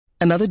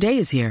Another day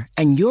is here,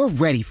 and you're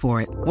ready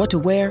for it. What to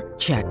wear?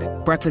 Check.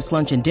 Breakfast,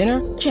 lunch, and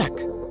dinner? Check.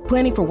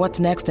 Planning for what's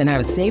next and how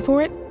to save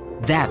for it?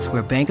 That's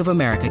where Bank of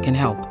America can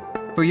help.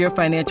 For your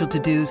financial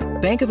to-dos,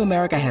 Bank of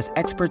America has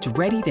experts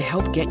ready to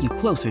help get you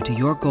closer to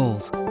your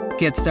goals.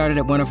 Get started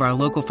at one of our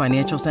local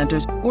financial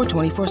centers or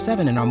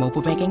 24/7 in our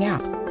mobile banking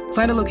app.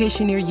 Find a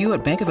location near you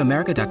at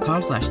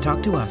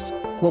bankofamerica.com/talktous.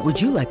 What would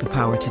you like the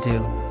power to do?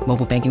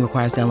 Mobile banking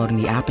requires downloading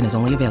the app and is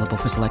only available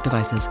for select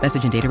devices.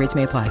 Message and data rates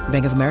may apply.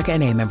 Bank of America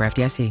N.A., member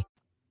FDIC.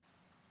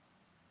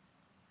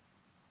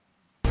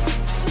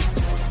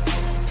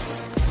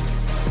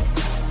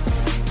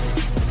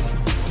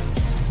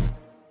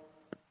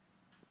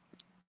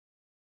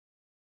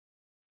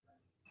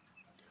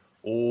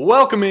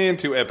 Welcome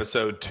into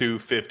episode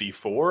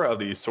 254 of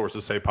the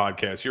Sources Say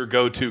podcast, your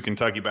go-to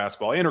Kentucky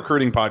basketball and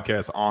recruiting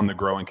podcast on the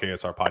growing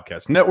KSR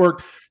Podcast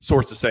Network.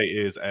 Sources Say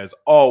is, as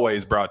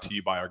always, brought to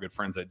you by our good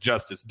friends at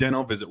Justice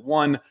Dental. Visit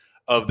one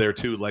of their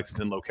two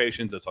Lexington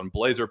locations. It's on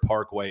Blazer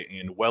Parkway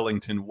and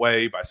Wellington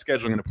Way by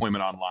scheduling an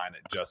appointment online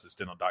at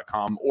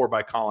justicedental.com or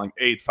by calling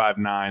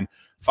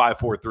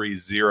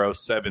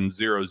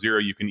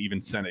 859-543-0700. You can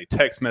even send a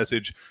text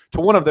message to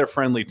one of their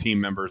friendly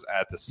team members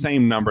at the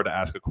same number to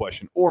ask a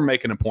question or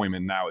make an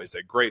appointment. Now is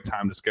a great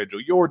time to schedule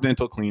your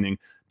dental cleaning.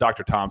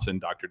 Dr. Thompson,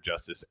 Dr.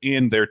 Justice,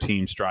 and their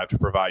team strive to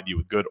provide you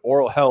with good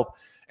oral health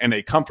and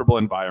a comfortable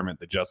environment.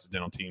 The Justice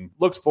Dental team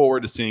looks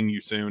forward to seeing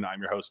you soon. I'm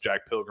your host,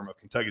 Jack Pilgrim of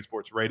Kentucky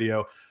Sports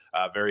Radio.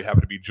 Very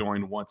happy to be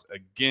joined once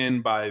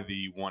again by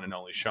the one and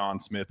only Sean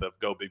Smith of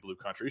Go Big Blue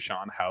Country.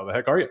 Sean, how the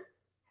heck are you?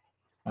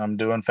 I'm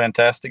doing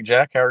fantastic,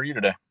 Jack. How are you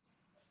today?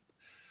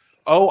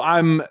 Oh,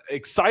 I'm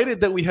excited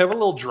that we have a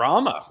little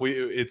drama.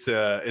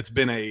 It's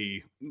been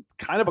a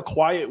kind of a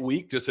quiet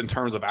week just in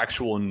terms of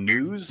actual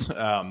news.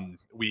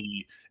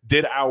 We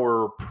did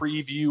our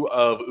preview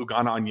of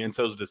Ugonna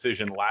Onyenso's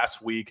decision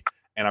last week.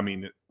 And I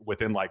mean,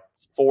 within like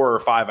 4 or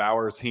 5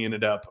 hours, he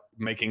ended up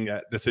making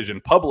that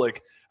decision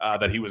public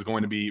that he was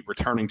going to be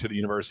returning to the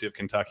University of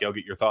Kentucky. I'll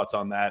get your thoughts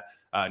on that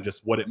and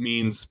just what it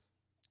means,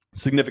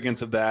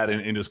 significance of that,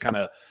 and just kind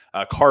of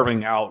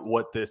carving out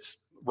what this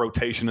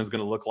rotation is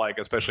going to look like,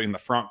 especially in the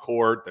front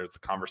court. There's the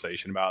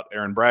conversation about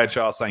Aaron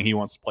Bradshaw saying he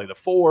wants to play the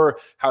 4.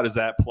 How does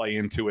that play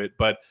into it?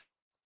 But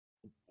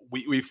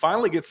we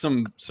finally get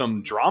some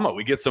drama.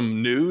 We get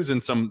some news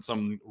and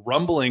some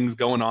rumblings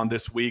going on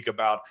this week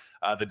about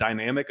the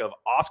dynamic of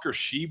Oscar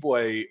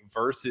Tshiebwe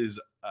versus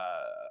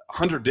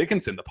Hunter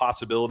Dickinson, the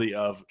possibility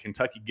of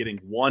Kentucky getting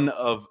one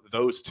of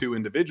those two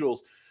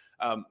individuals.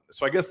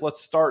 So I guess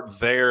let's start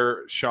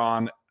there,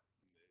 Sean.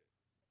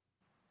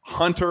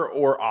 Hunter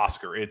or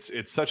Oscar?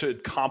 It's such a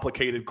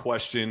complicated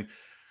question,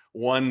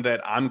 one that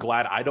I'm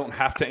glad I don't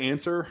have to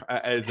answer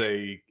as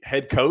a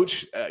head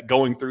coach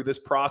going through this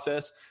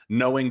process,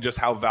 knowing just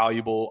how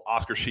valuable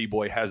Oscar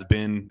Tshiebwe has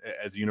been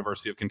as a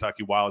University of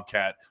Kentucky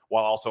Wildcat,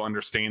 while also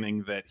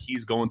understanding that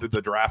he's going through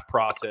the draft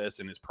process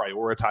and is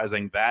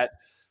prioritizing that.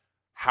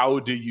 How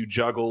do you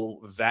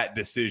juggle that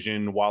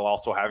decision while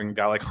also having a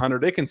guy like Hunter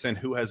Dickinson,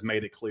 who has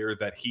made it clear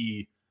that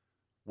he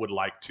would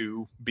like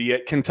to be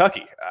at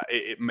Kentucky?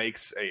 It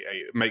makes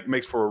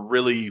makes for a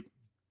really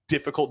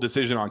difficult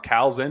decision on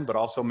Cal's end, but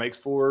also makes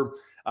for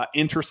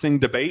interesting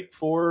debate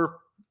for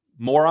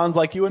morons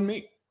like you and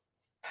me.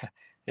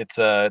 It's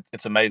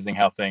amazing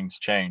how things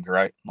change,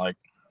 right? Like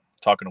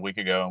talking a week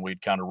ago, and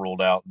we'd kind of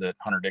ruled out that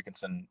Hunter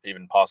Dickinson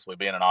even possibly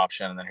being an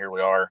option, and then here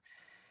we are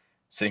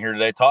sitting here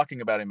today talking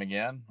about him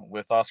again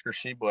with Oscar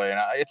Tshiebwe, and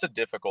it's a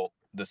difficult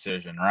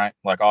decision, right?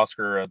 Like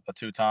Oscar, a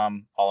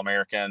two-time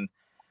All-American,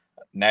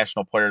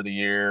 National Player of the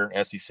Year,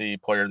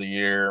 SEC Player of the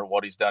Year,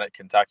 what he's done at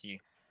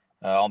Kentucky.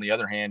 On the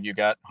other hand, you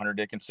got Hunter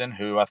Dickinson,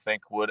 who I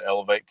think would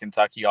elevate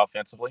Kentucky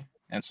offensively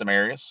in some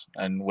areas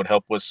and would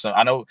help with some.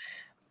 I know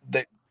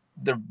that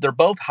they're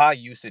both high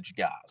usage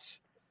guys,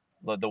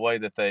 the way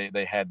that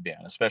they had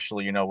been,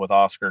 especially with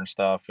Oscar and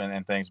stuff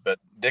and things. But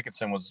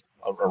Dickinson was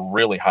a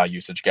really high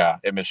usage guy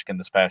at Michigan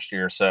this past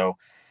year. So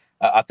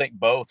I think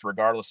both,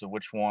 regardless of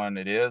which one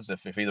it is,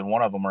 if either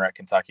one of them are at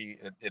Kentucky,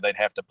 they'd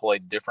have to play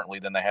differently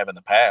than they have in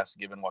the past,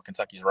 given what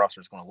Kentucky's roster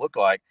is going to look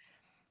like.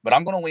 But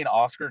I'm going to lean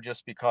Oscar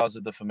just because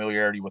of the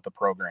familiarity with the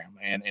program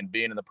and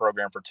being in the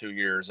program for 2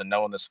 years and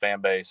knowing this fan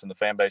base and the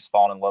fan base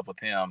falling in love with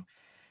him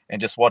and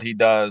just what he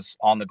does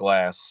on the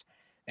glass.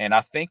 And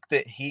I think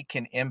that he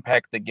can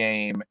impact the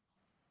game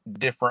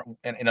different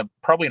and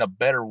probably in a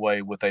better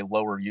way with a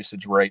lower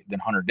usage rate than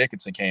Hunter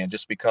Dickinson can,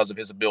 just because of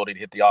his ability to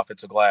hit the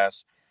offensive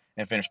glass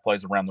and finish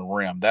plays around the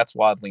rim. That's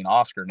why I'd lean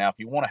Oscar. Now, if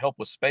you want to help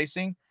with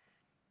spacing,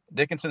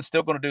 Dickinson's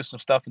still going to do some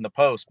stuff in the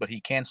post, but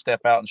he can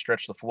step out and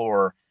stretch the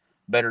floor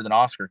better than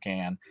Oscar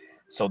can.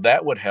 So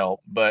that would help.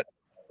 But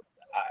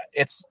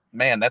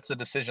that's a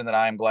decision that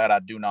I am glad I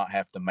do not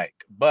have to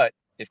make. But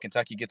if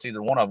Kentucky gets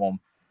either one of them,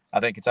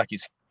 I think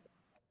Kentucky's,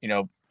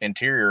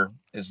 interior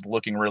is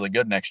looking really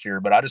good next year.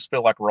 But I just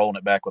feel like rolling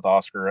it back with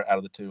Oscar out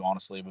of the two,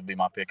 honestly, would be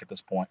my pick at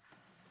this point.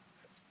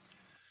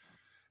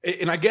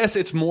 And I guess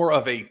it's more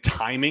of a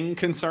timing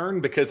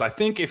concern, because I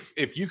think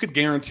if you could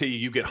guarantee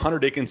you get Hunter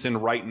Dickinson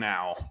right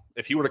now,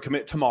 if he were to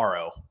commit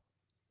tomorrow,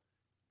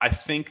 I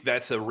think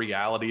that's a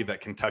reality that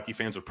Kentucky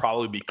fans would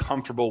probably be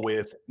comfortable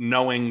with,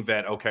 knowing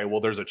that, okay,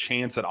 well, there's a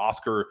chance that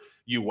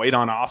you wait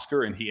on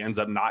Oscar and he ends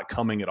up not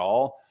coming at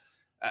all.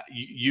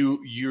 You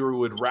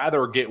would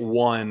rather get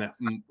one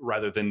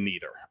rather than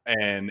neither.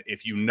 And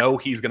if you know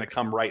he's going to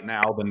come right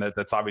now, then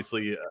that's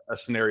obviously a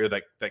scenario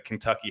that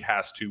Kentucky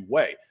has to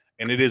weigh.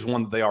 And it is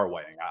one that they are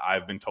weighing.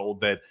 I've been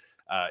told that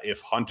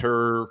if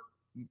Hunter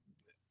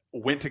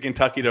went to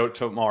Kentucky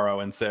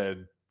tomorrow and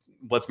said,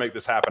 let's make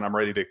this happen, I'm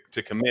ready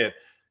to commit,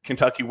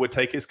 Kentucky would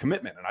take his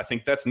commitment. And I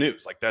think that's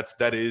news. Like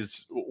that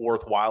is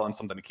worthwhile and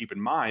something to keep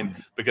in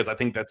mind, because I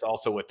think that's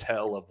also a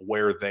tell of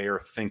where they are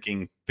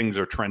thinking things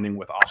are trending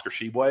with Oscar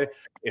Tshiebwe.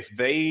 If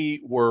they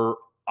were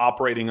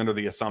operating under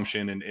the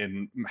assumption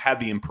and had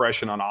the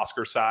impression on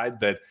Oscar's side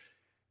that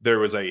there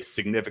was a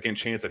significant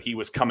chance that he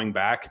was coming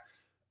back,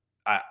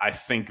 I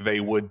think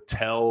they would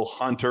tell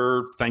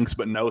Hunter, thanks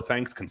but no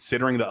thanks,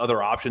 considering the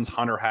other options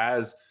Hunter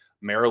has.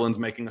 Maryland's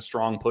making a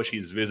strong push.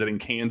 He's visiting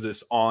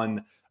Kansas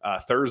on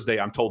Thursday.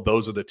 I'm told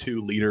those are the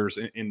two leaders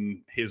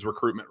in his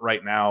recruitment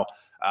right now.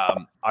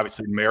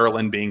 Obviously,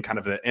 Maryland being kind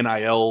of the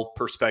NIL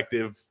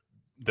perspective,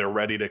 they're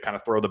ready to kind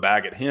of throw the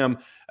bag at him.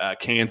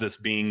 Kansas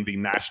being the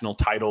national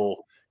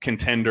title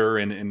contender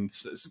and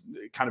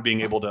kind of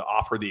being able to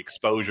offer the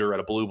exposure at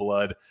a blue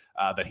blood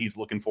that he's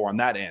looking for on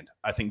that end.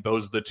 I think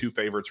those are the two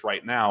favorites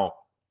right now.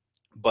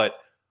 But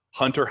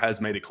Hunter has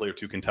made it clear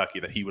to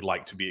Kentucky that he would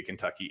like to be at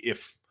Kentucky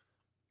if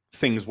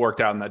things worked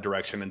out in that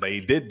direction and they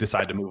did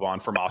decide to move on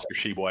from Oscar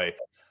Tshiebwe.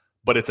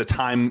 But it's a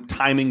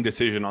timing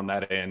decision on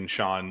that end,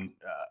 Sean.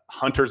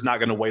 Hunter's not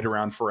going to wait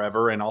around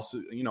forever, and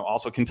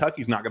also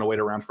Kentucky's not going to wait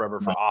around forever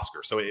for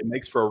Oscar. So it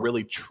makes for a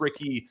really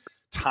tricky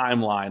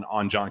timeline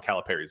on John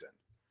Calipari's end.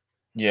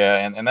 Yeah,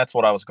 and that's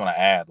what I was going to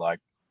add. Like,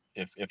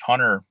 if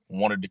Hunter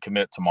wanted to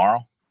commit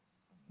tomorrow,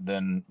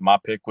 then my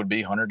pick would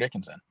be Hunter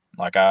Dickinson.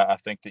 Like, I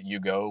think that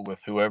you go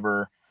with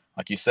whoever,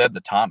 like you said,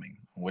 the timing.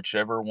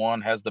 Whichever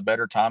one has the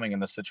better timing in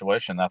this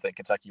situation, I think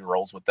Kentucky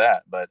rolls with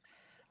that. But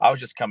I was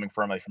just coming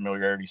from a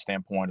familiarity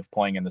standpoint of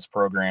playing in this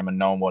program and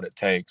knowing what it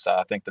takes.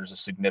 I think there's a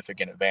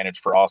significant advantage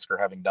for Oscar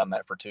having done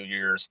that for 2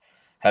 years,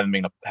 having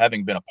been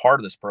a part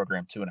of this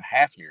program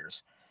 2.5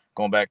 years,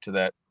 going back to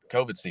that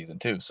COVID season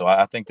too. So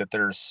I think that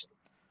there's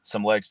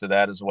some legs to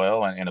that as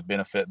well, and a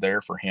benefit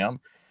there for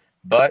him.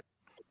 But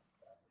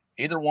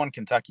either one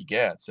Kentucky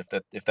gets,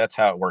 if that's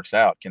how it works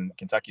out,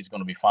 Kentucky's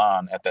going to be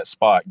fine at that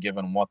spot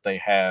given what they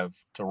have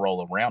to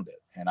roll around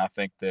it. And I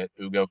think that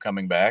Ugo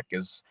coming back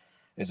is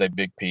a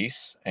big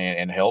piece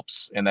and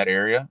helps in that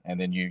area. And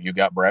then you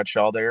got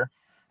Bradshaw there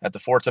at the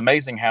 4. It's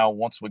amazing how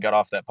once we got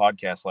off that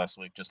podcast last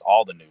week, just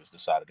all the news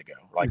decided to go.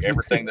 Like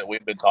everything that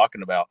we've been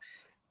talking about,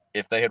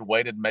 if they had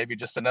waited maybe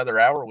just another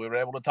hour, we were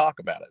able to talk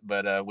about it.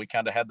 But we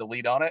kind of had the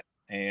lead on it,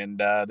 and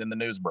then the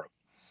news broke.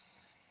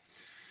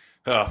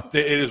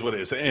 It is what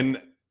it is. And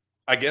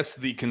I guess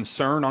the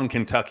concern on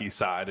Kentucky's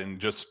side, and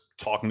just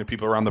talking to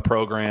people around the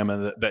program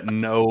and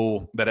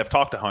that have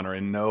talked to Hunter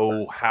and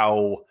know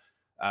how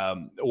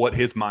what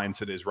his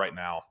mindset is right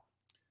now,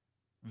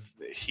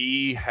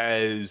 he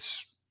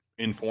has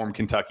informed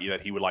Kentucky that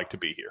he would like to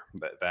be here.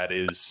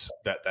 That's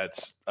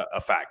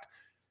a fact.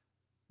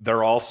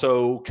 They're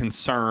also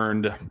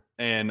concerned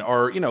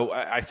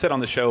I said on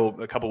the show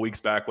a couple weeks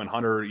back when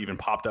Hunter even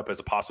popped up as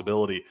a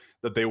possibility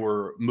that they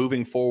were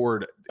moving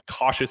forward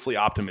cautiously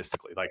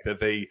optimistically, like that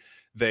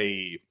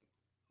they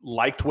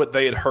liked what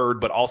they had heard,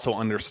 but also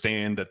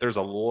understand that there's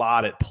a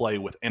lot at play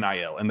with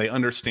NIL, and they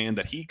understand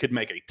that he could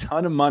make a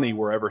ton of money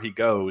wherever he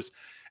goes,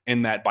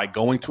 and that by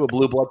going to a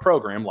blue blood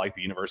program like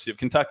the University of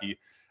Kentucky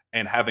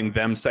and having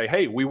them say,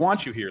 hey, we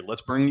want you here,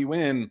 let's bring you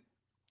in.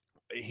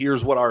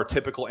 Here's what our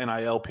typical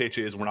NIL pitch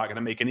is. We're not going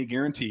to make any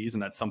guarantees,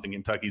 and that's something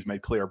Kentucky's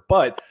made clear.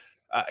 But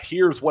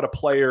here's what a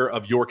player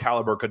of your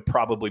caliber could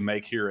probably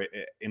make here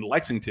in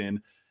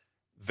Lexington.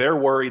 They're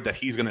worried that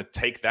he's going to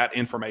take that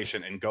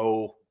information and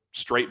go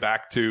straight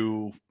back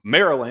to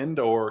Maryland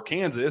or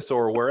Kansas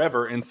or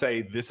wherever and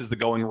say, this is the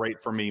going rate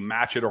for me,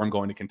 match it, or I'm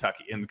going to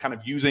Kentucky, and kind of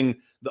using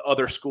the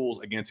other schools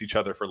against each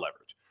other for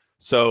leverage.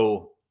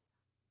 So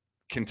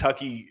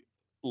Kentucky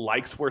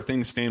likes where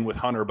things stand with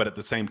Hunter, but at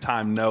the same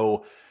time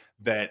know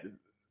that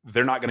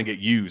they're not going to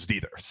get used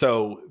either.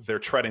 So they're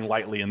treading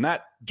lightly in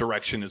that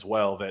direction as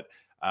well, that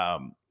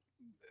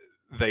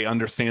they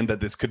understand that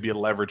this could be a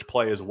leverage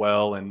play as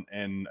well.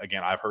 And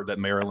again, I've heard that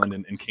Maryland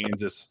and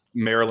Kansas,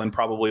 Maryland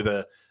probably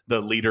the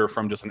leader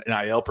from just an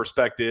NIL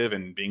perspective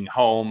and being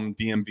home,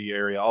 DMV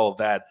area, all of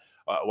that,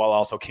 while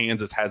also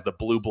Kansas has the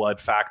blue blood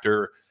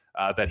factor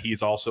that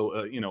he's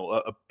also,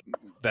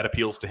 that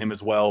appeals to him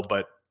as well.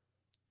 But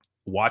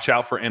watch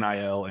out for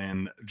NIL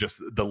and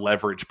just the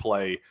leverage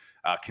play.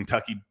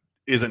 Kentucky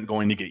isn't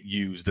going to get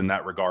used in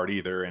that regard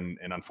either. And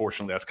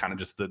unfortunately, that's kind of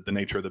just the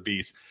nature of the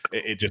beast.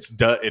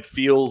 It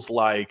feels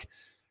like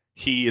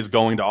he is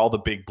going to all the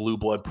big blue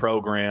blood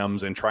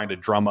programs and trying to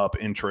drum up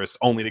interest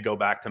only to go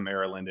back to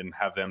Maryland and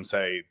have them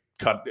say,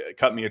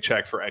 cut me a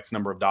check for X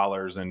number of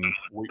dollars and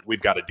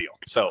we've got a deal.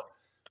 So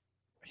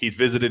he's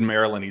visited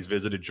Maryland. He's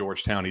visited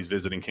Georgetown. He's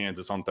visiting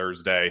Kansas on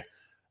Thursday.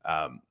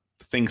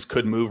 things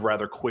could move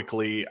rather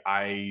quickly.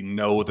 I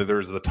know that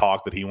there's the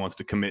talk that he wants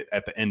to commit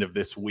at the end of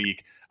this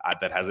week.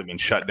 That hasn't been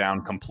shut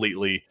down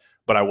completely.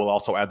 But I will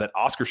also add that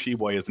Oscar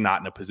Tshiebwe is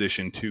not in a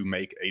position to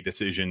make a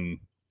decision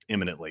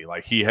imminently.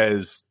 Like, he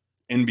has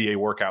NBA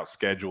workouts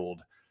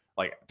scheduled,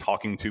 like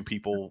talking to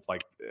people.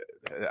 Like,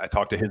 I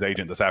talked to his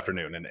agent this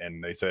afternoon,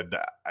 and they said,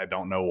 I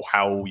don't know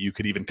how you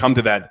could even come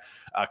to that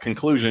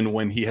conclusion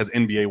when he has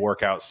NBA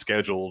workouts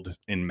scheduled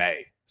in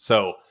May.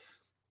 So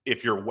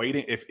if you're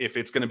waiting, if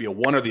it's going to be a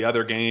one or the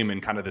other game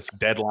and kind of this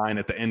deadline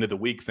at the end of the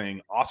week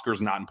thing,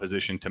 Oscar's not in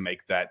position to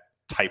make that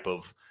type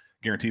of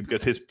guarantee,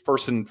 because his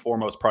first and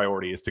foremost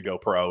priority is to go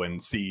pro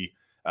and see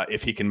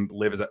if he can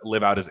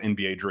live out his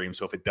NBA dream.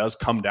 So if it does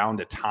come down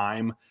to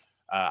time,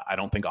 I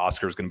don't think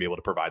Oscar is going to be able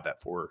to provide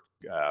that for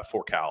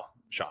Cal,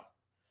 Sean.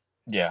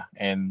 Yeah,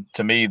 and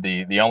to me,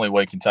 the only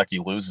way Kentucky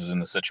loses in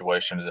the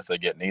situation is if they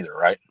get neither,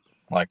 right?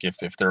 Like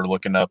if they're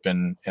looking up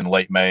in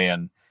late May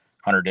and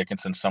Hunter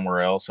Dickinson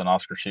somewhere else and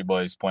Oscar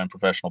Tshiebwe is playing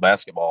professional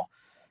basketball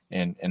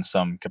in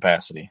some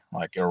capacity,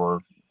 like, or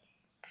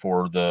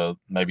for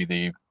maybe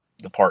the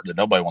part that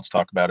nobody wants to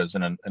talk about is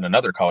in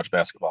another college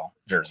basketball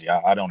jersey.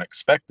 I don't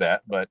expect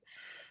that, but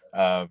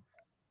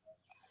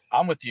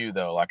I'm with you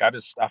though. Like,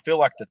 I feel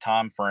like the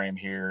time frame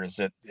here is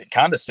that it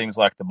kind of seems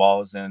like the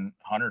ball is in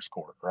Hunter's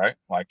court, right?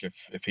 Like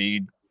if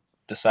he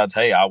decides,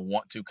 hey, I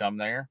want to come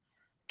there,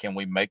 can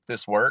we make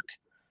this work?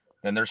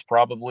 Then there's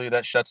probably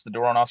that shuts the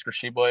door on Oscar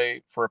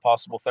Tshiebwe for a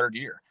possible third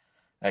year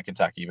at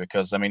Kentucky.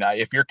 Because I mean,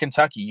 if you're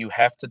Kentucky, you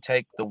have to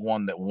take the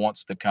one that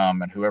wants to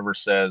come, and whoever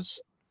says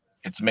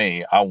it's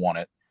me, I want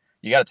it,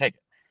 you got to take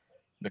it,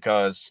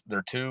 because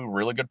they're two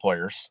really good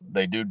players.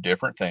 They do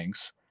different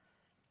things,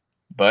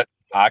 but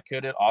I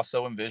could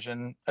also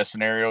envision a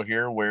scenario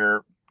here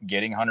where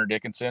getting Hunter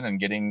Dickinson and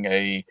getting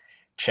a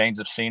change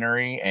of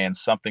scenery and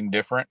something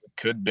different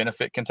could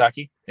benefit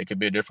Kentucky. It could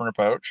be a different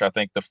approach. I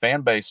think the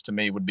fan base, to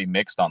me, would be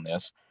mixed on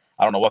this.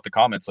 I don't know what the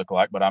comments look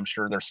like, but I'm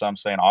sure there's some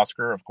saying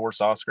Oscar, of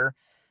course, Oscar.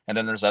 And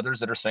then there's others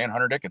that are saying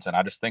Hunter Dickinson.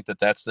 I just think that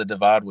that's the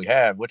divide we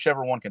have.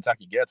 Whichever one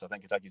Kentucky gets, I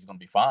think Kentucky's going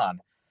to be fine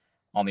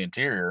on the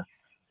interior.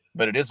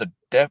 But it is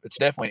it's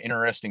definitely an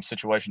interesting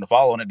situation to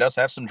follow, and it does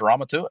have some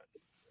drama to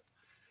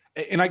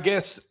it. And I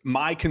guess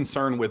my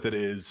concern with it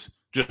is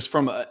just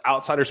from an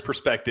outsider's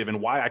perspective,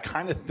 and why I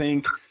kind of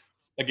think,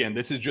 again,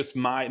 this is just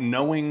my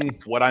knowing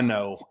what I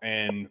know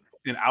and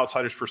an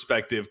outsider's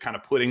perspective, kind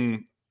of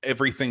putting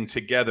everything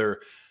together.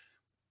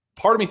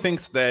 Part of me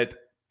thinks that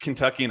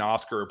Kentucky and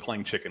Oscar are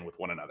playing chicken with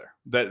one another.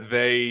 That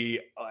they,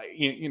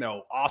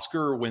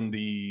 Oscar, when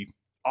the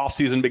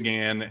offseason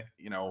began,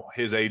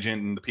 his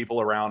agent and the people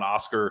around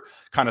Oscar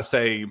kind of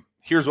say,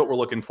 here's what we're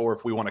looking for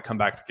if we want to come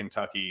back to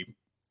Kentucky,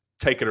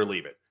 take it or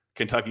leave it.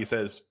 Kentucky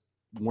says,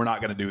 we're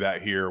not going to do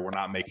that here. We're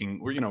not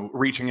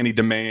reaching any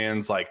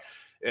demands. Like,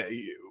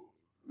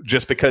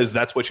 just because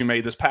that's what you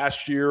made this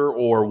past year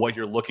or what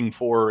you're looking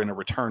for in a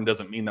return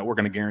doesn't mean that we're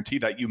going to guarantee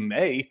that. You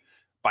may,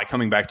 by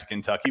coming back to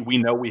Kentucky. We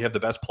know we have the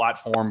best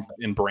platform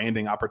in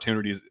branding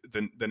opportunities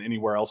than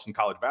anywhere else in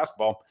college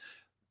basketball.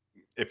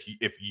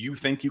 If you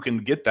think you can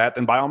get that,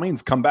 then by all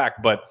means come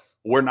back. But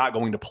we're not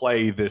going to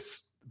play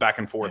this back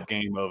and forth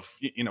game of,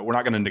 we're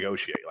not going to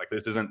negotiate. Like,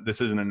 this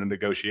isn't a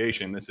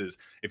negotiation. This is,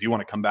 if you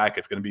want to come back,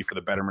 it's going to be for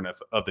the betterment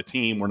of the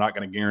team. We're not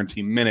going to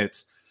guarantee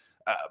minutes,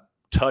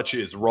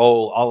 touches,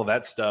 role, all of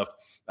that stuff.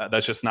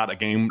 That's just not a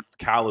game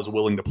Cal is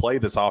willing to play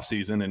this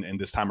offseason and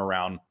this time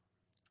around.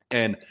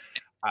 And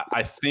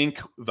I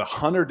think the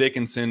Hunter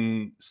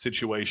Dickinson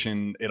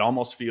situation, it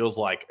almost feels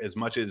like, as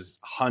much as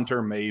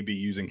Hunter may be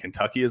using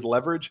Kentucky as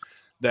leverage,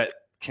 that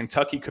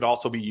Kentucky could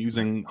also be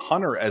using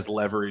Hunter as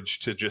leverage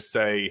to just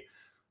say,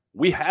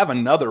 we have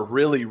another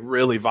really,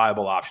 really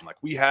viable option.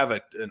 Like, we have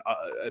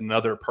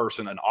another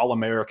person, an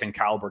All-American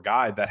caliber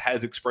guy that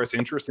has expressed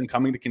interest in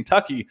coming to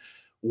Kentucky.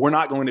 We're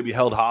not going to be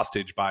held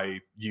hostage by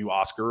you,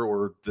 Oscar,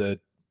 or the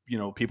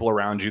people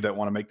around you that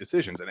want to make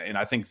decisions. And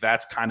I think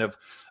that's kind of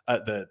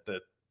the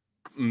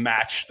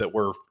match that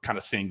we're kind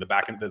of seeing,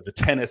 the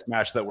tennis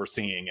match that we're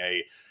seeing.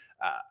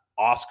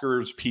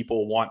 Oscar's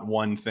people want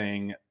one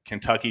thing.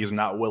 Kentucky is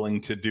not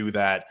willing to do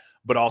that,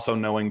 but also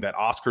knowing that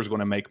Oscar's going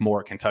to make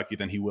more at Kentucky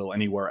than he will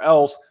anywhere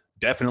else.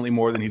 Definitely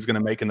more than he's going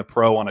to make in the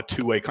pro on a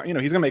two-way. He's going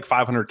to make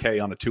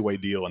 $500K on a two-way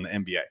deal in the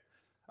NBA.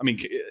 I mean,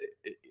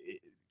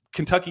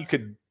 Kentucky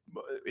could.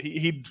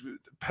 He'd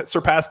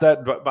surpass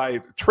that by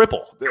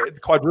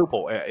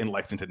quadruple in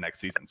Lexington next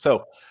season.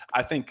 So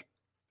I think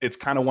it's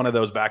kind of one of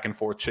those back and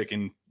forth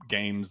chicken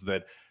games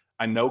that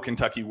I know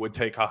Kentucky would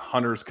take a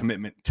Hunter's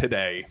commitment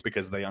today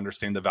because they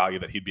understand the value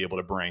that he'd be able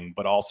to bring,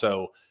 but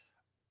also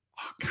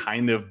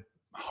kind of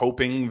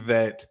hoping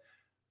that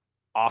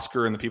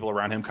Oscar and the people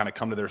around him kind of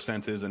come to their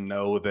senses and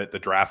know that the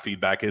draft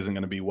feedback isn't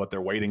going to be what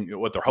they're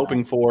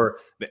hoping for.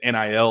 The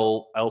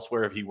NIL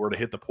elsewhere, if he were to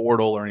hit the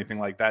portal or anything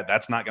like that,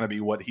 that's not going to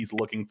be what he's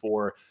looking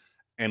for.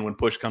 And when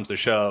push comes to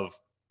shove,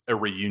 a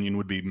reunion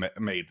would be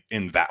made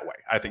in that way.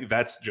 I think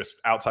that's just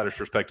outsider's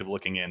perspective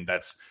looking in.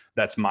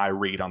 That's my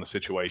read on the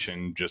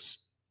situation,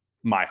 just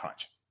my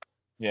hunch.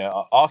 Yeah,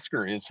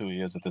 Oscar is who he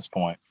is at this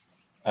point.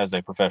 as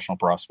a professional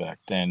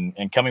prospect.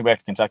 And coming back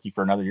to Kentucky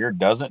for another year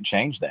doesn't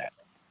change that,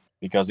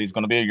 because he's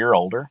going to be a year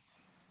older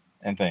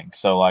and things.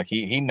 So like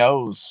he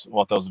knows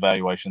what those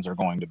evaluations are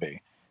going to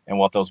be and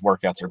what those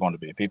workouts are going to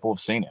be. People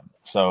have seen him.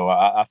 So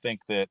I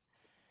think that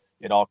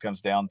it all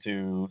comes down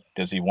to,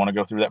 does he want to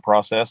go through that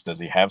process? Does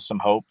he have some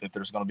hope that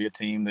there's going to be a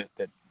team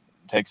that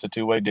takes a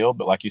two-way deal?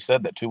 But like you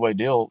said, that two-way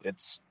deal,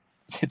 it's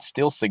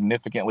still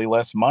significantly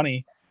less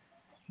money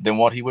than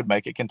what he would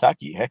make at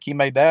Kentucky. Heck, he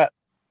made that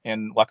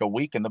in like a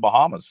week in the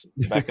Bahamas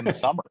back in the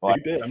summer.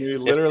 Like, he did. I mean, he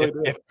literally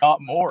did. If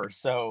not more.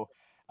 So,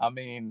 I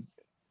mean,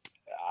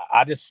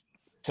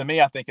 to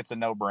me, I think it's a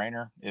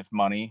no-brainer if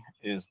money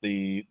is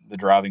the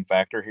driving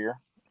factor here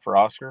for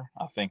Oscar.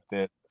 I think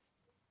that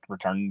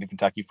returning to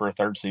Kentucky for a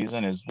third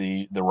season is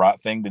the right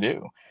thing to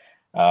do.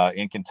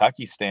 In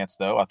Kentucky's stance,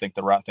 though, I think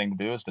the right thing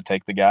to do is to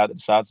take the guy that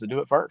decides to do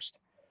it first,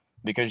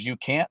 because you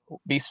can't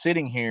be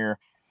sitting here.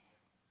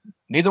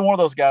 Neither one of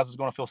those guys is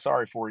going to feel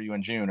sorry for you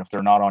in June if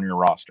they're not on your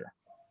roster,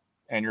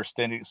 and you're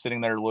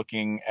sitting there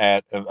looking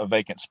at a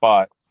vacant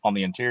spot on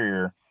the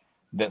interior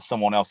that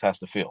someone else has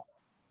to fill.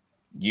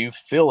 You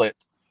fill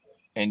it,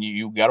 and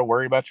you got to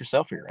worry about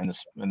yourself here in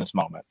this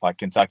moment. Like,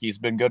 Kentucky's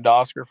been good to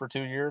Oscar for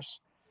 2 years.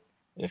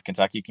 If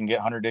Kentucky can get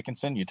Hunter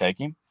Dickinson, you take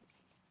him.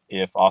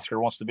 If Oscar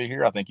wants to be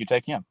here, I think you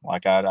take him.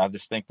 Like, I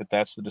just think that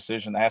that's the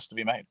decision that has to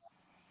be made.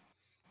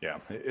 Yeah,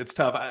 it's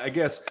tough. I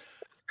guess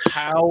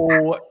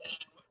how,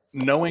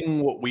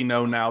 knowing what we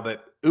know now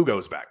that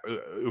Ugo's back,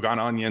 Ugonna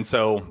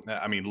Onyenso,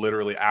 I mean,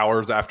 literally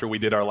hours after we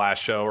did our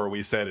last show, or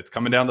we said it's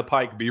coming down the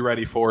pike, be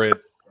ready for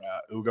it.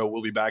 Ugo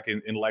will be back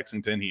in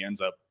Lexington. He ends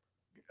up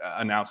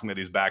announcing that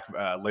he's back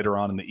later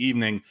on in the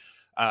evening.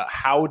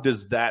 How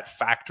does that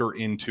factor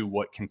into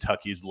what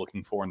Kentucky is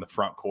looking for in the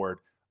front court,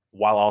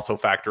 while also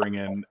factoring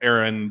in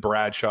Aaron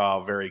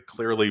Bradshaw very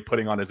clearly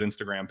putting on his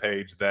Instagram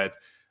page that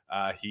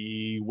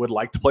he would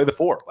like to play the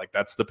four? Like,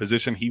 that's the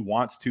position he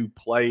wants to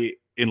play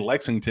in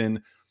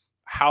Lexington.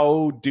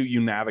 How do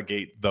you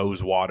navigate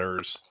those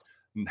waters,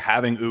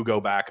 having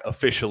Ugo back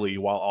officially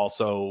while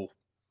also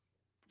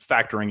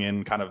factoring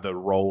in kind of the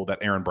role that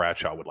Aaron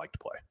Bradshaw would like to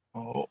play?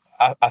 Well,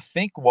 I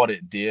think what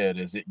it did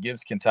is it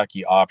gives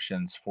Kentucky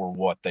options for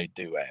what they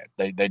do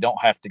add. They don't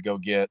have to go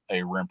get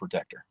a rim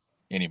protector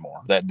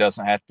anymore. That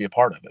doesn't have to be a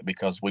part of it,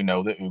 because we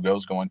know that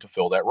Ugo's going to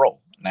fill that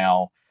role.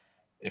 Now,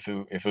 if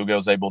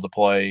Ugo's able to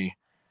play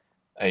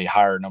a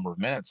higher number of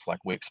minutes like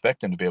we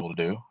expect him to be able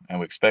to do, and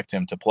we expect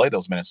him to play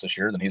those minutes this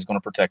year, then he's going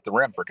to protect the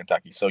rim for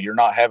Kentucky. So you're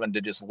not having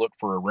to just look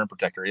for a rim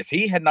protector. If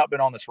he had not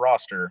been on this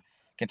roster,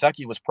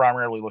 Kentucky was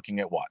primarily looking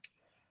at what?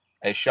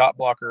 A shot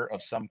blocker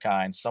of some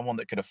kind, someone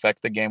that could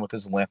affect the game with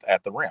his length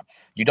at the rim.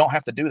 You don't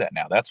have to do that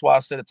now. That's why I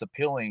said it's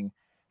appealing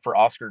for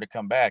Oscar to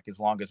come back as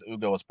long as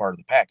Ugo is part of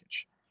the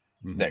package.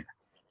 Mm-hmm. There.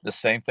 The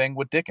same thing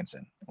with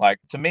Dickinson. Like,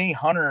 to me,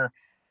 Hunter,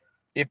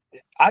 if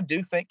I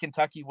do think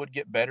Kentucky would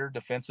get better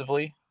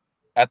defensively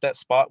at that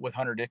spot with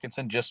Hunter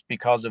Dickinson, just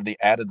because of the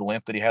added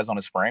length that he has on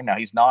his frame. Now,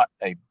 he's not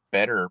a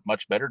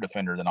much better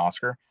defender than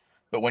Oscar,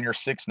 but when you're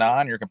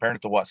 6'9", you're comparing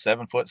it to what,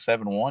 7 foot,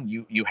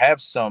 7'1", you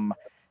have some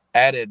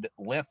added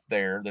length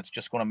there that's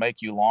just going to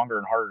make you longer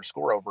and harder to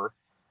score over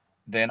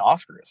than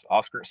Oscar is.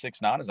 Oscar at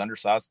 6'9" is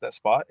undersized at that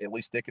spot. At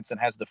least Dickinson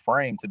has the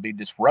frame to be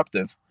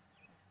disruptive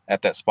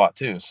at that spot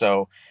too.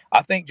 So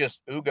I think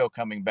just Ugo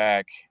coming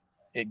back,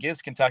 it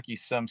gives Kentucky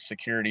some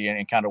security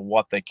and kind of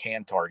what they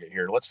can target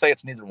here. Let's say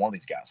it's neither one of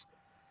these guys.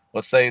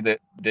 Let's say that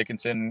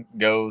Dickinson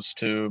goes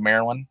to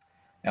Maryland,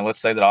 and let's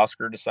say that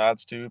Oscar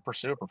decides to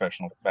pursue a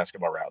professional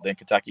basketball route. Then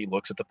Kentucky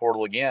looks at the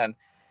portal again,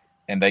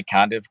 and they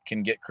kind of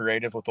can get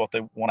creative with what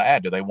they want to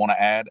add. Do they want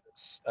to add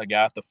a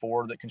guy at the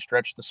 4 that can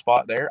stretch the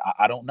spot there?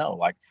 I don't know.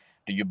 Like,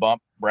 do you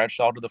bump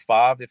Bradshaw to the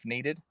 5 if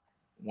needed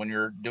when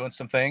you're doing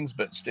some things?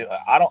 But still,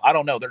 I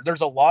don't know.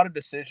 There's a lot of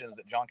decisions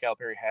that John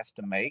Calipari has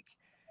to make,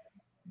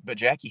 but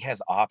Jackie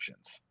has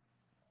options.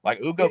 Like,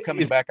 Ugo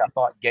coming back, I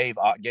thought gave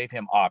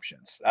him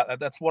options.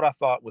 That's what I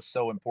thought was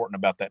so important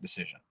about that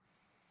decision.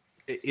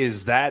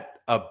 Is that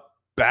a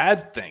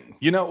bad thing?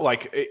 You know,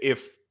 like,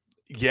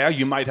 yeah,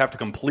 you might have to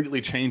completely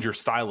change your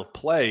style of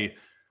play,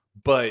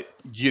 but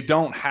you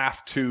don't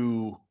have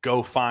to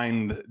go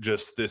find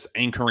just this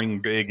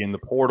anchoring big in the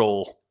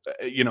portal.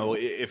 You know,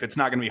 if it's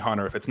not going to be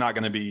Hunter, if it's not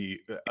going to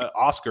be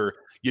Oscar,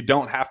 you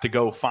don't have to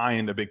go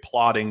find a big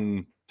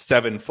plodding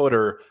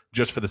 7-footer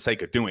just for the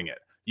sake of doing it.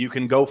 You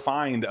can go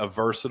find a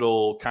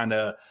versatile kind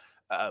of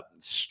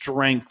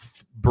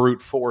strength,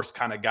 brute force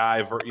kind of guy,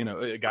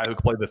 a guy who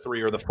can play the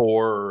 3 or the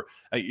 4, or,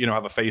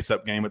 have a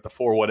face-up game at the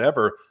 4,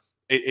 whatever.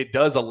 It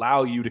does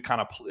allow you to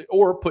kind of play,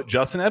 or put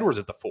Justin Edwards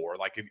at the 4.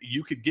 Like, if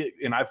you could get,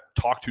 and I've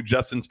talked to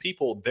Justin's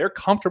people, they're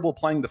comfortable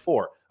playing the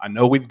 4. I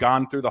know we've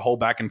gone through the whole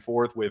back and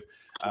forth with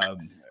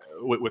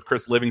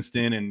Chris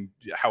Livingston and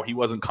how he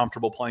wasn't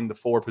comfortable playing the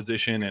 4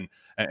 position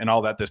and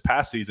all that this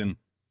past season.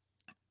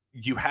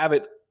 You have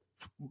it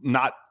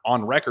not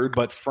on record,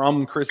 but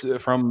from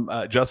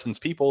Justin's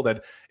people,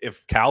 that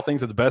if Cal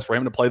thinks it's best for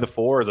him to play the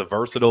 4 as a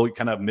versatile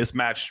kind of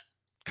mismatch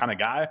kind of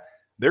guy,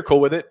 they're cool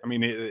with it. I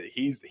mean,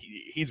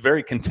 he's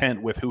very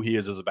content with who he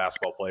is as a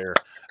basketball player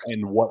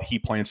and what he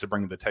plans to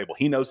bring to the table.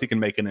 He knows he can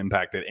make an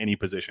impact at any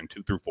position,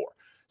 2 through 4.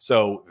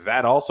 So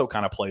that also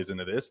kind of plays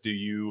into this. Do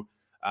you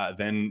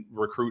then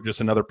recruit just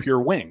another pure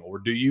wing, or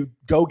do you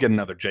go get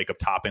another Jacob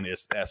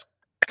Toppin-esque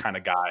kind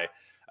of guy?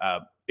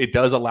 It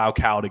does allow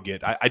Cal to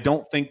get. I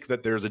don't think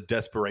that there's a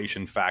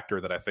desperation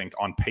factor that I think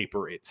on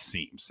paper it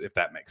seems, if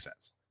that makes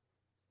sense.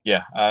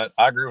 Yeah, I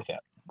agree with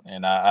that.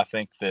 And I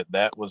think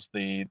that was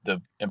the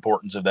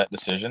importance of that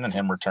decision, and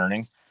him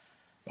returning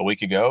a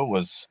week ago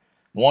was,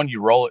 one,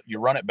 you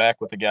run it back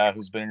with a guy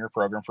who's been in your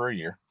program for a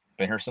year,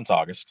 been here since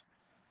August.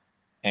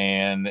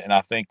 And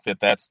I think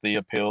that's the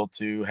appeal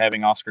to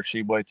having Oscar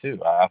Tshiebwe too.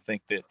 I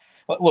think that,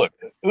 look,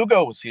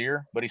 Ugo was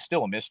here, but he's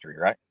still a mystery,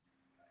 right?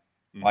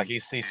 Mm-hmm. Like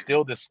he's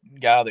still this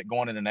guy that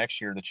going into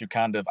next year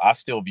that I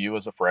still view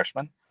as a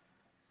freshman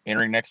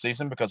entering next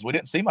season, because we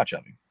didn't see much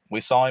of him.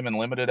 We saw him in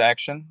limited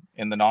action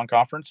in the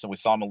non-conference, and we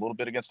saw him a little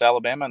bit against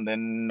Alabama, and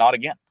then not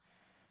again.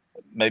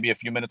 Maybe a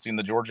few minutes in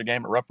the Georgia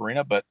game at Rupp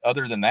Arena, but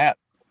other than that,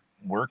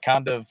 we're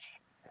kind of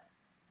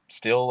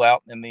still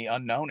out in the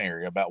unknown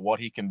area about what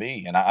he can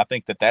be. And I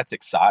think that's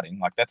exciting.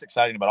 Like, that's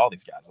exciting about all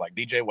these guys, like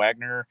DJ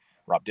Wagner,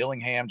 Rob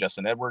Dillingham,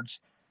 Justin Edwards.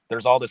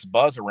 There's all this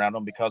buzz around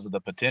them because of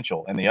the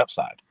potential and the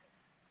upside.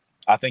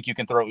 I think you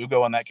can throw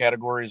Ugo in that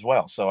category as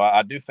well. So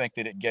I do think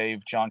that it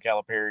gave John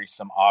Calipari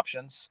some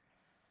options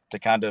to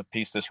kind of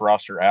piece this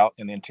roster out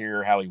in the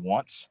interior how he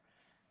wants.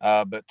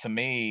 But to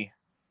me,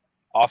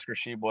 Oscar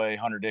Tshiebwe,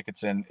 Hunter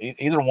Dickinson,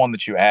 either one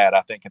that you add,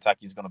 I think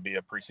Kentucky's going to be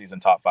a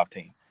preseason top 5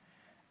 team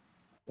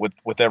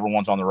with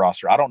everyone's on the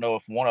roster. I don't know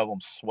if one of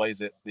them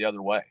sways it the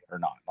other way or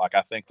not. Like,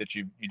 I think that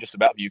you just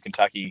about view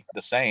Kentucky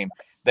the same.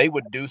 They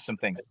would do some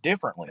things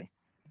differently,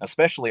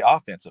 especially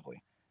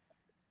offensively.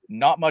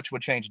 Not much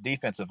would change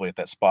defensively at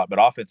that spot, but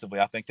offensively,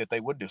 I think that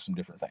they would do some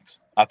different things.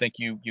 I think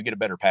you get a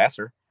better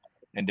passer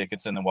in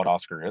Dickinson than what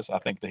Oscar is. I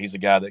think that he's a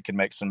guy that can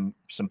make some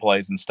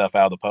plays and stuff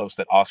out of the post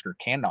that Oscar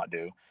cannot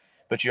do.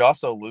 But you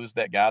also lose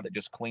that guy that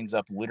just cleans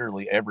up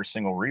literally every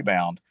single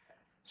rebound.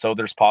 So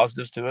there's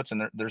positives to it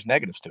and there's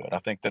negatives to it. I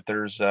think that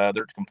they're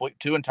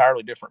two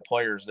entirely different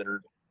players that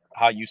are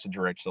high usage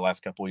rates the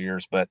last couple of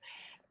years, but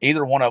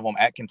either one of them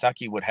at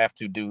Kentucky would have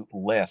to do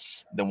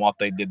less than what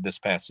they did this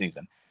past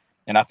season.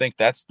 And I think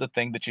that's the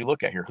thing that you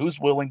look at here. Who's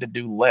willing to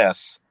do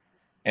less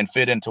and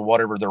fit into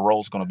whatever their role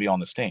is going to be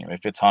on this team?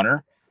 If it's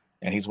Hunter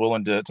and he's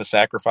willing to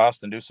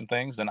sacrifice and do some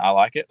things, then I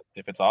like it.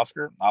 If it's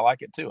Oscar, I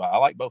like it too. I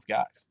like both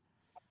guys.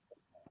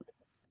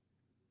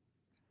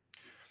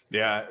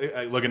 Yeah,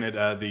 looking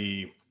at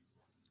the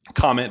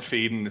comment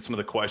feed and some of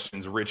the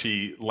questions,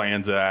 Richie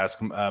Lanza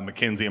asked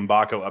Mackenzie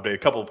Mbako update. A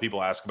couple of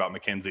people asked about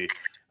Mackenzie.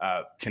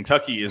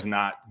 Kentucky is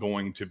not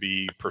going to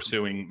be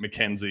pursuing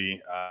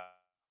Mackenzie.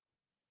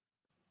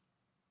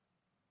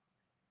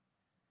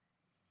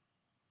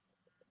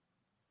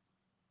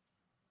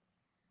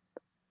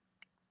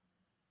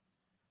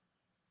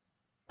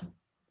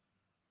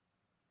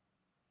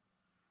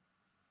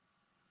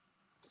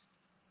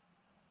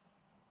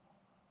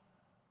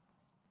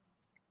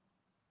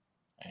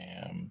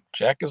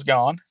 Jack is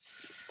gone.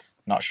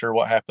 Not sure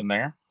what happened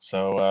there.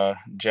 So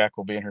Jack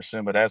will be in here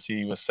soon. But as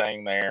he was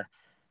saying there,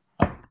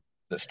 is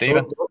it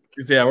Steven?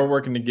 Yeah, we're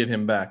working to get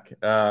him back.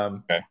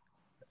 Okay.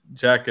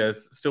 Jack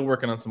is still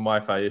working on some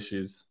Wi-Fi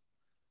issues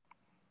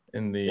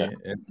in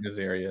his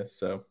area.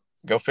 So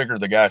go figure.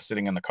 The guy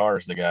sitting in the car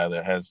is the guy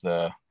that has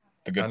the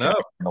good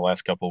connection in the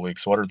last couple of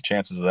weeks. What are the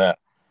chances of that?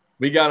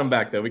 We got him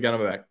back though. We got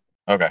him back.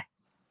 Okay,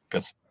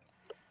 because.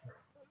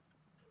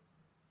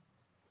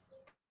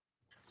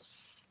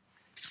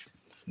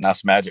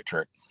 Nice magic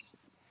trick.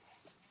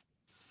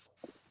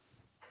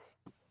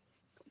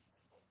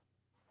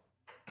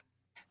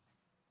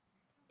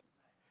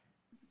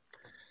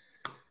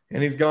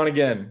 And he's gone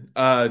again.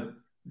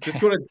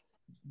 Just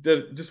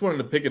wanted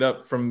to pick it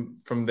up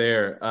from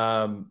there.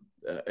 And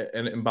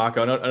Mbako,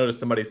 I noticed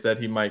somebody said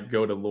he might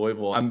go to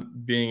Louisville.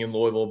 I'm being in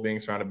Louisville, being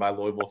surrounded by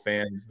Louisville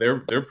fans. They're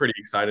pretty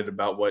excited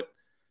about what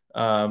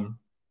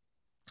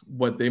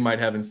they might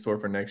have in store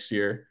for next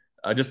year.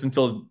 Just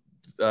until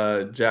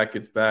Jack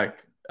gets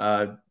back.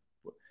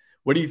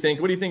 What do you think?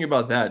 What do you think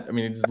about that? I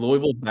mean, is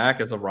Louisville back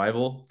as a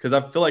rival? Because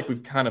I feel like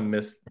we've kind of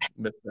missed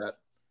that.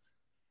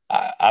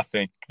 I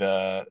think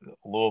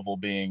Louisville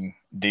being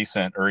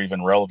decent or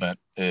even relevant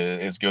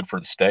is good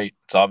for the state.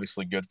 It's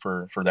obviously good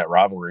for that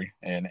rivalry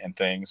and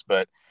things.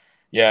 But,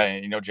 yeah,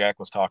 Jack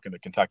was talking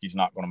that Kentucky's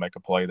not going to make a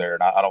play there,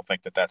 and I don't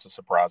think that that's a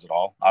surprise at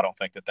all. I don't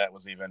think that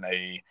was even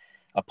a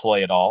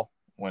play at all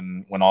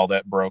when all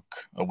that broke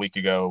a week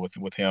ago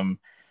with him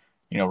 –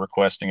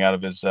 requesting out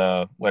of his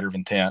letter of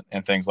intent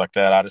and things like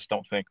that. I just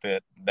don't think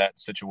that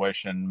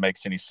situation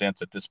makes any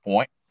sense at this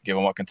point,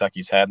 given what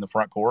Kentucky's had in the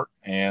front court.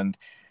 And,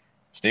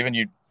 Steven,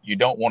 you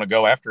don't want to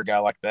go after a guy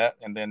like that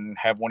and then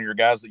have one of your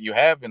guys that you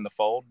have in the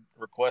fold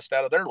request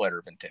out of their letter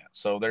of intent.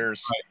 So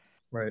there's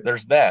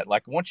that.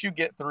 Like, once you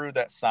get through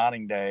that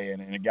signing day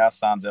and a guy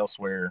signs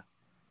elsewhere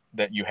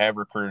that you have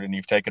recruited and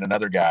you've taken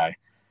another guy,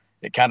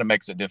 it kind of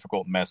makes it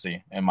difficult and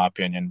messy, in my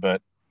opinion.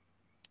 But,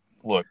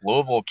 look,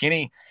 Louisville,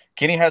 Kenny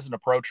Kenny has an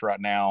approach right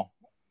now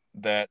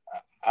that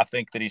I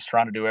think that he's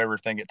trying to do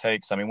everything it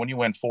takes. I mean, when you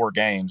win 4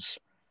 games,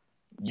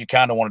 you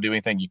kind of want to do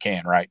anything you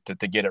can, right, to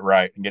get it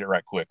right and get it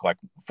right quick. Like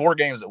 4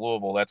 games at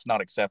Louisville, that's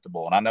not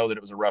acceptable. And I know that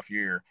it was a rough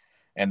year,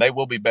 and they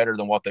will be better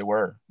than what they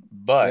were.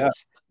 But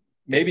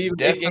maybe even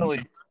definitely 8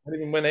 games. Might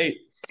even win 8.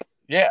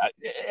 Yeah,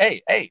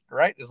 8,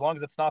 right? As long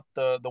as it's not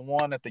the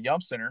one at the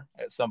Yum Center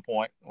at some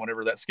point,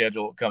 whenever that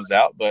schedule comes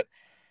out. But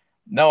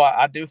no,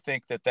 I do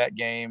think that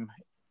game.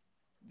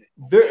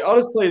 I'll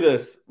just say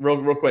this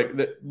real quick: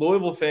 that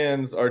Louisville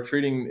fans are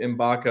treating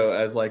Mbako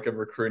as like a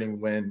recruiting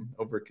win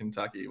over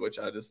Kentucky, which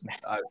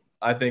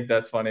I think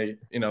that's funny.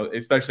 You know,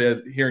 especially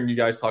as hearing you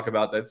guys talk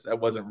about that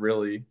wasn't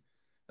really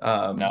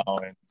no,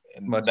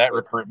 and that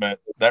recruitment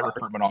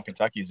on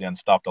Kentucky's end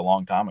stopped a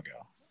long time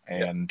ago,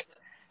 and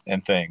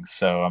things.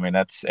 So I mean,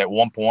 that's at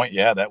one point,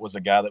 that was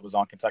a guy that was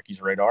on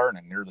Kentucky's radar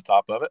and near the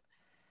top of it,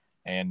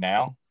 and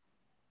now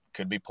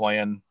could be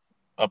playing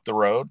up the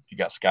road. You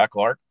got Sky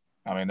Clark.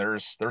 I mean,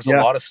 there's a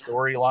lot of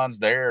storylines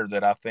there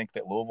that I think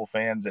that Louisville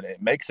fans, and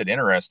it makes it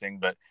interesting.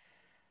 But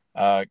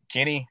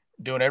Kenny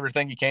doing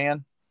everything he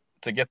can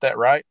to get that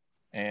right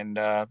and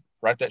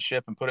right that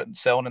ship and put it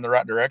sailing in the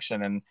right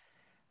direction. And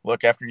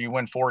look, after you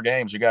win 4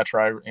 games, you got to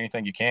try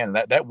anything you can.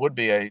 And that would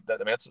be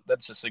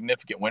that's a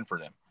significant win for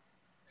them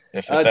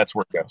if that's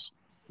where it goes.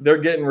 They're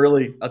getting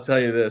really. I'll tell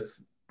you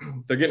this: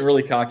 they're getting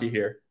really cocky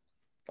here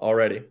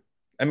already.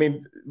 I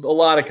mean, a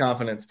lot of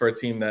confidence for a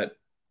team that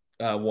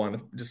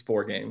won just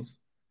 4 games.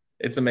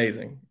 It's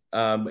amazing.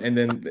 And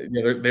then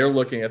they're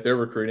looking at their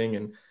recruiting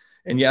and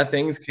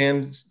things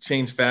can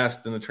change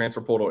fast in the transfer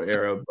portal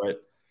era,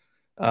 but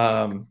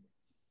I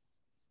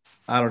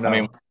don't know. I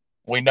mean,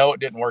 we know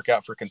it didn't work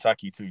out for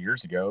Kentucky 2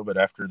 years ago, but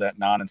after that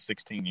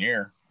 9-16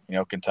 year,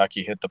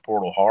 Kentucky hit the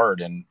portal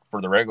hard, and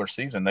for the regular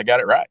season, they got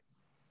it right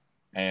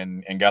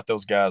and got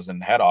those guys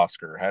and had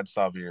Oscar, had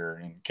Xavier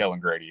and Kellen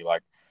Grady.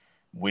 Like,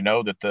 we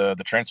know that the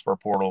transfer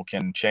portal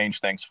can change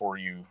things for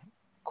you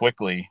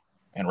quickly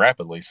and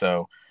rapidly.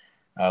 So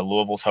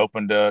Louisville's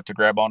hoping to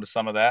grab onto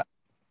some of that,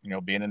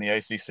 being in the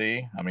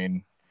ACC. I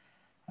mean,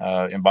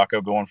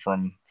 Mbako going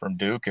from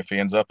Duke, if he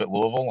ends up at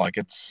Louisville, like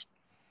it's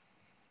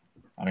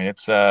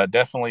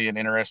definitely an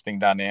interesting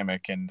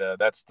dynamic, and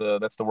that's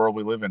the world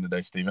we live in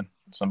today, Stephen.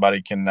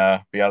 Somebody can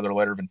be out of their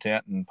letter of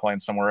intent and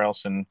playing somewhere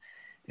else in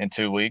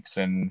 2 weeks,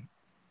 and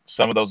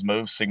some of those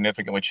moves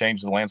significantly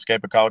change the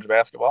landscape of college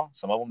basketball.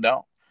 Some of them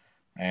don't.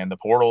 And the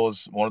portal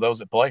is one of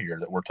those at play here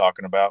that we're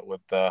talking about with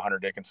Hunter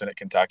Dickinson at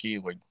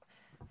Kentucky.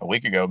 A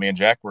week ago, me and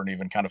Jack weren't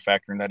even kind of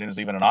factoring that in as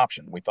even an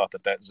option. We thought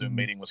that Zoom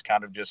meeting was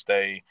kind of just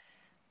a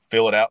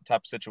fill it out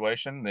type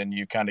situation. Then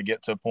you kind of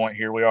get to a point,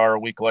 here we are a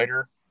week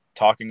later,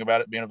 talking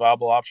about it being a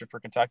viable option for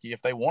Kentucky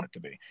if they want it to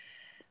be.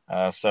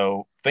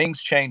 So things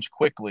change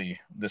quickly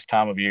this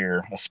time of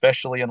year,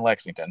 especially in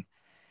Lexington.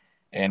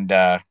 And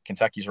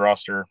Kentucky's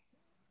roster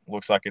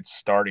looks like it's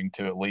starting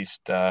to at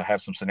least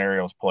have some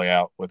scenarios play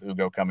out with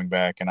Ugo coming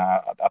back. And I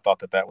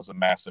thought that was a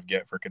massive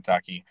get for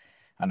Kentucky.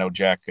 I know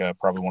Jack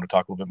probably want to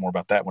talk a little bit more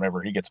about that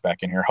whenever he gets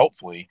back in here.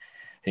 Hopefully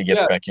he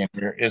gets back in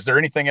here. Is there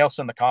anything else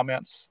in the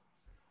comments?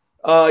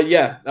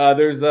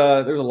 There's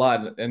a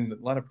lot and a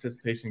lot of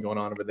participation going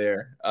on over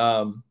there.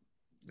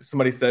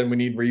 Somebody said we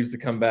need Reeves to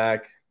come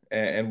back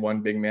and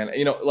one big man.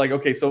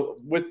 Okay, so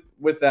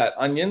with that,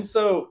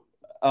 Onyenso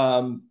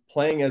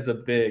playing as a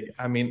big,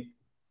 I mean,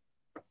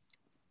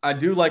 I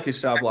do like his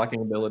shot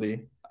blocking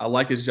ability. I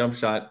like his jump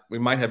shot. We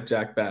might have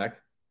Jack back,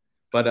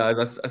 but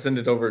as I send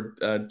it over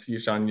to you,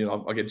 Sean,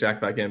 I'll get Jack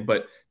back in.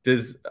 But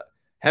does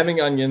having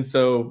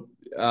Onyenso,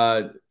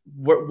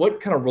 what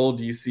kind of role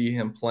do you see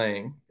him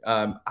playing?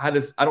 I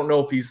don't know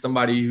if he's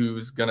somebody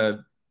who's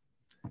gonna,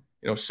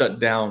 shut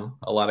down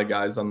a lot of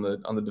guys on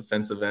the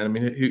defensive end. I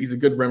mean, he's a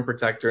good rim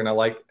protector, and I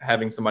like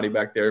having somebody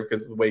back there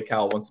because the way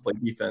Cal wants to play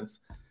defense,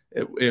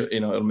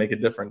 it'll make a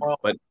difference.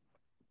 But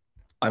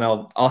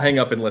I'll hang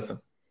up and listen.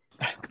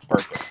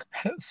 Perfect.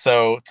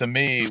 So to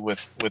me,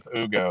 with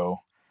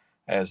Ugo,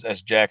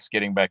 as Jack's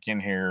getting back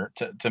in here,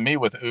 to me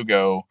with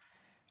Ugo,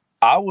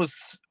 I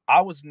was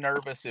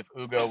nervous if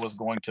Ugo was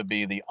going to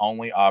be the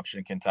only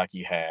option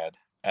Kentucky had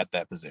at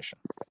that position.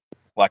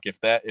 Like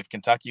if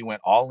Kentucky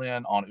went all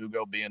in on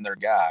Ugo being their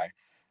guy,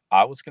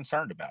 I was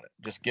concerned about it,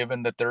 just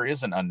given that there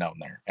is an unknown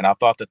there. And I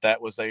thought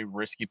that was a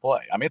risky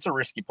play. I mean, it's a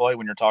risky play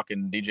when you're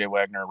talking DJ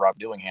Wagner, Rob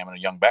Dillingham, and a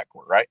young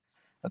backcourt, right?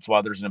 That's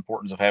why there's an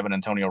importance of having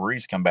Antonio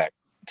Reeves come back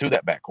to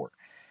that backcourt.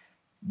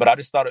 But I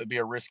just thought it would be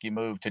a risky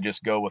move to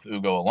just go with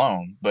Ugo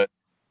alone. But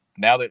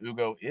now that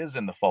Ugo is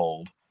in the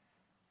fold,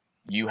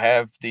 you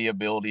have the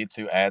ability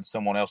to add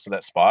someone else to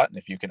that spot. And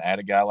if you can add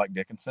a guy like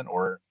Dickinson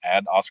or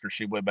add Oscar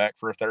Tshiebwe back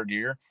for a third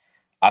year,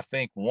 I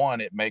think,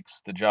 one, it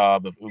makes the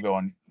job of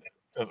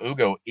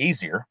Ugo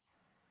easier,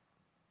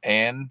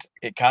 and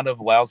it kind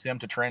of allows him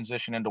to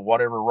transition into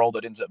whatever role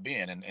that ends up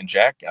being. And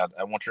Jack,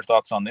 I want your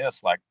thoughts on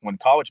this. Like, when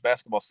college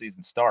basketball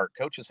seasons start,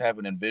 coaches have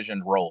an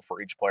envisioned role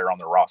for each player on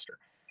their roster.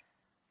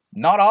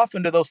 Not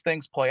often do those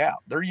things play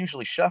out. They're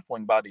usually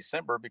shuffling by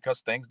December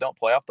because things don't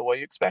play out the way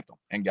you expect them,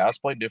 and guys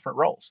play different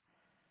roles.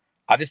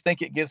 I just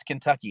think it gives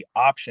Kentucky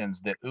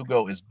options that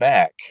Ugo is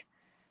back,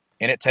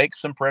 and it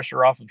takes some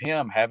pressure off of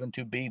him having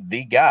to be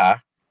the guy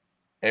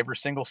every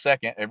single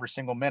second, every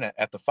single minute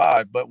at the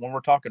 5. But when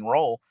we're talking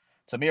role,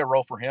 to me, a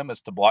role for him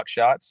is to block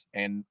shots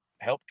and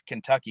help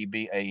Kentucky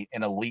be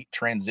an elite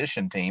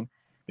transition team,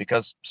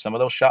 because some of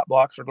those shot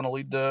blocks are going to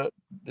lead to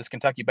this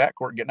Kentucky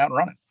backcourt getting out and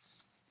running.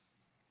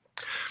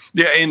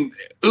 Yeah, and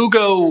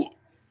Ugo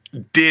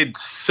did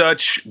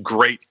such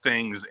great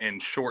things in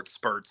short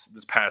spurts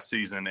this past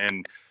season,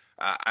 and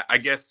I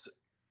guess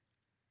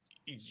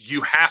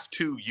you have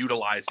to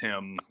utilize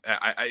him.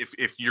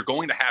 If you're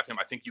going to have him,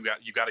 I think you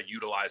got to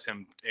utilize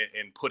him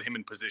and put him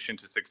in position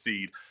to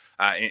succeed.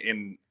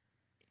 And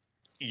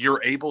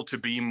you're able to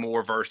be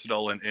more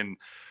versatile and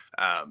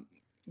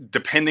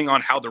depending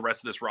on how the rest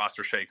of this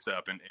roster shakes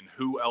up and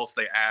who else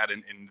they add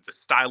and the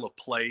style of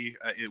play,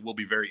 it will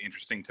be very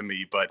interesting to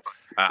me. But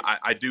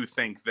I do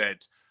think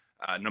that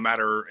no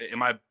matter,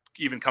 am I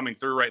even coming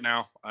through right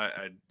now?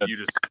 You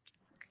just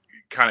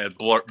kind of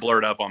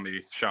blurred up on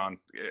me, Sean.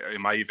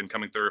 Am I even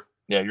coming through?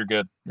 Yeah, you're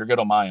good. You're good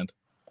on my end.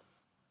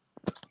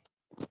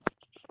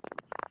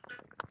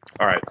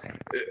 All right.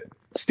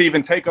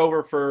 Steven, take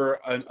over for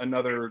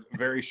another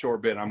very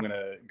short bit. I'm going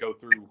to go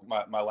through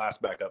my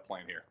last backup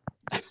plan here.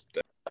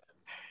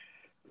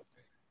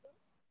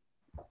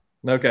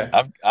 Okay.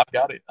 I've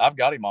got it. I've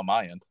got him on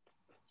my end.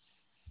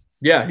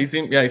 Yeah, he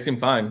seemed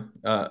fine.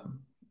 But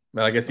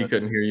I guess he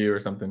couldn't hear you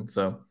or something.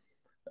 So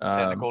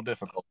technical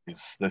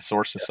difficulties. The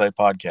Sources Say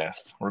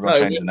podcast. We're going to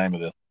change the name of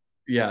this.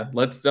 Yeah,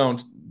 let's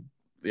don't.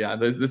 Yeah,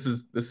 this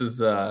is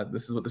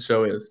what the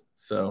show is.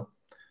 So,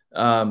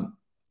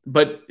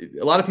 but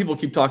a lot of people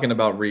keep talking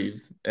about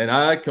Reeves, and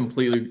I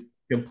completely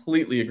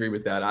agree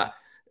with that.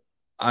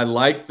 I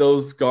like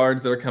those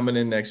guards that are coming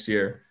in next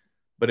year,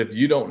 but if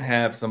you don't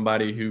have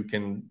somebody who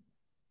can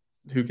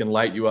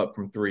light you up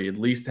from 3, at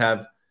least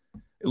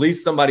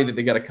somebody that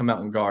they got to come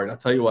out and guard. I'll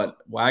tell you what,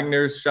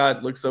 Wagner's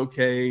shot looks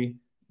okay.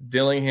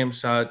 Dillingham's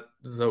shot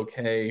is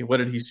okay. What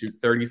did he shoot?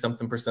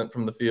 30-something%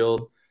 from the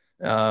field.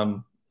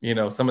 Some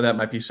of that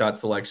might be shot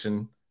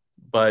selection,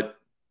 but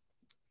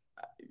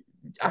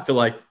I feel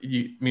like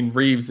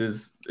Reeves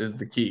is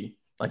the key.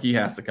 Like, he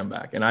has to come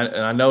back, and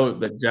I know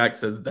that Jack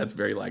says that's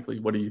very likely.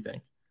 What do you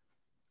think?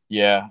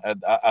 Yeah,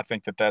 I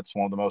think that's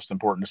one of the most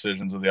important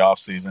decisions of the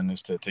offseason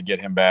is to get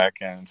him back.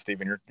 And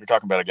Steven, you're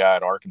talking about a guy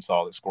at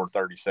Arkansas that scored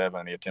 37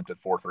 and he attempted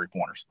 4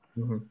 3-pointers.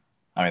 Mm-hmm.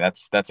 I mean,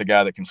 that's a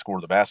guy that can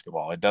score the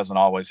basketball. It doesn't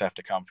always have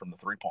to come from the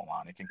 3-point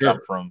line. It can come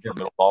from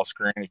middle ball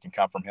screen. It can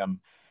come from him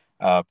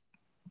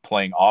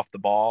playing off the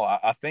ball.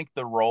 I think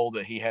the role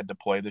that he had to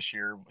play this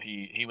year,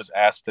 he was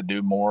asked to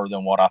do more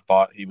than what I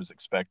thought he was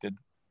expected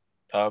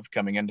of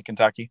coming into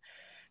Kentucky.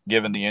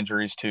 Given the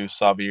injuries to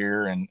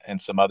Xavier and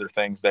some other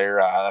things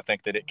there, I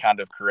think that it kind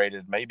of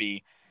created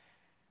maybe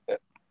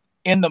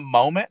in the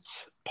moment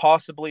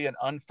possibly an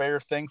unfair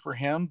thing for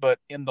him, but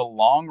in the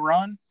long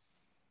run,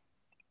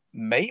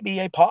 maybe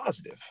a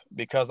positive,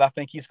 because I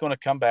think he's going to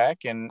come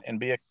back and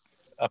be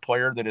a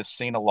player that has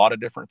seen a lot of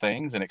different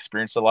things and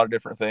experienced a lot of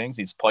different things.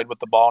 He's played with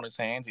the ball in his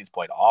hands. He's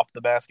played off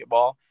the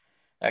basketball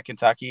at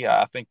Kentucky.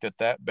 I think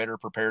that better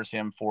prepares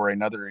him for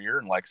another year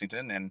in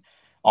Lexington and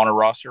on a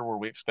roster where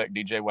we expect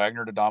DJ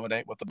Wagner to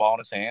dominate with the ball in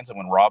his hands. And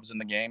when Rob's in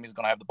the game, he's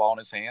going to have the ball in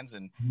his hands.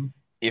 And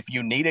if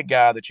you need a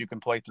guy that you can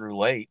play through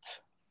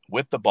late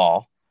with the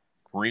ball,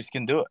 Reeves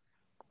can do it.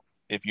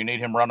 If you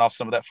need him run off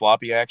some of that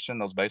floppy action,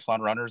 those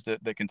baseline runners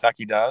that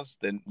Kentucky does,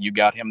 then you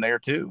got him there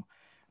too,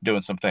 doing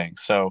some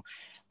things. So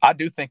I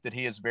do think that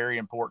he is very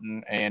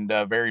important and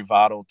very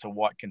vital to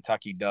what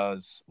Kentucky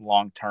does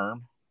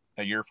long-term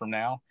a year from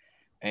now.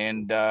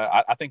 And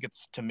I think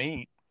it's, to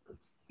me,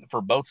 for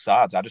both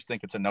sides, I just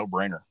think it's a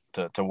no-brainer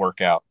to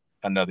work out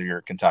another year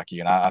at Kentucky.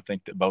 And I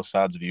think that both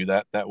sides view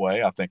that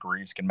way. I think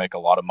Reeves can make a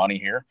lot of money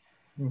here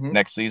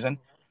next season.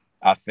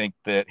 I think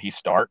that he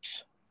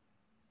starts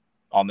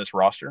on this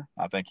roster.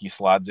 I think he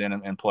slides in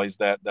and plays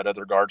that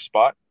other guard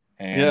spot.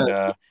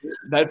 And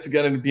that's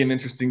going to be an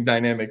interesting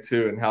dynamic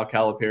too, and how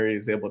Calipari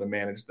is able to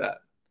manage that.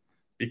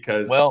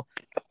 Because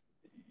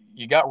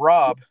you got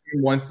Rob.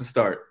 He wants to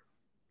start,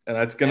 and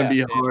that's going to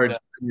be hard.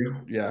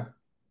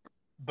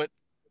 But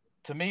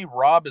to me,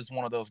 Rob is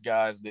one of those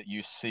guys that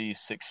you see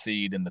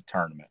succeed in the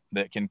tournament,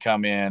 that can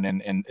come in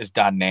and is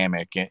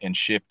dynamic and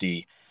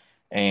shifty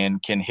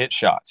and can hit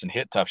shots and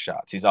hit tough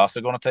shots. He's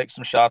also going to take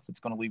some shots that's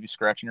going to leave you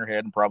scratching your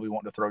head and probably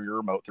wanting to throw your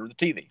remote through the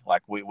TV.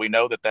 Like we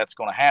know that that's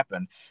going to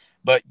happen,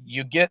 but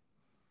you get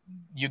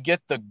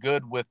the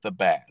good with the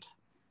bad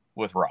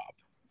with Rob.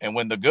 And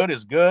when the good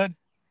is good,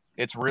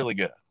 it's really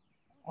good.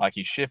 Like,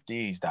 he's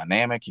shifty, he's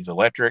dynamic, he's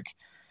electric.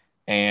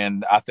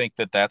 And I think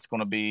that that's going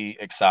to be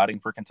exciting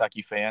for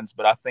Kentucky fans.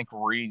 But I think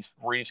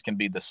Reeves can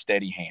be the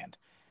steady hand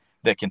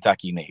that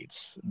Kentucky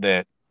needs,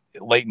 that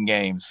late in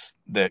games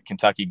that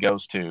Kentucky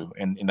goes to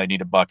and they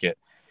need a bucket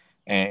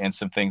and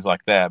some things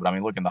like that. But, I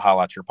mean, look in the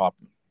highlights you're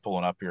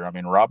pulling up here. I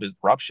mean, Rob's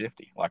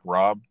shifty. Like,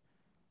 Rob,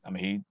 I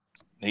mean,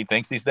 he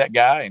thinks he's that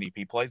guy, and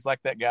he plays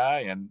like that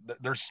guy. And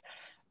there's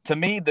to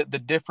me, the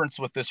difference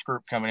with this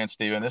group coming in,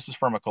 Steven, this is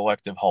from a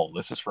collective whole.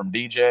 This is from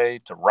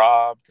DJ to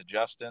Rob to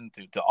Justin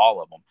to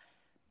all of them.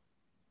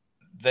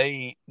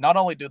 They not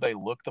only do they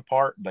look the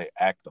part, they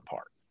act the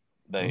part.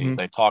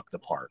 They talk the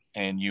part.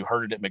 And you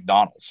heard it at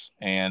McDonald's.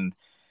 And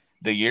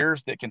the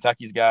years that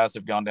Kentucky's guys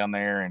have gone down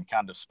there and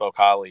kind of spoke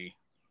highly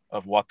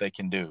of what they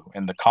can do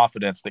and the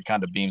confidence that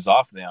kind of beams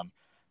off them,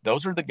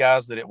 those are the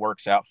guys that it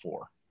works out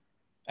for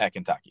at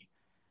Kentucky.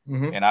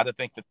 And I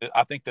think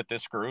that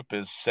this group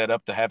is set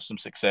up to have some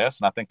success,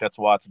 and I think that's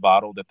why it's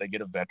vital that they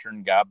get a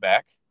veteran guy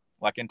back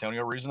like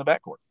Antonio Reeves in the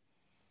backcourt.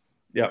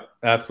 Yep,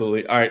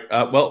 absolutely. All right.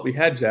 Well, we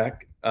had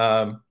Jack.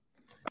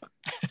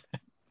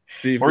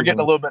 See, we're getting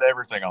a little bit of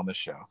everything on this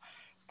show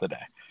today.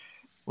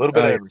 A little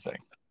bit of everything.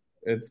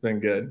 It's been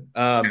good.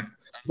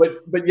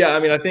 But yeah, I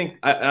mean, I think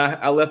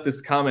I left this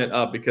comment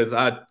up because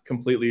I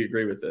completely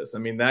agree with this. I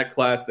mean, that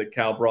class that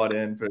Cal brought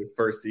in for his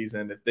first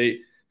season, if they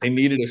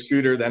needed a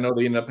shooter, I know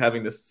they ended up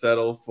having to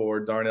settle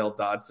for Darnell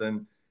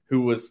Dodson, he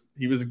was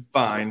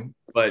fine,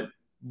 but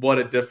what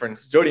a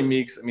difference. Jody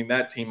Meeks, I mean,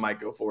 that team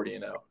might go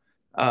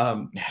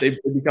 40-0. They've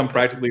become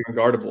practically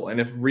unguardable. And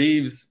if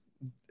Reeves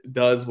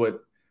does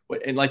what,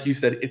 and like you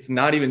said, it's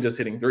not even just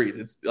hitting threes.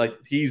 It's like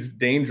he's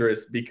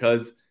dangerous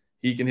because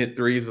he can hit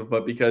threes,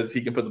 but because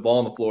he can put the ball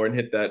on the floor and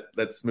hit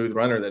that smooth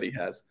runner that he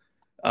has.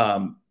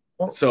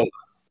 So,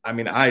 I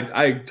mean,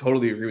 I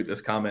totally agree with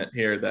this comment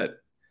here that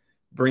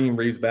bringing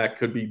Reeves back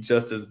could be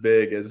just as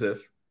big as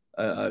if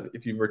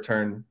you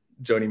return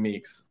Jody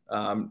Meeks.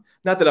 Not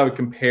that I would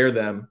compare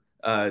them.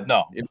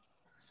 No.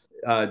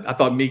 I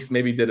thought Meeks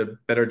maybe did a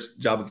better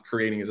job of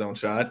creating his own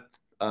shot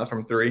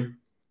from three.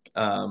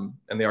 And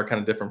they are kind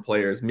of different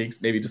players.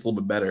 Meeks maybe just a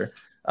little bit better.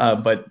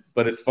 But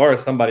as far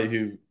as somebody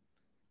who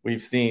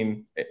we've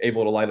seen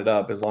able to light it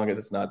up, as long as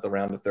it's not the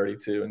round of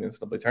 32 in the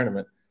NCAA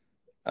tournament.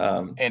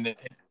 And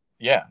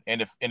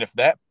if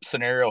that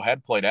scenario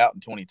had played out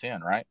in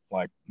 2010, right?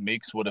 Like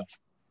Meeks would have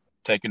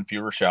taken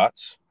fewer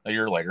shots a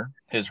year later.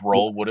 His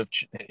role would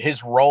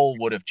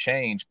have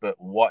changed, but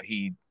what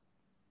he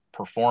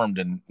performed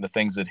and the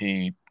things that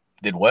he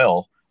did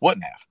well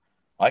wouldn't have,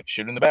 like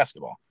shooting the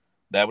basketball.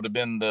 That would have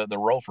been the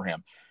role for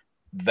him.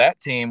 That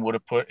team would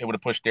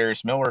have pushed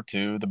Darius Miller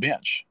to the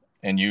bench,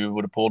 and you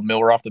would have pulled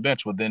Miller off the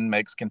bench, which then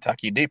makes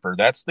Kentucky deeper.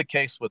 That's the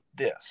case with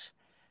this,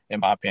 in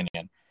my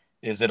opinion.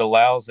 Is it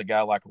allows a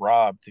guy like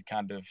Rob to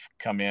kind of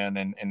come in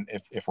and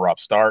if Rob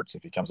starts,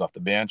 if he comes off the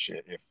bench,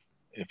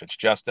 if it's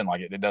Justin,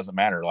 like it doesn't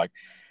matter. Like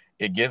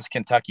it gives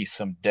Kentucky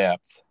some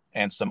depth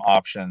and some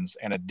options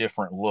and a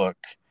different look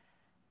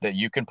that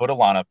you can put a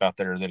lineup out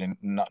there that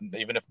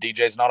even if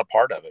DJ's not a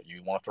part of it,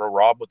 you want to throw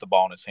Rob with the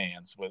ball in his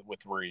hands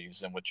with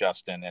Reeves and with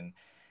Justin and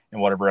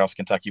whatever else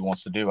Kentucky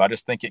wants to do. I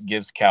just think it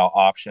gives Cal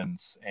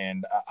options,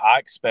 and I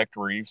expect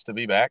Reeves to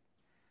be back.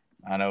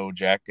 I know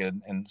Jack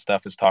and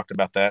stuff has talked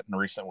about that in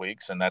recent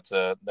weeks, and that's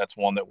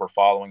one that we're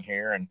following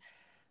here. And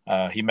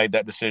he made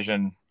that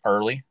decision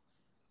early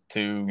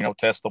to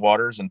test the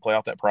waters and play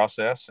out that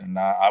process. And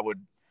I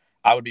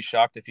would be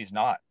shocked if he's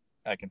not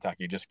at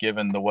Kentucky, just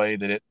given the way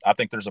that I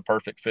think there's a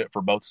perfect fit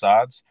for both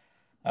sides.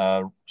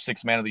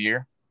 Sixth man of the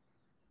year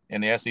in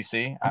the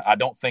SEC. I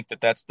don't think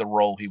that that's the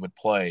role he would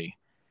play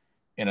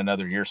in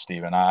another year,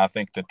 Stephen. I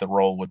think that the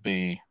role would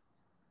be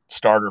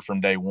starter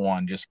from day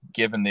one, just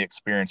given the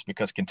experience,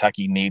 because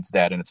Kentucky needs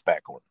that in its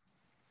backcourt.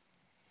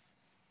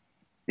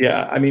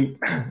 Yeah, I mean,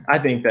 I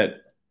think that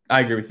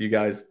I agree with you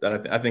guys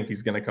that I think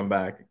he's going to come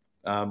back,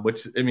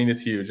 which I mean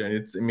is huge,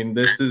 and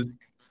this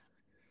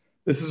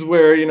is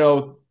where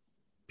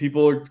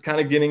people are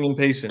kind of getting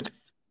impatient,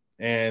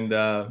 and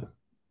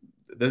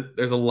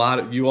there's a lot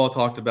of, you all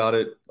talked about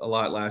it a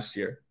lot last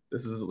year.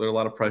 There's a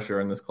lot of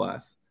pressure in this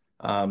class.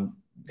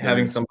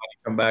 Having somebody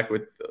come back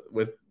with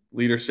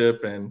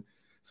leadership and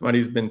somebody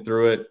who's been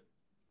through it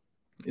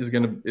is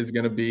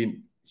gonna be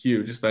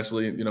huge,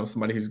 especially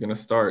somebody who's gonna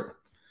start.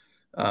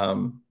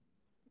 You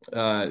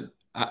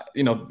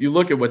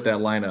look at what that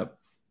lineup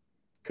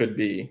could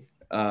be.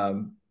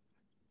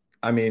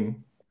 I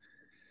mean,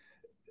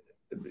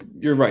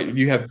 you're right.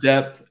 You have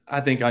depth. I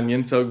think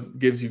Onyenso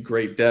gives you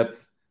great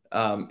depth,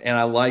 and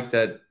I like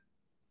that.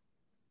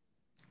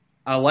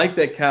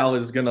 Cal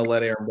is gonna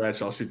let Aaron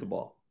Bradshaw shoot the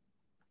ball,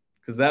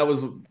 because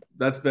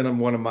that's been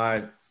one of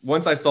my.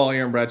 Once I saw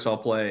Aaron Bradshaw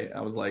play, I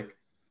was like,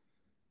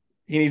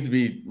 he needs to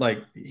be like,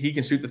 he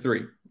can shoot the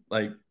three.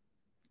 Like,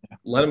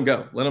 let him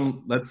go. Let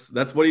him. That's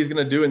what he's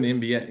going to do in the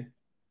NBA.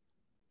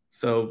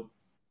 So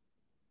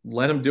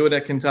let him do it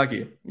at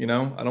Kentucky. I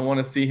don't want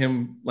to see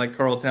him like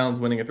Karl Towns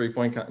winning a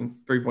three-point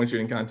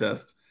shooting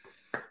contest.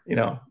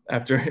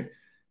 After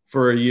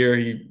for a year,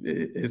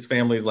 his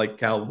family's like,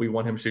 Cal, we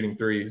want him shooting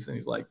threes, and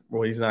he's like,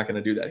 well, he's not going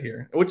to do that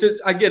here. Which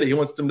I get it. He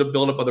wants them to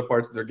build up other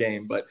parts of their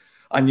game, but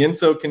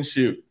Onyenso can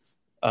shoot.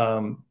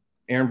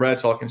 Aaron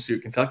Bradshaw can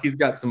shoot. Kentucky's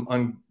got some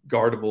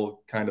unguardable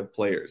kind of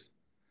players.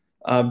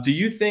 Do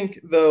you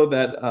think, though,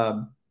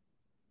 that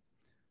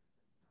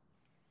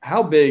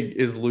how big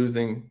is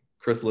losing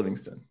Chris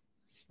Livingston?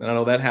 And I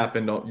know that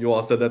happened. You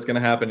all said that's going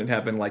to happen. It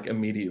happened like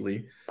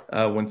immediately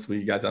once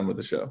we got done with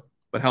the show.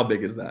 But how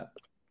big is that?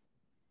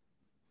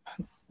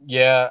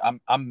 Yeah,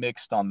 I'm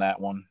mixed on that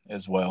one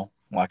as well.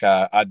 Like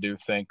I do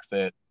think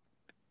that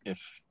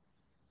if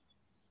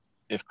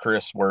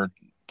Chris were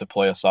to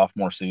play a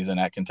sophomore season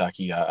at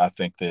Kentucky, I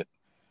think that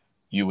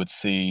you would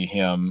see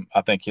him.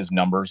 I think his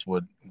numbers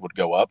would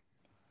go up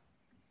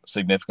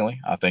significantly.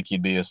 I think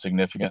he'd be a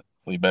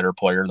significantly better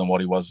player than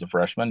what he was as a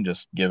freshman,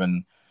 just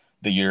given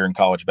the year in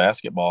college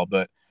basketball.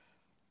 But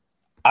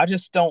I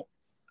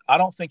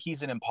don't think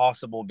he's an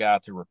impossible guy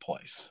to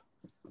replace.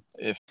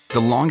 The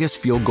longest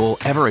field goal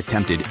ever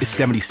attempted is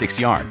 76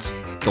 yards.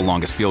 The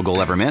longest field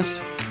goal ever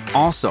missed?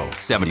 Also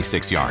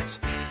 76 yards.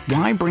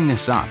 Why bring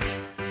this up?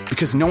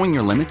 Because knowing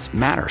your limits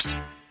matters,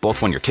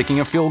 both when you're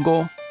kicking a field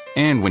goal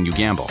and when you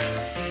gamble.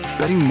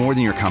 Betting more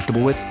than you're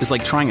comfortable with is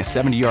like trying a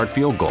 70-yard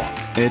field goal.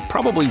 It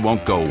probably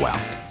won't go well.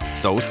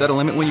 So set a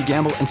limit when you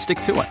gamble and stick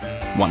to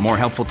it. Want more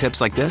helpful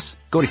tips like this?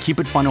 Go to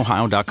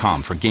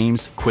keepitfunohio.com for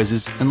games,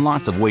 quizzes, and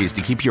lots of ways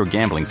to keep your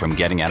gambling from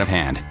getting out of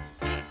hand.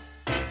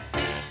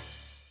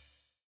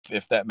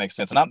 If that makes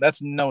sense. And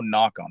that's no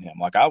knock on him.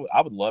 Like I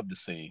would love to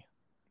see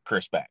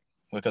Chris back,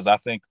 because I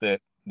think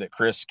that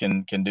Chris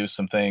can do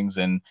some things,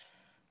 and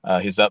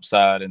his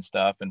upside and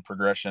stuff and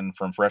progression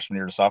from freshman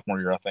year to sophomore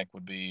year, I think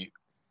would be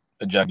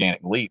a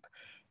gigantic leap.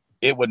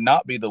 It would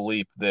not be the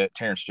leap that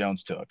Terrence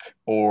Jones took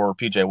or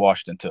PJ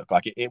Washington took.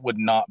 Like it would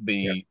not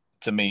be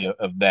to me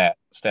of that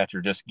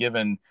stature, just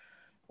given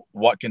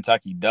what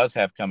Kentucky does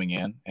have coming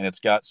in, and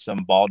it's got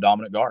some ball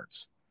dominant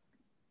guards.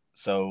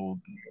 So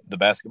the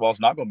basketball is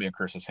not going to be in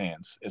Chris's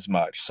hands as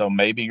much. So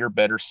maybe you're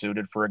better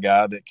suited for a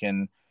guy that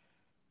can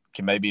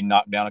maybe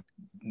knock down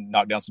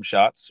some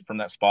shots from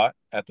that spot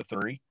at the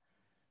three,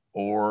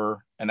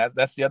 and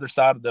that's the other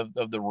side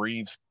of the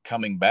Reeves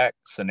coming back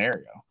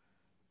scenario.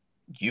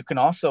 You can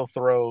also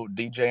throw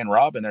DJ and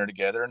Rob in there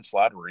together and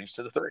slide Reeves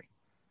to the three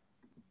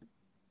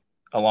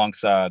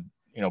alongside,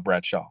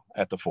 Bradshaw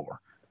at the four.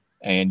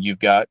 And you've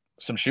got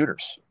some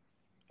shooters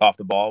off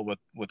the ball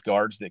with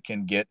guards that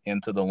can get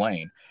into the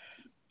lane.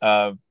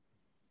 I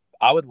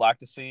would have loved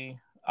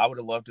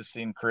to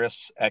see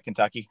Chris at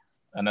Kentucky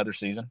another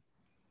season.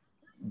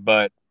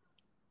 But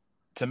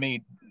to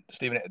me,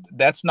 Stephen,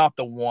 that's not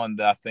the one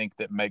that I think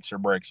that makes or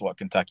breaks what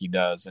Kentucky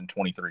does in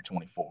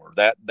 23-24.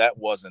 That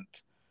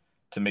wasn't,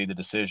 to me, the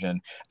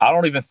decision. I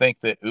don't even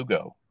think that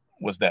Ugo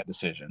was that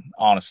decision,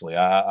 honestly.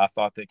 I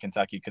thought that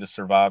Kentucky could have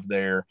survived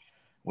there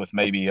with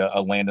maybe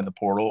a land in the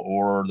portal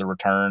or the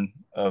return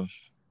of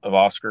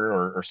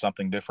Oscar or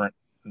something different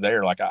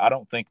there. Like, I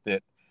don't think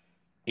that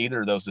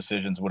either of those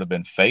decisions would have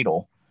been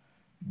fatal,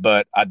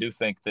 but I do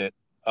think that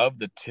of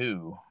the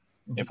two,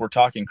 if we're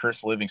talking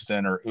Chris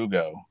Livingston or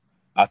Ugo,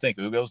 I think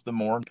Ugo's the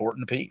more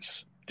important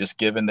piece, just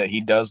given that he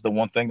does the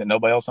one thing that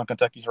nobody else on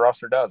Kentucky's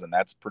roster does, and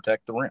that's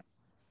protect the rim.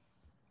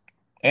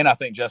 And I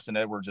think Justin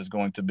Edwards is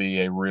going to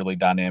be a really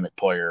dynamic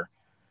player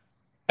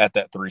at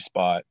that three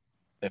spot.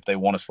 If they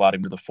want to slide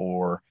him to the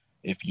four,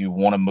 if you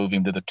want to move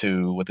him to the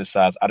two with his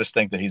size, I just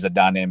think that he's a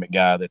dynamic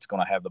guy that's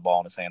going to have the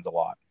ball in his hands a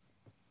lot.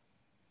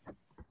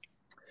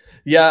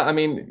 Yeah, I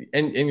mean,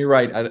 and you're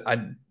right.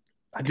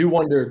 I do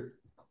wonder,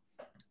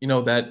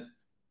 that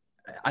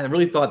I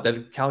really thought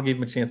that Cal gave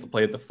him a chance to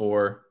play at the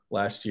four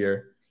last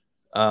year.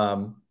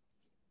 That's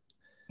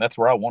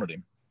where I wanted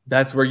him.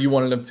 That's where you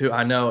wanted him to.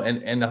 I know.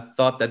 And I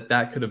thought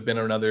that could have been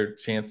another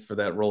chance for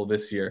that role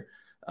this year,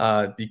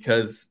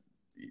 because,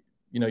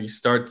 you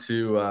start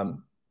to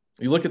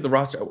you look at the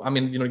roster. I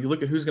mean, you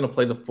look at who's going to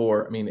play the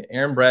four. I mean,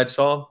 Aaron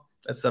Bradshaw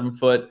at 7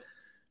 foot.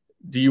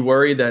 Do you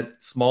worry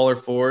that smaller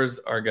fours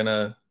are going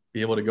to be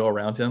able to go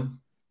around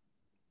him?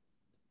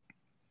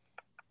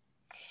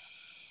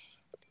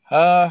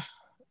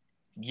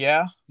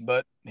 Yeah,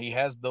 but he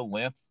has the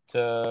length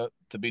to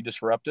be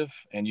disruptive,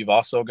 and you've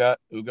also got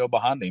Ugo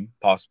behind him,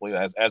 possibly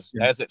as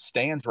it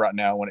stands right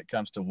now when it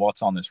comes to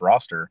what's on this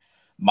roster.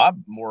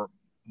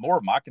 More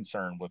of my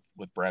concern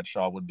with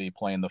Bradshaw would be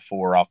playing the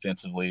four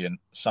offensively and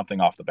something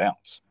off the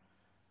bounce,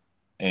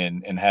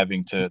 and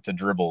having to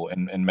dribble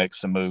and make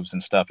some moves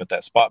and stuff at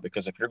that spot.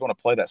 Because if you're going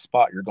to play that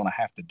spot, you're going to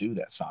have to do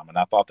that, Simon.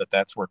 I thought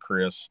that's where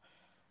Chris,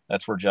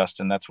 that's where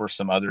Justin, that's where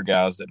some other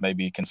guys that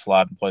maybe can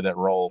slide and play that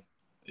role,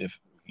 if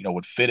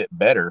would fit it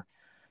better.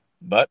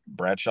 But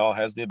Bradshaw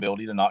has the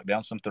ability to knock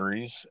down some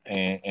threes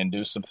and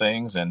do some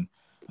things. And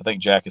I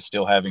think Jack is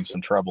still having some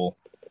trouble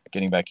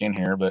getting back in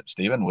here. But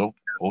Stephen,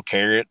 we'll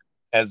carry it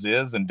as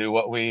is and do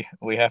what we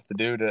have to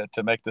do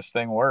to make this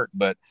thing work.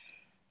 But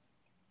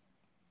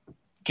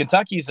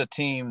Kentucky's a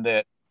team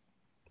that,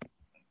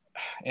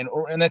 and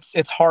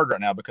it's hard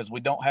right now because we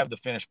don't have the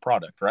finished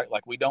product, right?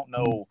 Like, we don't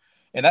know,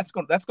 and that's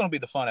going to be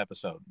the fun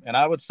episode. And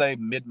I would say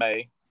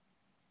mid-May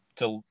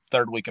till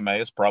third week of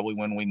May is probably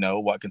when we know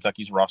what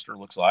Kentucky's roster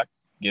looks like,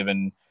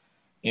 given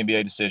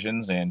NBA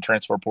decisions and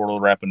transfer portal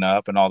wrapping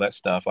up and all that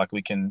stuff. Like,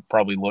 we can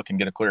probably look and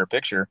get a clearer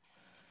picture.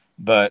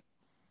 But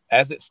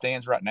as it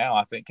stands right now,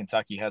 I think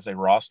Kentucky has a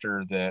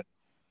roster that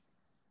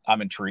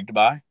I'm intrigued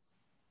by.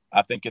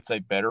 I think it's a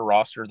better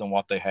roster than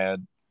what they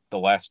had the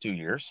last 2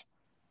 years.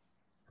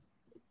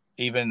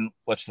 even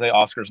let's say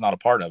Oscar's not a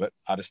part of it.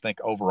 I just think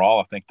overall,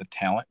 I think the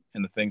talent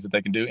and the things that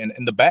they can do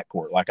in the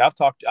backcourt, like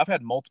I've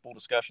had multiple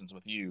discussions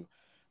with you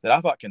that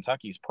I thought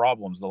Kentucky's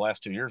problems the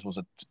last 2 years was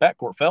its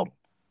backcourt failed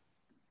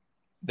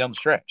down the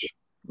stretch.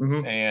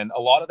 Mm-hmm. And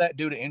a lot of that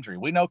due to injury.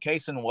 We know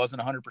Kaysen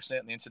wasn't 100%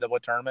 in the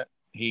NCAA tournament.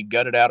 He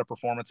gutted out a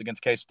performance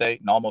against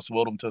K-State and almost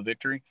willed them to a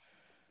victory.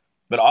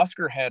 But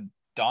Oscar had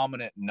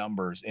dominant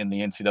numbers in the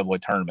NCAA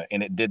tournament,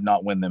 and it did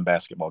not win them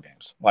basketball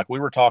games. Like we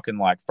were talking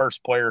like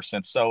first player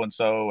since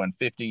so-and-so and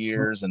 50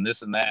 years and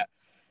this and that,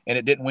 and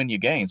it didn't win you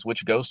games,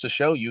 which goes to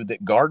show you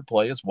that guard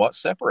play is what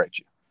separates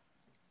you.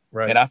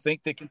 Right. And I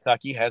think that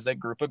Kentucky has a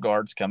group of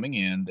guards coming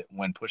in that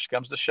when push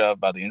comes to shove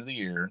by the end of the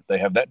year, they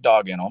have that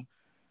dog in them.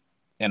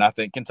 And I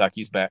think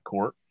Kentucky's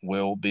backcourt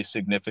will be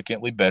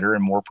significantly better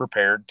and more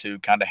prepared to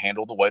kind of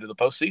handle the weight of the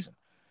postseason.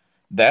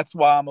 That's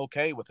why I'm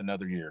okay with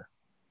another year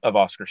of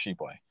Oscar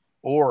Tshiebwe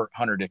or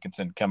Hunter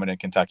Dickinson coming in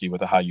Kentucky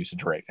with a high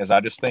usage rate, as I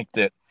just think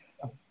that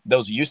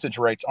those usage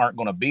rates aren't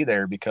going to be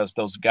there because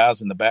those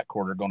guys in the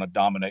backcourt are going to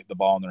dominate the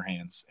ball in their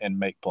hands and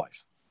make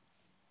plays.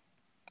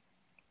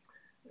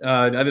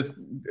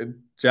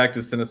 Jack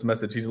just sent us a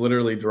message. He's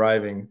literally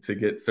driving to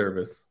get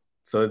service.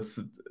 So it's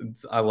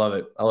I love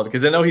it.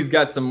 Because I know he's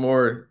got some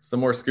more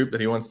scoop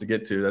that he wants to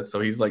get to. So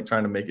he's like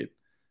trying to make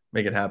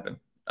it happen.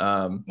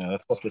 Yeah,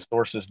 that's what the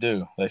sources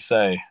do. They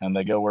say, and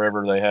they go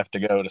wherever they have to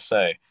go to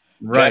say.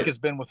 Right. Jack has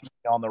been with me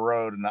on the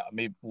road and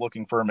me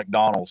looking for a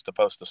McDonald's to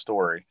post a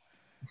story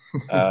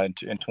in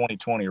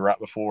 2020, right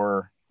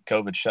before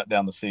COVID shut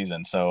down the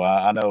season. So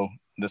I know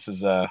this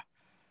is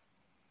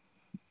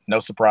no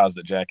surprise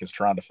that Jack is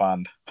trying to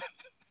find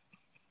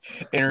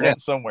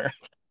internet somewhere.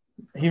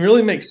 He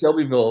really makes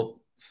Shelbyville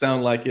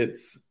sound like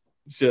it's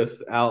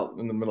just out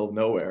in the middle of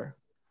nowhere,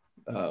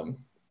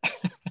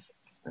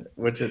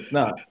 which it's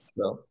not.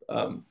 So,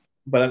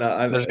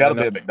 but there's got to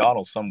be a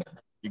McDonald's somewhere.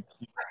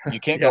 You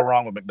can't go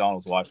wrong with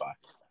McDonald's Wi-Fi.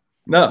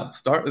 No,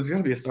 there's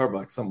going to be a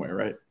Starbucks somewhere,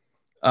 right?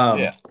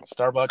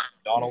 Starbucks,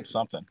 McDonald's,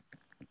 something.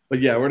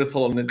 But yeah, we're just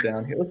holding it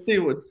down here. Let's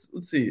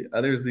see.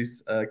 There's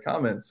these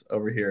comments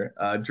over here.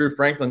 Drew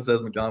Franklin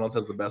says McDonald's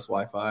has the best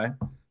Wi-Fi,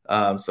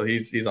 so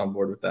he's on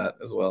board with that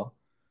as well.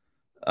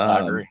 I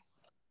agree.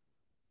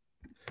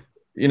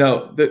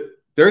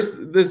 There's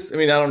this. I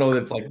mean, I don't know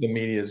that it's like the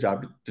media's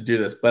job to do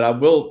this, but I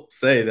will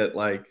say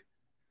that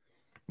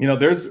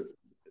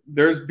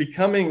there's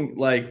becoming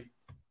like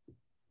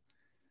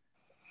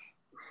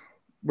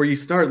where you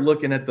start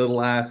looking at the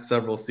last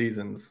several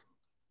seasons,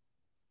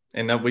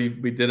 and that we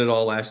did it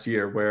all last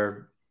year.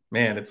 Where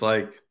man, it's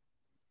like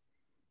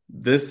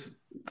this.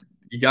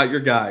 You got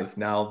your guys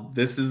now.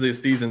 This is a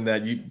season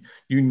that you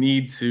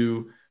need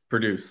to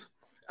produce.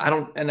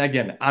 And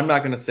again, I'm not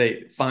going to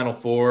say Final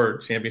Four or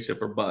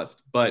championship or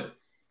bust, but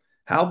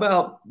how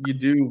about you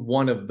do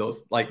one of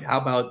those? Like, how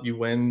about you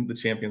win the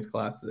Champions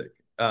Classic?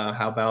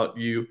 How about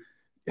you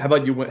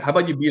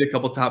beat a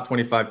couple top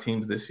 25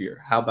 teams this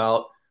year? How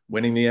about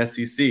winning the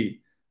SEC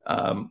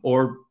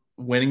or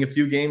winning a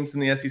few games in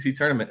the SEC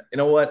tournament? You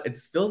know what? It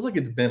feels like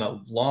it's been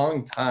a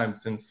long time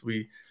since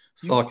we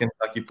saw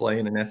Kentucky play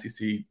in an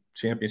SEC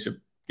championship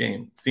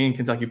game. Seeing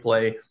Kentucky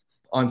play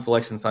on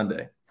Selection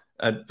Sunday.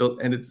 And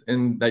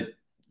that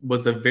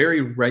was a very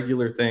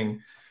regular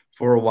thing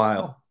for a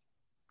while.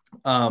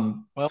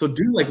 So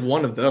do like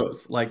one of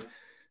those, like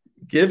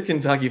give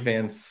Kentucky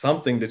fans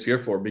something to cheer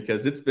for,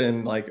 because it's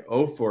been like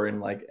 0-4 in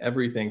like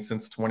everything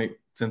since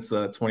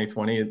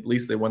 2020. At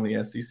least they won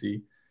the SEC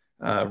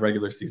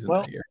regular season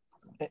that year.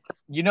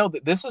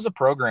 This is a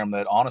program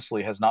that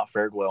honestly has not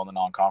fared well in the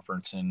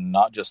non-conference in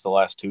not just the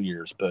last 2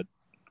 years, but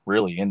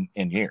really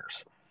in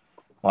years.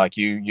 Like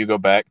you go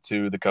back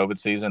to the COVID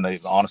season, they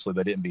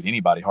didn't beat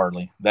anybody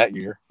hardly that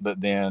year.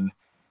 But then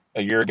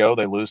a year ago,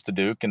 they lose to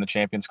Duke in the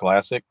Champions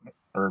Classic,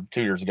 or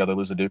 2 years ago, they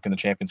lose to Duke in the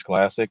Champions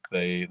Classic.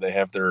 They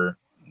have their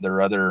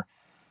other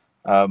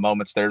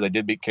moments there. They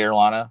did beat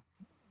Carolina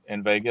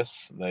in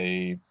Vegas.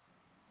 They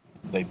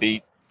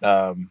beat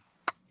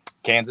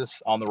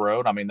Kansas on the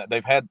road. I mean,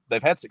 they've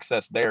had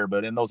success there,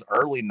 but in those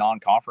early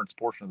non-conference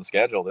portion of the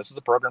schedule, this is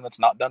a program that's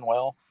not done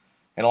well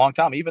in a long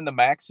time. Even the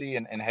Maxey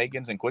and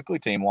Hagans and Quickly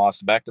team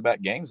lost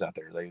back-to-back games out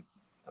there.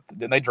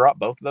 Didn't they drop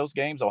both of those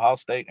games, Ohio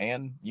State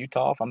and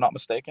Utah, if I'm not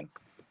mistaken,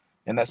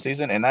 in that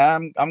season? And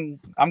I'm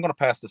going to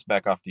pass this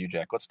back off to you,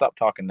 Jack. Let's stop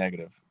talking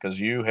negative, because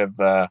you're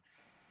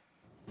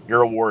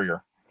a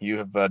warrior. You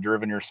have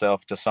driven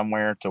yourself to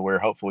somewhere to where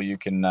hopefully you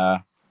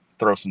can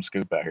throw some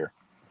scoop out here.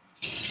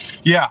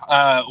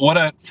 Yeah, what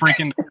a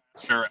freaking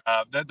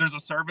there's a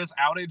service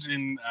outage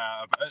in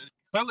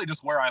clearly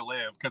just where I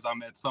live, because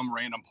I'm at some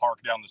random park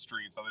down the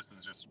street, so this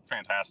is just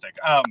fantastic.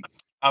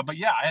 But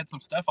yeah, I had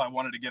some stuff I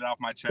wanted to get off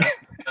my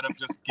chest. Instead of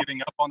just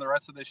getting up on the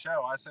rest of the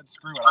show, I said,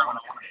 screw it, I want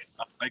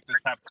to make this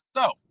happen.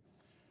 So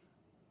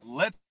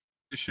let's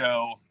start the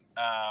show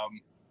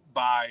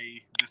by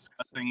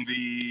discussing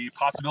the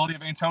possibility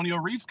of Antonio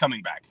Reeves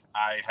coming back.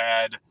 I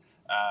had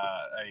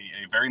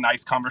a very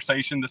nice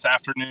conversation this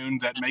afternoon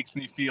that makes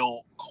me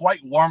feel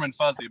quite warm and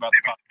fuzzy about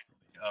the possibility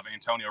of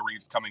Antonio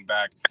Reeves coming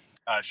back.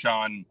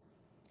 Sean,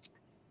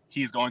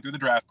 He is going through the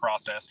draft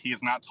process. He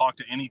has not talked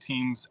to any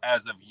teams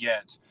as of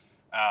yet.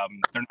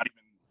 They're not even.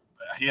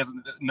 He has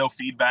no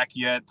feedback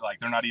yet.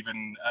 Like, they're not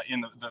even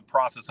in the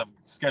process of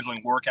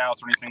scheduling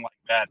workouts or anything like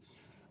that.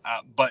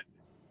 But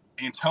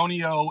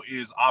Antonio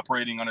is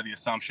operating under the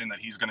assumption that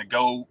he's going to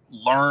go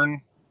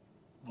learn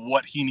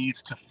what he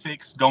needs to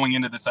fix going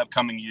into this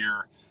upcoming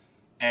year,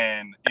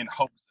 and in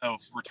hopes of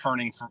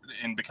returning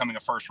and becoming a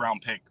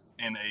first-round pick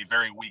in a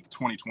very weak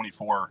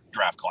 2024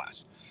 draft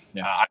class.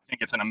 Yeah. I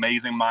think it's an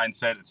amazing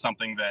mindset. It's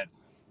something that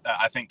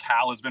I think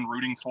Cal has been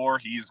rooting for.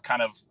 He's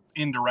kind of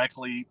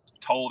indirectly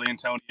told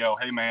Antonio,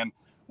 hey, man,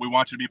 we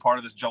want you to be part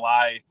of this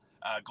July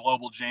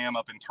global jam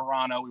up in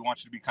Toronto. We want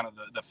you to be kind of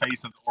the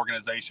face of the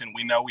organization.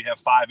 We know we have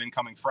 5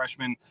 incoming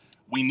freshmen.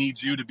 We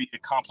need you to be a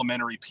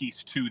complementary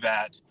piece to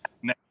that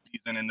next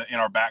season in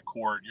our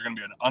backcourt. You're going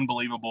to be an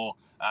unbelievable,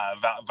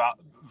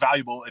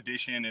 valuable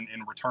addition and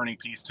returning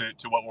piece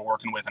to what we're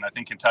working with. And I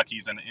think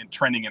Kentucky's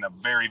trending in a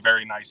very,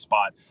 very nice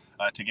spot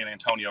to get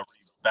Antonio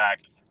Reeves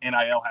back.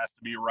 NIL has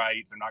to be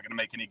right. They're not going to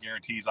make any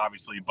guarantees,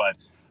 obviously, but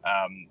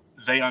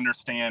they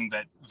understand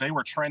that they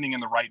were trending in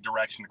the right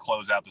direction to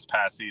close out this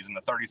past season.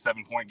 The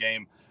 37-point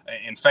game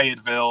in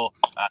Fayetteville,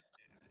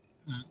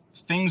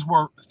 things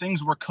were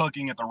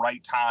cooking at the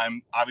right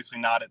time. Obviously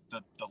not at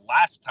the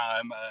last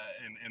time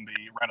in the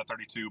round of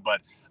 32,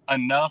 but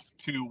enough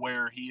to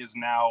where he is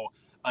now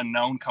a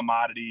known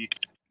commodity.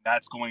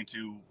 That's going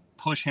to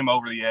push him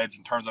over the edge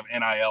in terms of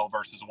NIL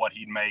versus what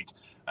he'd make.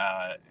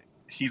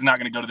 He's not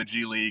going to go to the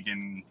G League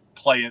and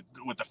play it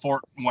with the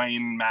Fort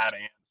Wayne Mad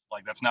Ants.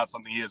 Like, that's not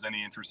something he has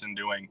any interest in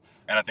doing.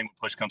 And I think when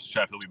push comes to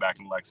shove, he'll be back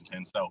in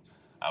Lexington. So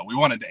we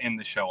wanted to end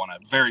the show on a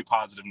very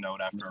positive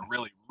note after a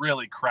really,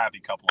 really crappy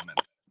couple of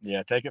minutes.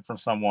 Yeah, take it from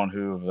someone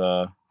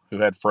who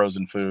had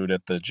frozen food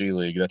at the G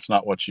League. That's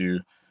not what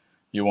you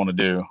want to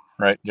do,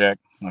 right, Jack?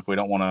 Like, we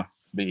don't want to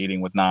be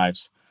eating with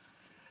knives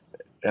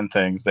and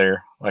things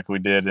there like we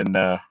did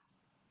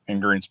in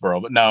Greensboro.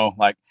 But no,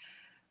 like,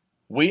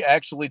 we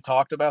actually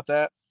talked about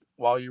that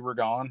while you were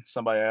gone.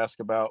 Somebody asked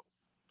about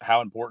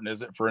how important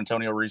is it for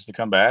Antonio Reeves to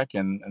come back,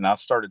 and I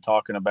started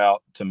talking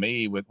about, to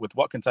me, with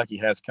what Kentucky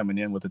has coming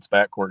in with its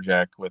backcourt,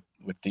 Jack, with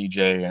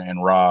DJ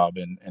and Rob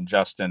and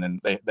Justin,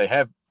 and they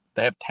have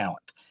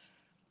talent,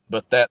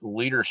 but that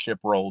leadership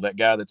role, that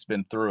guy that's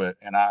been through it,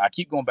 and I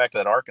keep going back to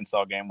that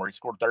Arkansas game where he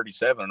scored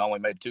 37 and only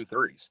made 2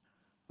 threes.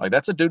 Like,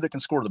 that's a dude that can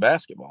score the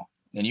basketball,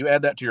 and you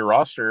add that to your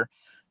roster,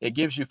 it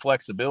gives you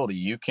flexibility.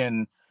 You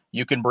can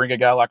bring a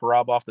guy like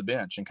Rob off the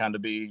bench and kind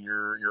of be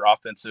your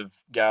offensive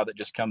guy that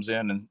just comes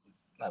in and,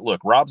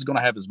 look, Rob's going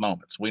to have his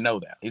moments. We know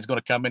that. He's going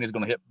to come in, he's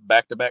going to hit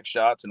back-to-back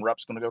shots, and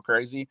Rupp's going to go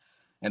crazy,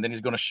 and then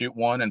he's going to shoot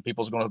one, and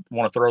people's going to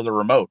want to throw the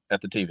remote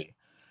at the TV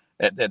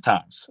at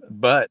times.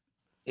 But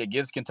it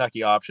gives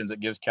Kentucky options.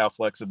 It gives Cal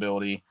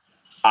flexibility.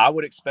 I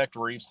would expect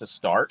Reeves to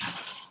start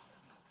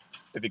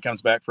if he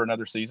comes back for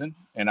another season,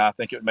 and I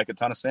think it would make a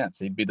ton of sense.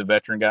 He'd be the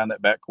veteran guy in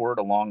that backcourt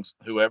along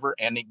whoever,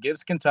 and it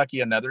gives Kentucky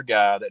another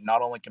guy that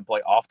not only can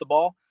play off the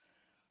ball,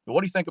 but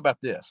what do you think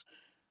about this?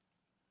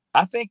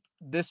 I think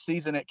this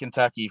season at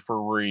Kentucky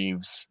for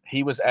Reeves,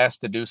 he was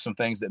asked to do some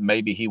things that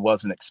maybe he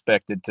wasn't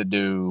expected to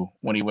do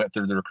when he went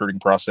through the recruiting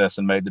process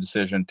and made the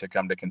decision to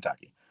come to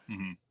Kentucky,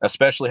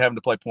 especially having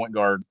to play point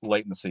guard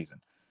late in the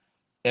season.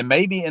 And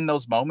maybe in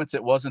those moments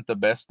it wasn't the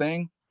best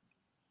thing,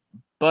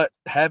 but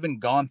having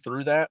gone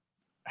through that,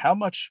 how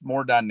much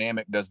more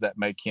dynamic does that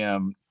make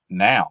him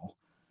now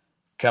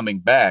coming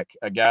back,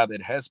 a guy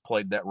that has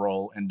played that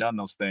role and done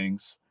those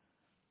things?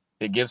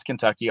 It gives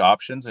Kentucky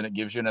options, and it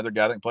gives you another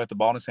guy that can play with the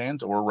ball in his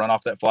hands or run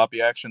off that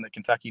floppy action that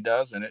Kentucky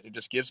does, and it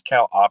just gives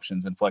Cal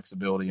options and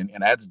flexibility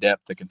and adds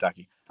depth to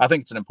Kentucky. I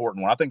think it's an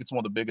important one. I think it's one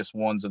of the biggest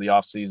ones of the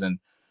offseason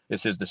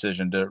is his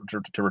decision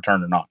to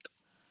return or not.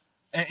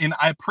 And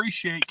I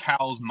appreciate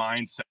Cal's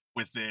mindset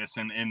with this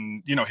and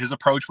you know, his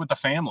approach with the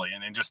family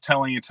and just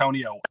telling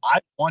Antonio,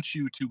 I want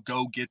you to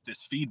go get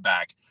this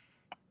feedback.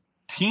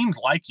 Teams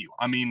like you.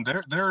 I mean,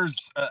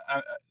 there's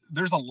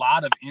a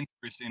lot of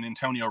interest in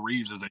Antonio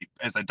Reeves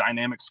as a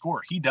dynamic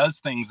scorer. He does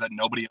things that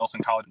nobody else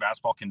in college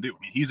basketball can do. I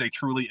mean, he's a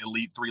truly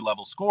elite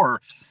 3-level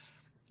scorer.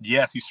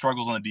 Yes, he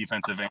struggles on the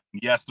defensive end.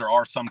 Yes, there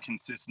are some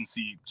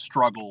consistency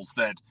struggles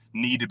that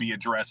need to be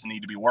addressed and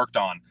need to be worked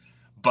on.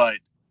 But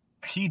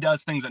he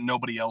does things that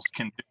nobody else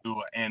can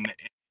do. And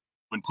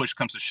when push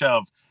comes to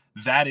shove,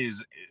 that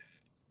is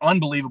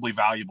unbelievably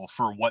valuable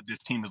for what this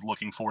team is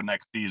looking for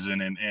next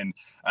season. And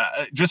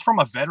just from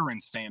a veteran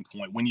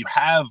standpoint, when you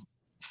have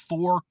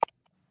 4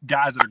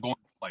 guys that are going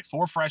to play,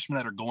 4 freshmen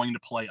that are going to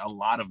play a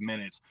lot of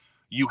minutes,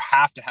 you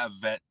have to have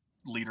vet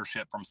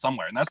leadership from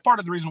somewhere. And that's part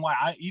of the reason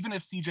why even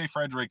if CJ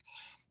Frederick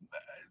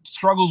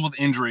struggles with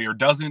injury or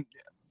doesn't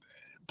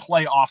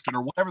play often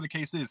or whatever the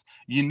case is,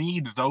 you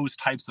need those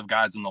types of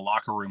guys in the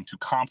locker room to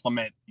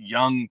complement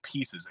young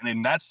pieces.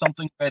 And that's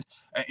something that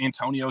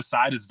Antonio's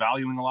side is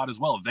valuing a lot as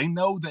well. They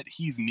know that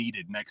he's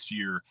needed next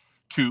year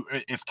to,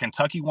 if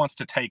Kentucky wants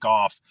to take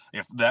off,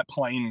 if that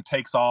plane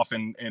takes off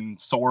and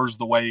soars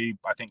the way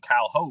I think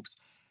Cal hopes,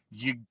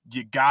 you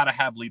got to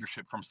have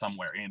leadership from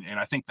somewhere. And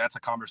I think that's a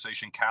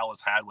conversation Cal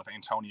has had with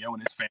Antonio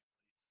and his family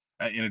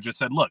and it just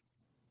said, look,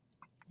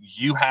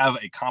 you have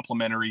a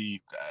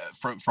complementary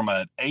from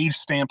an age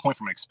standpoint,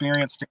 from an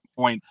experience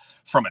standpoint,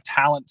 from a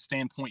talent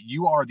standpoint.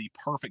 You are the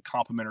perfect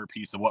complementary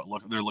piece of what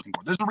they're looking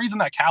for. There's a reason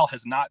that Cal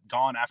has not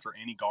gone after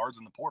any guards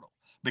in the portal,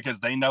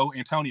 because they know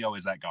Antonio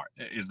is that guard.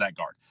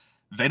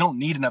 They don't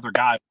need another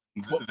guy.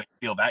 They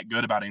feel that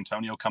good about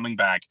Antonio coming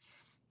back.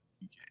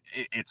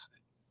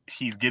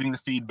 He's getting the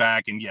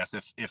feedback, and yes,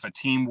 if a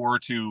team were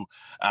to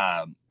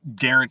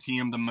guarantee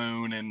him the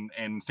moon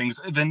and things,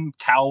 then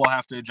Cal will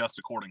have to adjust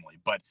accordingly.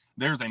 But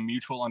there's a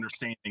mutual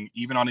understanding,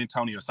 even on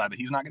Antonio's side, that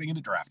he's not going to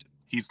get drafted.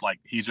 He's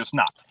just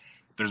not.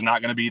 There's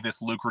not going to be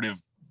this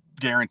lucrative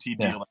guaranteed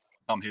deal that will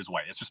come his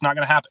way. It's just not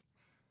going to happen.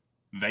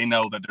 They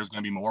know that there's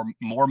going to be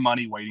more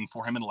money waiting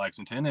for him in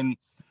Lexington, and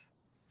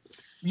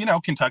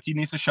Kentucky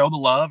needs to show the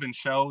love and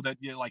show that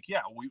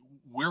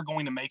we're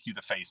going to make you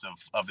the face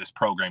of this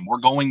program. We're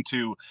going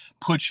to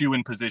put you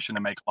in position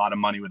to make a lot of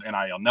money with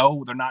NIL.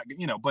 No, they're not,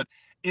 but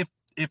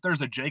if there's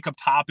a Jacob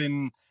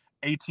Toppin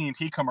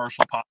AT&T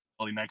commercial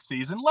possibility next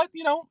season, let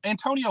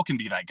Antonio can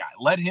be that guy.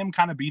 Let him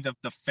kind of be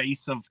the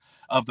face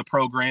of the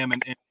program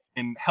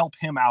and help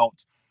him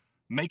out,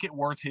 make it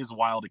worth his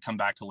while to come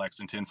back to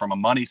Lexington from a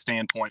money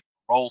standpoint,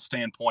 role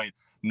standpoint,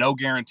 no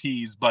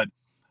guarantees, but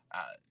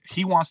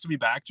he wants to be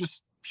back.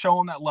 Just show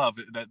him that love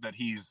that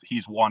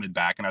he's wanted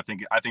back, and I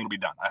think it'll be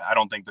done. I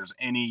don't think there's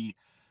any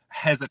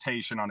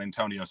hesitation on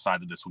Antonio's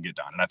side that this will get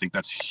done, and I think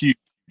that's huge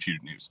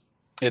news.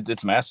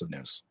 It's massive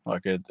news.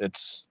 Like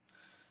it's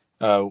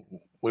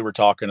we were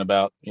talking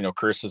about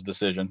Chris's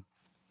decision,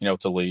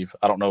 to leave.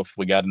 I don't know if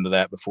we got into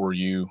that before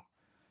you.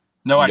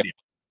 No idea.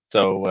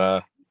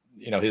 So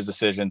his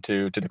decision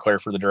to declare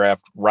for the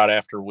draft right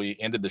after we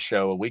ended the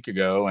show a week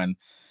ago, and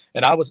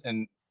I was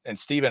and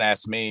Steven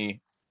asked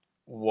me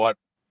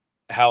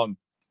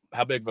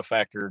how big of a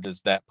factor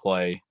does that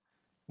play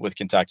with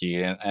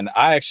Kentucky? And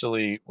I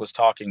actually was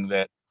talking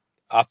that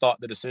I thought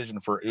the decision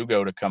for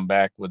Ugo to come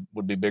back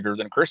would be bigger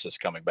than Chris's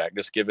coming back,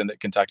 just given that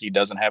Kentucky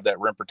doesn't have that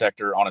rim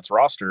protector on its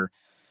roster.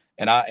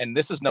 And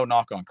this is no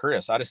knock on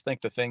Chris. I just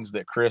think the things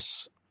that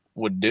Chris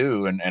would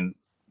do and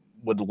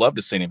would love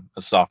to see him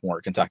as a sophomore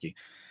at Kentucky.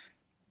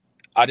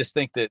 I just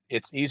think that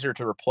it's easier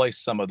to replace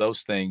some of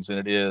those things than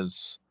it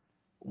is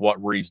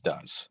what Reeves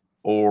does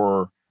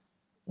or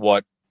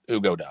what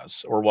Ugo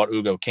does or what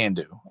Ugo can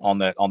do on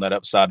that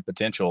upside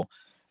potential.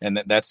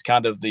 And that's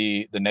kind of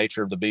the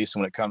nature of the beast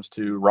when it comes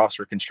to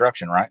roster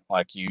construction, right?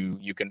 Like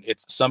you can,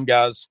 it's some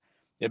guys,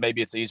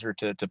 maybe it's easier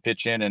to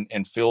pitch in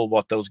and feel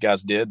what those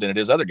guys did than it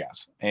is other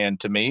guys. And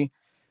to me,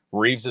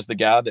 Reeves is the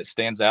guy that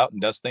stands out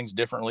and does things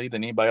differently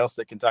than anybody else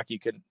that Kentucky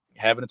could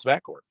have in its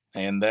backcourt.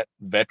 And that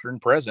veteran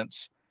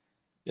presence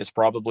is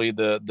probably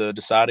the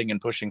deciding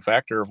and pushing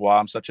factor of why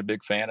I'm such a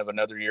big fan of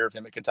another year of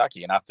him at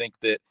Kentucky. And I think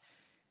that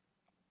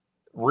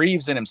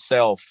Reeves in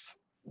himself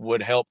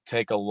would help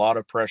take a lot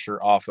of pressure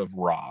off of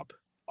Rob,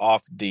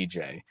 off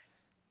DJ,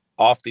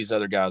 off these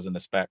other guys in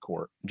this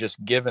backcourt,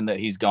 just given that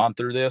he's gone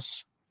through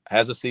this,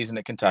 has a season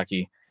at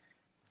Kentucky,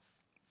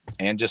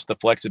 and just the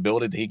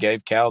flexibility that he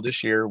gave Cal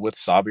this year with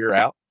Sabir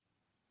out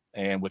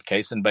and with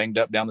Kaysen banged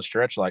up down the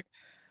stretch. Like,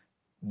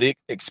 the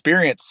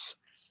experience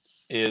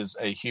is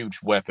a huge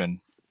weapon,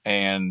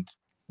 and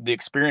the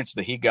experience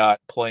that he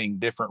got playing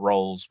different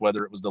roles,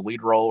 whether it was the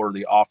lead role or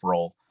the off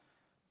role,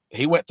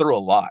 he went through a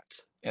lot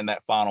in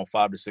that final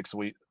 5 to 6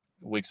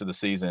 weeks of the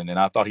season. And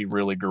I thought he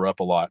really grew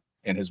up a lot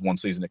in his one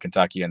season at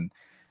Kentucky. And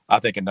I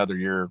think another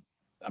year,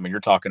 I mean,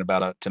 you're talking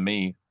about to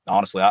me,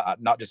 honestly,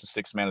 not just a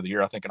sixth man of the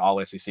year, I think an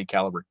all SEC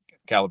caliber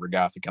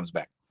guy if he comes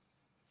back.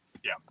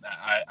 Yeah.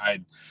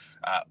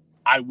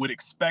 I would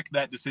expect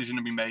that decision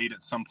to be made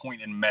at some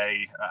point in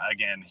May.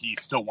 Again, he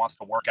still wants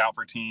to work out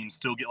for teams,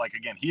 still get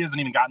he hasn't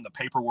even gotten the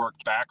paperwork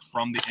back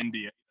from the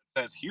NBA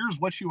that says, here's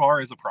what you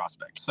are as a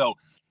prospect. So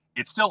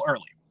it's still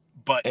early.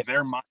 But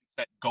their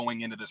mindset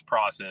going into this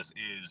process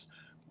is,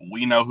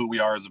 we know who we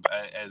are as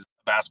a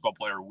basketball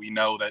player. We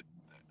know that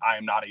I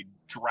am not a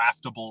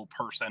draftable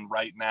person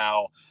right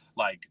now.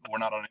 Like, we're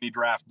not on any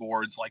draft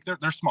boards. Like,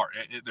 they're smart.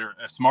 They're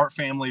a smart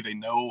family. They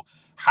know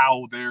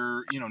how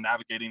they're,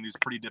 navigating these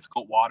pretty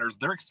difficult waters.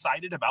 They're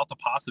excited about the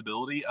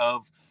possibility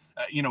of,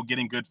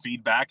 getting good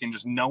feedback and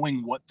just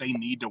knowing what they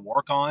need to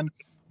work on.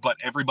 But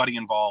everybody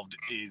involved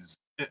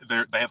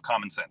they have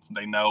common sense.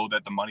 They know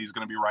that the money's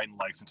going to be right in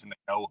Lexington.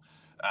 They know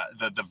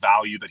the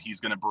value that he's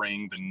going to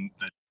bring,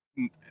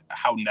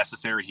 how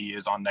necessary he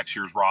is on next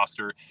year's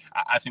roster.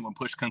 I think when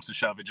push comes to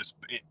shove,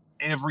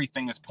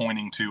 everything is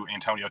pointing to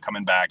Antonio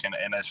coming back, and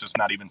that's just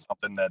not even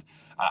something that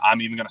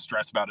I'm even going to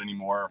stress about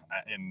anymore.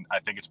 And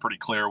I think it's pretty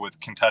clear with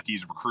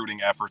Kentucky's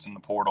recruiting efforts in the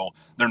portal,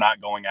 they're not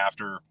going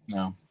after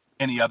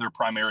any other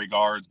primary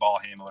guards, ball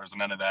handlers, and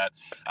none of that.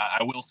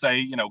 I will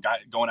say,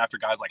 going after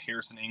guys like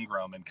Harrison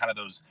Ingram and kind of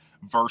those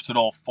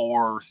versatile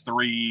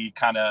 4-3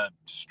 kind of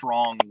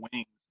strong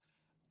wings.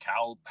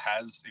 Cal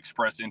has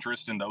expressed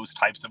interest in those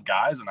types of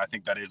guys, and I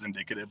think that is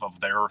indicative of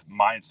their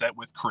mindset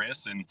with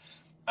Chris. And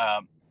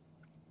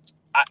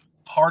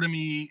part of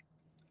me,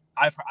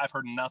 I've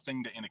heard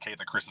nothing to indicate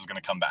that Chris is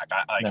going to come back.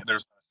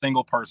 There's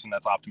single person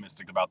that's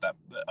optimistic about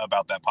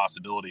that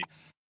possibility.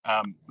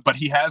 But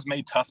he has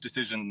made tough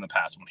decisions in the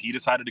past. When he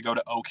decided to go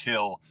to Oak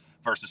Hill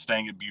versus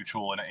staying at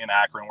Mutual in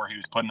Akron, where he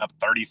was putting up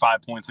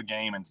 35 points a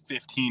game and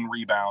 15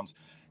 rebounds,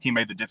 he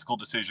made the difficult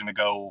decision to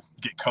go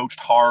get coached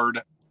hard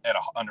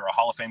under a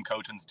Hall of Fame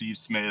coach in Steve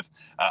Smith,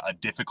 a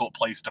difficult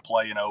place to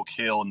play in Oak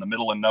Hill in the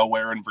middle of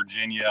nowhere in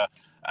Virginia,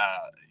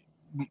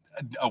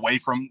 away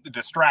from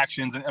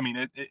distractions. And I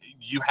mean,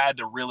 you had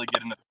to really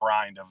get in the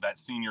grind of that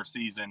senior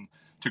season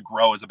to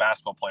grow as a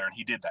basketball player. And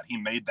he did that. He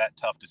made that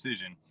tough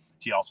decision.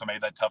 He also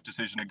made that tough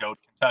decision to go to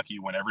Kentucky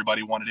when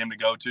everybody wanted him to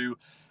go to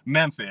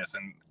Memphis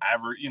and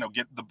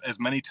get as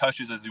many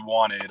touches as he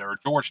wanted, or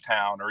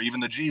Georgetown, or even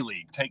the G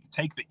League.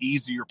 Take the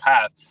easier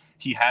path.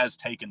 He has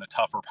taken the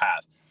tougher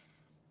path.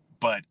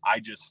 But I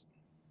just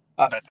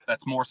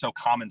that's more so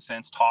common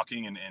sense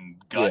talking and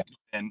gut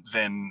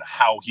than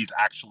how he's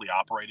actually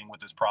operating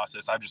with this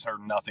process. I've just heard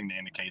nothing to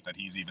indicate that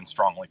he's even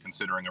strongly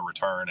considering a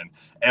return. And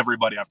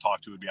everybody I've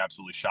talked to would be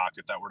absolutely shocked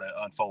if that were to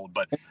unfold.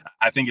 But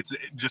I think it's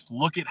just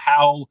look at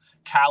how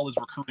Cal is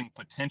recruiting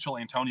potential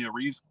Antonio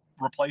Reeves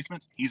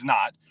replacements. He's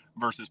not,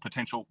 versus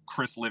potential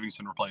Chris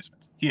Livingston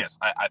replacements. He is.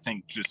 I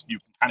think just you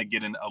can kind of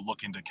get a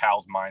look into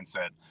Cal's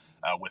mindset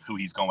with who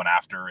he's going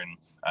after and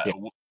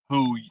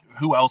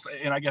who else.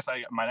 And I guess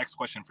my next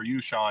question for you,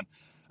 Sean,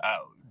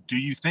 do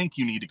you think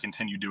you need to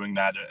continue doing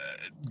that?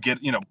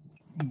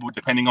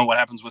 Depending on what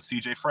happens with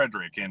CJ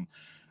Frederick, and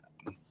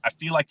I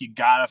feel like you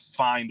gotta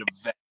find a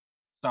vet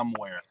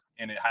somewhere,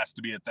 and it has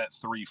to be at that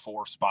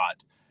 3-4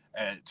 spot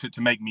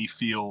to make me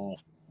feel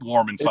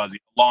warm and fuzzy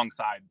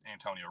alongside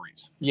Antonio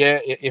Reeves. Yeah,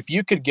 if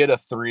you could get a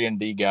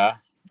 3-and-D guy,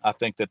 I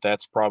think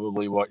that's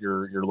probably what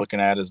you're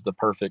looking at as the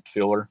perfect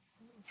filler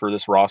for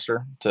this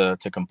roster to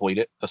complete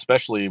it,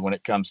 especially when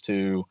it comes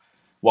to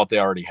what they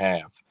already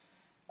have.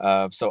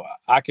 So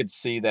I could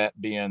see that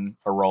being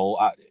a role.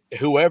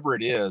 Whoever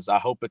it is, I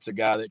hope it's a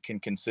guy that can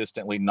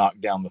consistently knock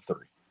down the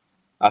three.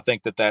 I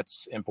think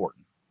that's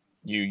important.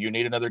 You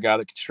need another guy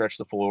that can stretch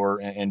the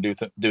floor and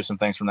do some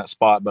things from that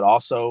spot, but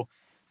also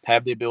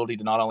have the ability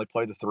to not only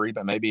play the three,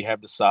 but maybe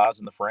have the size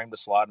and the frame to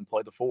slide and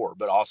play the four,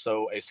 but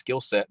also a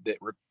skill set that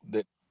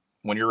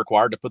when you're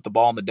required to put the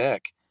ball on the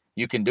deck,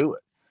 you can do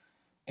it.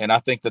 And I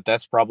think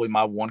that's probably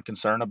my one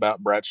concern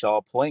about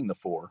Bradshaw playing the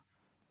four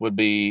would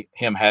be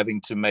him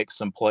having to make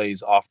some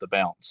plays off the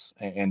bounce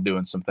and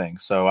doing some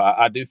things. So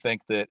I do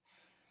think that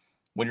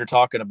when you're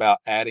talking about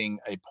adding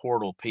a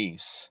portal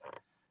piece,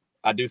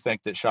 I do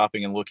think that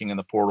shopping and looking in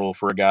the portal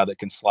for a guy that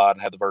can slide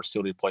and have the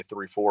versatility to play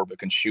 3-4, but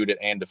can shoot it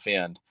and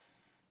defend.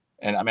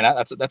 And I mean,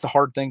 that's a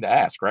hard thing to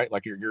ask, right?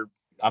 Like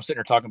I'm sitting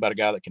here talking about a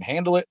guy that can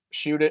handle it,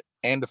 shoot it,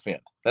 and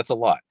defend. That's a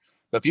lot.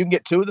 But if you can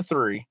get 2 of the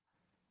 3,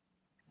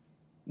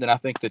 then I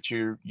think that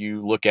you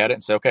look at it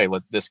and say, okay,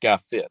 this guy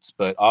fits.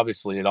 But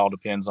obviously it all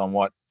depends on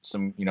what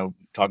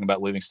talking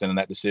about Livingston and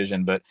that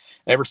decision. But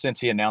ever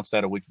since he announced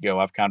that a week ago,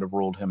 I've kind of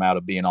ruled him out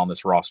of being on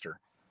this roster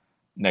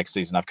next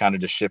season. I've kind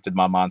of just shifted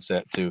my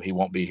mindset to he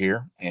won't be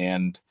here.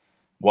 And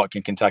what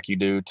can Kentucky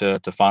do to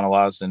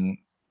finalize and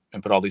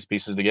put all these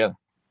pieces together?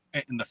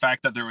 And the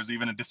fact that there was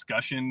even a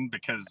discussion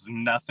because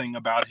nothing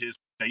about his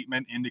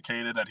statement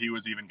indicated that he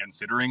was even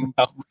considering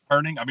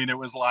returning. I mean, it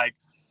was like,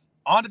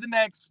 on to the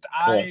next.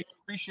 I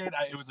appreciate it.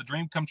 It was a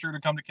dream come true to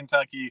come to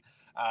Kentucky.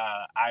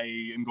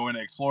 I am going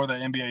to explore the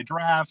NBA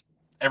draft.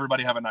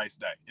 Everybody have a nice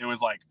day. It was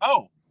like,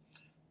 oh,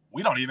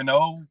 we don't even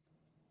know.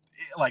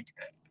 Like,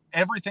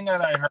 everything that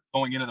I heard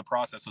going into the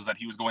process was that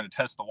he was going to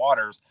test the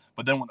waters.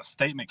 But then when the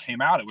statement came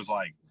out, it was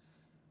like,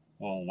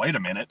 well, wait a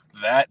minute.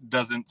 That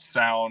doesn't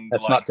sound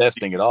That's like not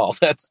testing at all.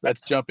 That's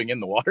jumping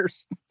in the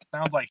waters.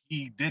 Sounds like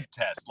he did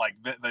test. Like,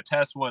 the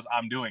test was,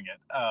 I'm doing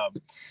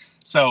it.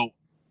 So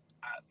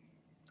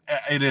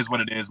it is what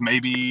it is.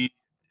 Maybe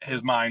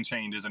his mind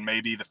changes, and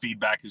maybe the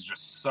feedback is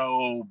just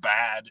so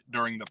bad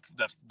during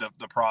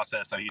the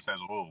process that he says,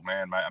 "Oh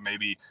man,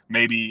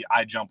 maybe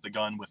I jumped the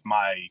gun with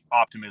my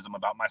optimism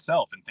about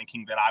myself and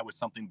thinking that I was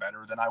something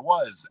better than I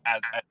was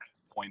at this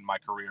point in my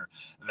career."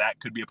 That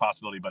could be a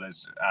possibility, but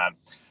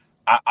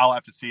I'll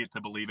have to see it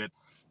to believe it.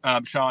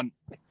 Sean,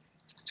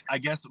 I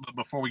guess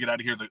before we get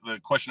out of here, the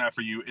question I have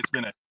for you: it's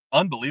been an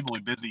unbelievably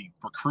busy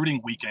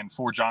recruiting weekend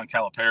for John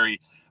Calipari.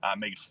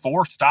 Made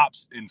 4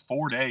 stops in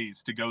 4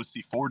 days to go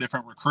see 4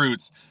 different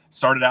recruits.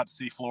 Started out to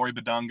see Flory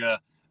Badunga,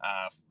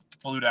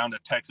 flew down to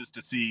Texas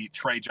to see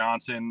Trey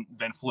Johnson,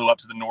 then flew up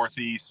to the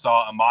Northeast,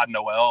 saw Ahmad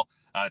Noel,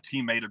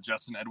 teammate of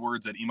Justin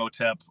Edwards at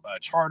Emotep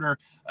Charter,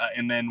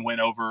 and then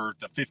went over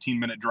the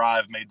 15-minute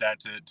drive, made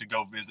that to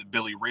go visit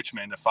Billy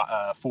Richmond,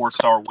 a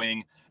 4-star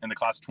wing in the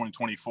class of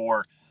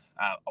 2024,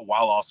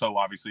 while also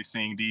obviously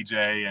seeing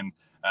DJ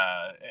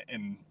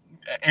and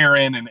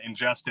Aaron and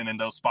Justin in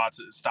those stops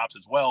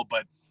as well.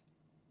 But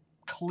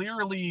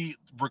clearly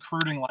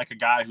recruiting like a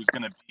guy who's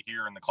going to be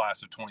here in the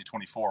class of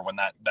 2024 when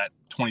that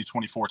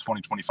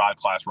 2024-2025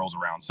 class rolls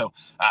around. So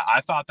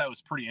I thought that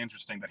was pretty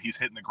interesting that he's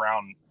hitting the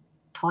ground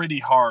pretty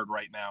hard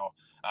right now,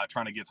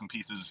 trying to get some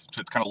pieces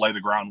to kind of lay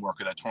the groundwork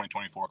of that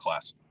 2024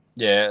 class.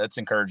 Yeah, that's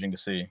encouraging to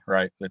see,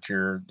 right?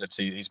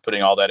 He's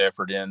putting all that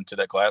effort into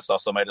that class.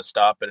 Also made a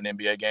stop at an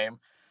NBA game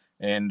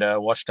and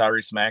watched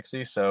Tyrese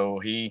Maxey. So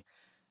he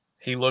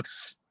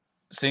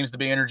seems to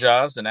be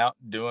energized and out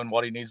doing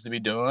what he needs to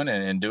be doing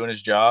and doing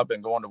his job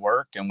and going to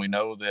work. And we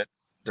know that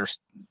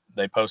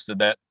they posted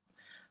that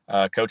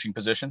coaching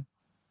position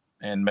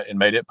and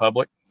made it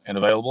public and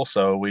available.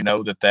 So we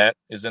know that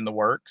is in the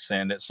works.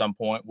 And at some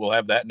point we'll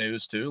have that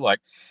news too. Like,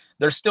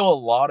 there's still a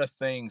lot of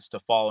things to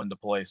fall into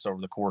place over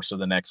the course of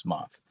the next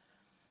month.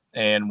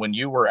 And when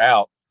you were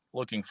out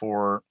looking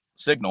for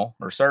signal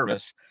or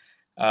service,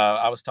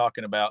 I was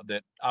talking about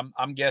that.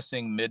 I'm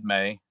guessing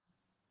mid-May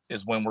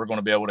is when we're going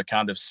to be able to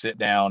kind of sit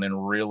down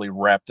and really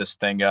wrap this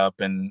thing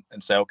up and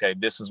say, okay,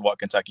 this is what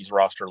Kentucky's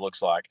roster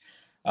looks like.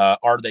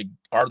 Are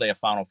they a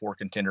Final Four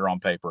contender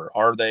on paper?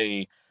 Are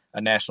they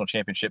a national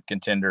championship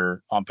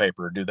contender on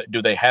paper?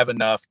 Do they have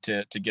enough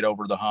to get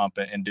over the hump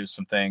and do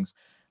some things?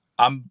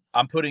 I'm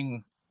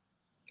putting,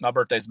 my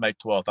birthday's May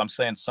 12th. I'm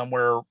saying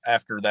somewhere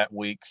after that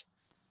week,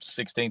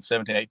 16th,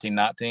 17th,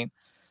 18th, 19th,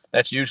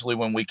 that's usually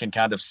when we can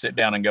kind of sit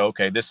down and go,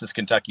 okay, this is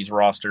Kentucky's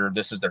roster.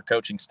 This is their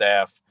coaching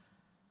staff.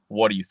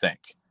 What do you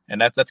think?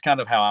 And that's kind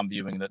of how I'm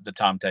viewing the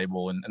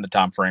timetable and the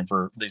time frame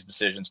for these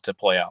decisions to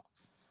play out.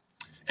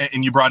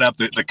 And you brought up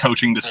the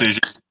coaching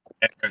decision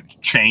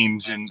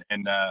change and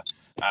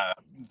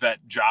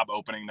that job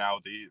opening now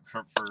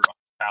for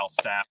Cal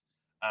staff.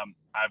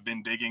 I've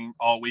been digging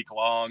all week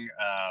long.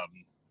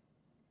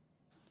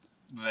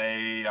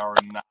 They are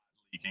not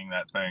leaking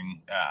that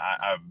thing.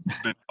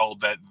 I've been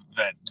told that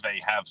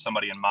they have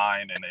somebody in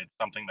mind, and it's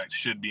something that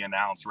should be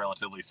announced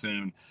relatively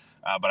soon.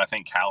 But I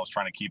think Cal is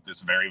trying to keep this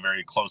very,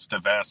 very close to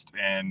vest,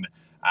 and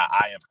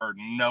I have heard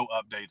no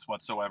updates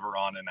whatsoever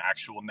on an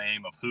actual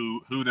name of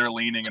who they're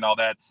leaning and all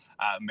that.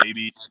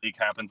 Maybe leak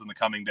happens in the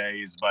coming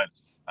days, but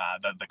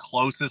the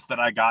closest that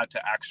I got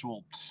to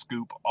actual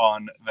scoop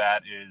on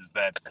that is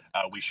that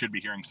we should be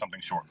hearing something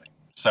shortly.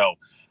 So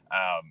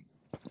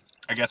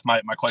I guess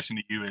my question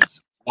to you is,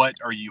 what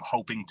are you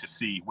hoping to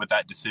see with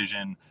that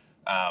decision?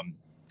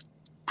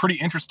 Pretty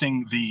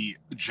interesting. The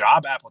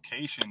job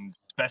application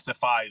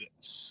specified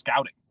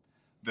scouting,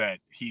 that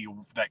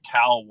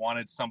Cal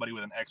wanted somebody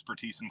with an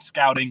expertise in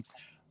scouting.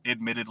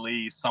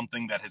 Admittedly,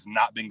 something that has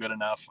not been good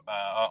enough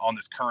on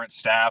this current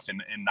staff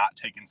and not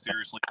taken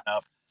seriously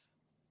enough.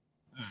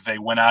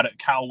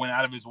 Cal went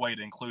out of his way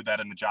to include that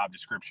in the job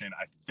description.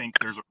 I think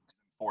there's a reason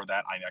for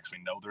that. I actually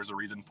know there's a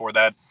reason for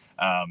that.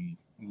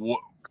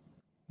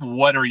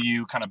 What are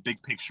you kind of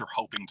big picture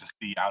hoping to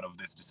see out of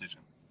this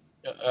decision?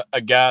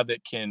 A guy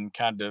that can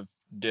kind of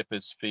dip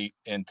his feet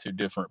into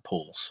different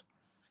pools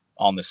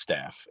on the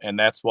staff. And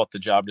that's what the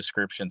job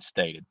description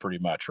stated pretty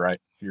much, right?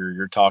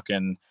 You're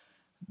talking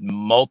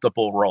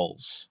multiple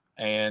roles.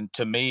 And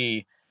to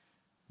me,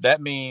 that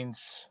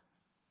means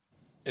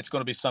it's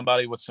going to be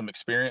somebody with some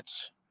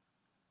experience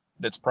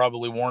that's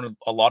probably worn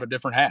a lot of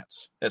different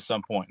hats at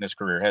some point in his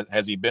career.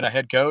 Has he been a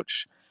head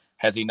coach?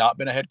 Has he not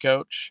been a head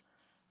coach?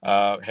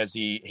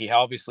 He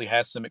obviously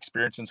has some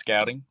experience in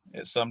scouting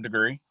at some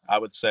degree, I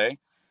would say.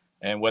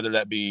 And whether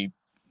that be,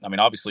 I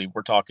mean, obviously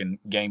we're talking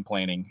game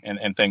planning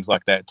and things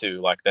like that too.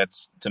 Like,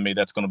 that's, to me,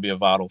 that's going to be a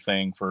vital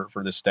thing for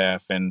the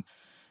staff and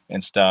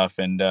stuff.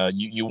 And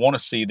you want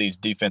to see these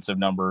defensive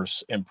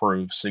numbers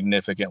improve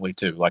significantly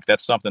too. Like,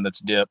 that's something that's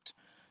dipped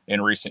in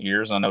recent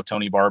years. I know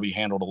Tony Barbie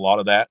handled a lot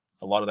of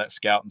that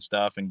scouting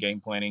stuff and game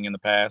planning in the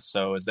past.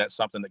 So is that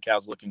something that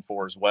Cal's looking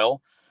for as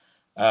well?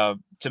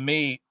 To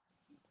me,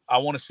 I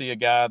want to see a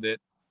guy that,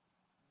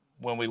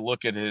 when we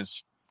look at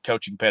his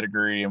coaching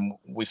pedigree and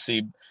we see,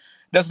 it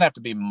doesn't have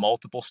to be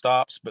multiple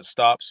stops, but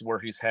stops where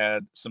he's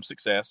had some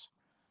success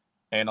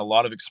and a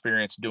lot of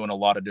experience doing a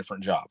lot of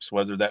different jobs,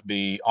 whether that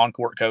be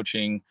on-court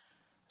coaching,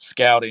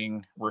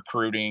 scouting,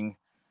 recruiting,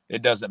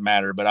 it doesn't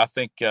matter. But I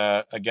think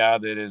a guy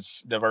that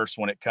is diverse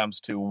when it comes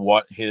to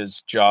what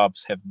his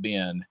jobs have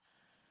been,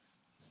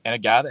 and a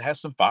guy that has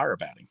some fire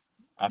about him.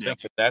 I think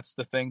that's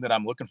the thing that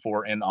I'm looking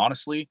for. And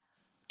honestly,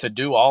 to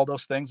do all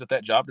those things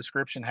that job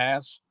description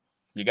has,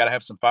 you got to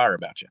have some fire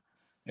about you,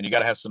 and you got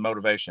to have some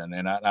motivation.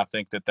 And I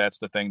think that's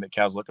the thing that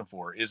Cal's looking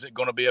for. Is it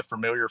going to be a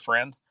familiar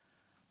friend,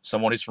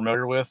 someone he's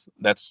familiar with?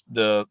 That's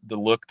the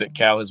look that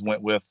Cal has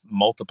went with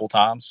multiple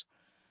times.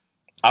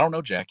 I don't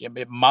know, Jack.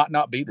 It might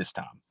not be this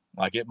time.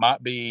 Like, it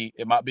might be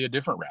a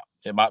different route.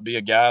 It might be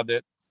a guy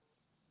that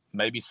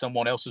maybe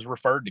someone else has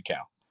referred to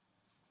Cal.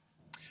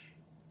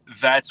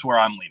 That's where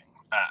I'm leaning.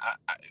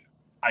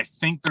 I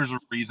think there's a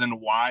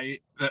reason why.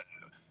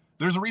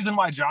 There's a reason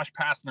why Josh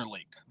Pastner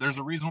leaked. There's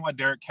a reason why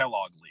Derek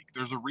Kellogg leaked.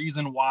 There's a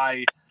reason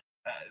why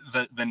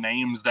the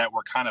names that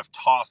were kind of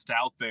tossed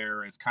out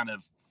there as kind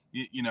of,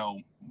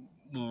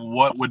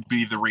 what would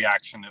be the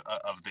reaction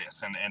of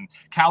this. And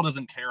Cal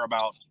doesn't care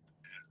about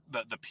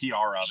the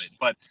PR of it.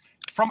 But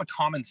from a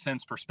common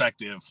sense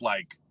perspective,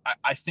 like,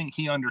 I think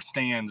he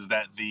understands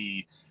that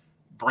the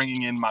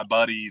bringing in my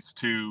buddies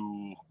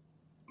to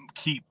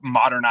keep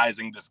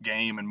modernizing this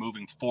game and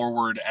moving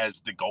forward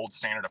as the gold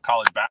standard of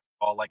college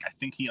basketball, like, I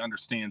think he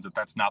understands that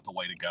that's not the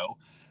way to go.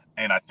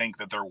 And I think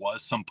that there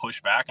was some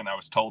pushback, and I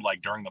was told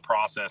like during the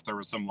process, there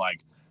was some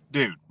like,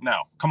 dude,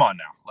 no, come on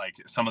now. Like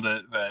some of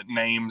the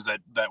names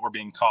that were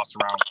being tossed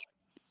around,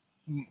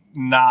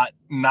 not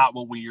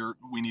what we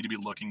need to be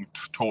looking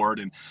toward.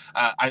 And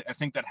I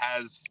think that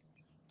has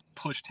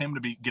pushed him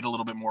to get a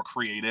little bit more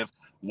creative.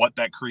 What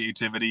that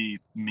creativity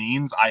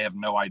means, I have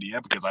no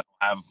idea, because I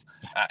don't have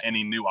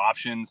any new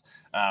options.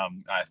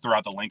 I threw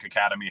out the Link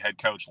Academy head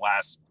coach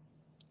last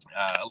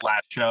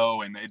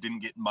show, and it didn't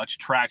get much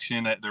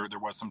traction. There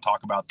was some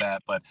talk about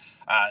that, but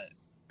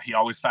he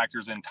always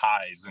factors in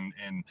ties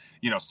and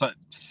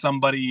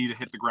somebody to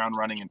hit the ground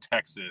running in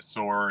Texas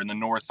or in the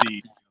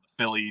Northeast,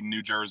 Philly,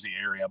 New Jersey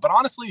area. But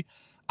honestly,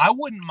 I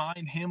wouldn't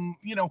mind him.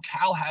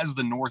 Cal has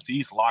the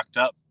Northeast locked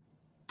up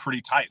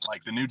pretty tight,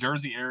 like the New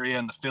Jersey area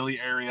and the Philly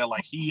area.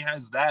 Like he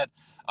has that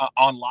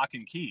on lock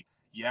and key.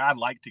 Yeah, I'd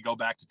like to go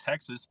back to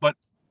Texas, but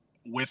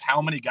with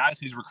how many guys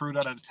he's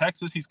recruited out of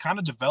Texas, he's kind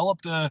of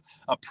developed a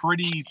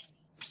pretty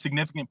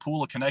significant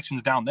pool of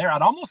connections down there.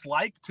 I'd almost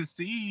like to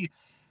see,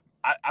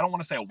 I don't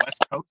want to say a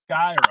West Coast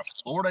guy or a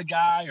Florida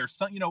guy or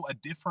some, a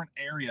different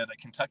area that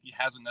Kentucky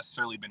hasn't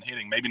necessarily been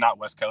hitting. Maybe not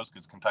West Coast,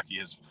 because Kentucky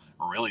has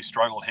really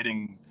struggled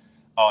hitting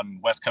on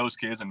West Coast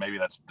kids, and maybe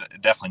that's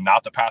definitely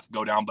not the path to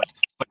go down. But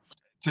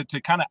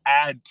to kind of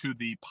add to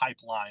the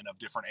pipeline of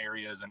different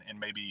areas, and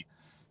maybe,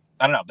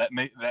 I don't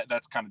know,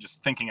 that's kind of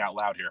just thinking out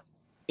loud here.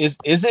 Is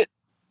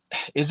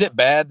it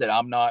bad that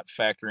I'm not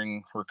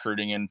factoring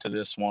recruiting into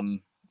this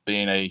one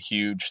being a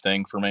huge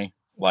thing for me?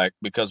 Like,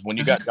 because when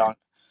you got John,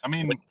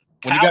 when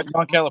you got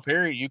John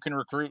Calipari, you can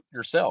recruit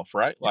yourself,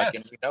 right? Like,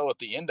 yes. And at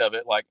the end of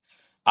it, like,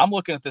 I'm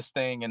looking at this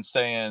thing and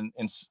saying,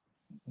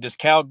 does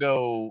Cal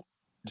go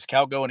an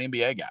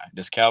NBA guy?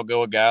 Does Cal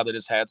go a guy that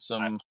has had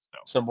some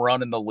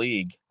run in the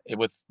league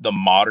with the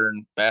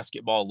modern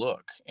basketball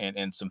look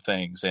and some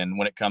things? And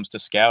when it comes to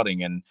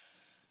scouting, and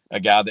a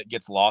guy that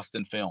gets lost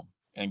in film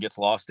and gets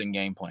lost in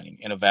game planning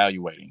and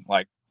evaluating,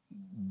 like,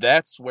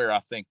 that's where I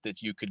think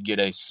that you could get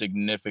a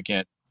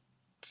significant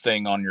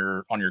thing on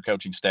your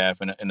coaching staff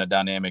and a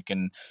dynamic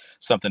and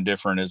something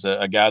different, is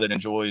a guy that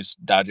enjoys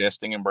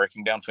digesting and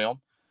breaking down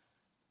film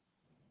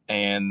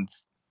and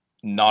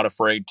not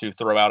afraid to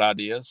throw out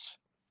ideas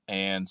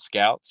and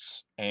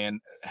scouts.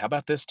 And how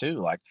about this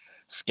too? Like,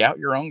 scout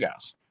your own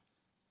guys.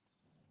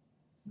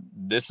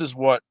 This is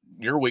what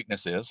your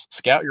weakness is.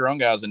 Scout your own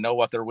guys and know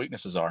what their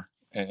weaknesses are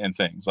and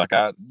things. Like,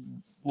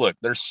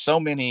 there's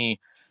so many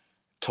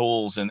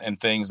tools and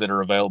things that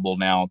are available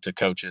now to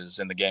coaches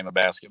in the game of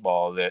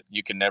basketball that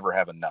you can never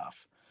have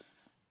enough.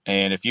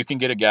 And if you can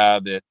get a guy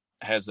that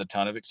has a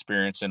ton of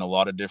experience in a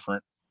lot of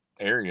different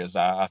areas,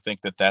 I think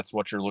that that's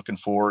what you're looking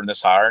for in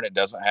this hire. And it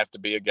doesn't have to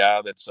be a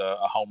guy that's a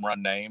home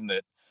run name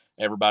that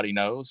everybody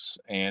knows.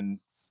 And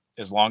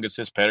as long as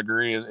his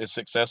pedigree is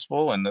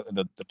successful, and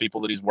the people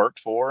that he's worked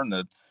for and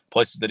the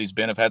places that he's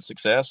been have had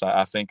success,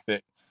 I think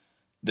that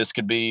this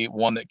could be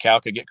one that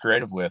Cal could get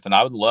creative with. And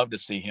I would love to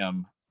see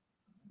him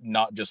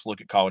not just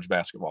look at college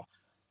basketball,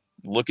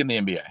 look in the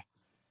NBA.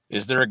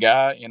 Is there a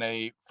guy in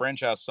a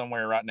franchise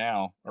somewhere right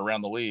now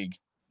around the league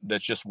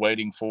that's just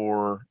waiting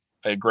for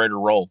a greater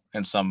role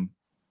in some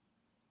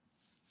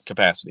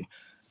capacity?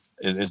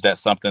 Is that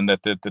something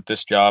that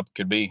this job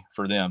could be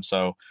for them?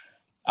 So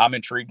I'm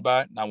intrigued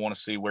by it, and I want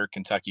to see where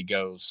Kentucky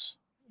goes,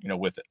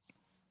 with it.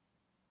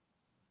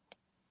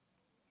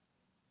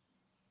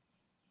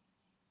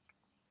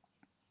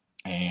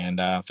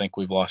 And I think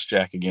we've lost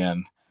Jack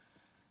again.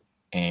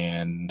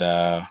 And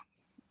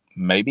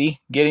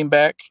maybe get him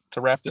back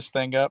to wrap this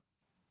thing up.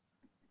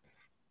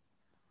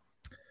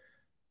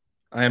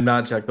 I am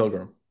not Jack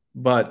Pilgrim,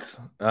 but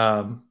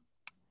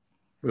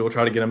we will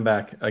try to get him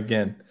back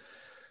again.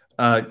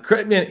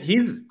 Credit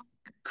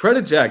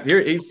Jack.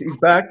 Here he's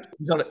back.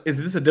 He's on. Is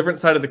this a different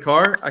side of the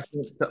car? I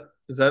can't tell.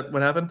 Is that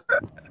what happened?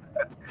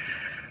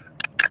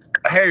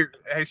 Hey,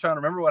 Sean,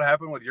 remember what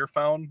happened with your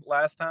phone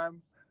last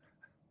time?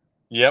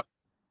 Yep.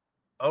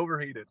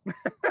 Overheated.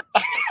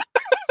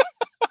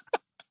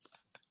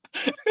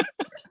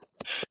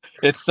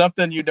 It's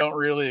something you don't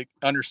really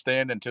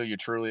understand until you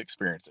truly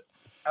experience it.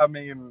 I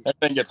mean, that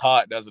thing gets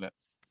hot, doesn't it?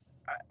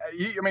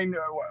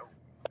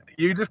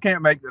 You just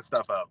can't make this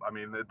stuff up. I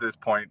mean, at this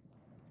point,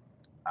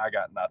 I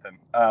got nothing.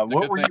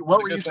 What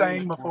were you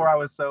saying before I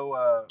was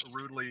so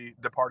rudely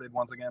departed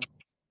once again?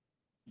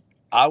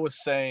 I was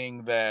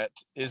saying that,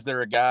 is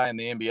there a guy in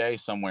the NBA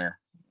somewhere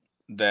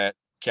that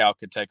Cal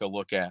could take a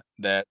look at,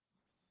 that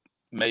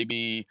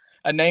maybe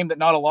a name that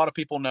not a lot of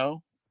people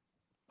know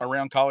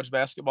around college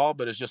basketball,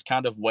 but is just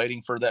kind of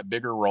waiting for that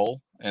bigger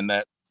role and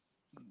that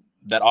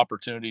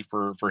opportunity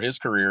for his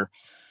career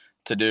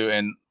to do?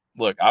 And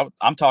look,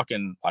 I'm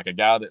talking like a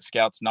guy that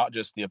scouts not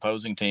just the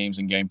opposing teams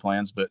and game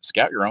plans, but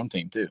scout your own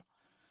team too.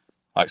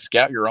 Like,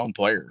 scout your own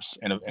players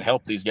and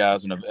help these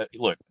guys. And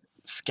look,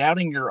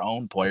 scouting your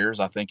own players,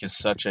 I think, is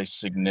such a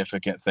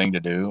significant thing to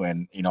do.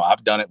 And,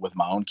 I've done it with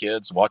my own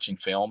kids, watching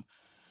film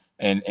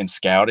and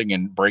scouting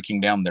and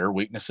breaking down their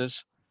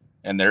weaknesses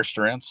and their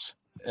strengths.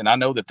 And I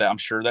know that I'm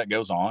sure that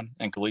goes on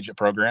in collegiate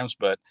programs,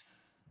 but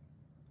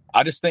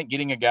I just think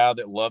getting a guy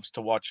that loves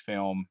to watch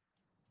film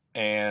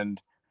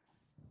and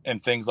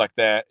things like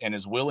that, and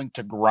is willing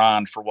to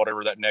grind for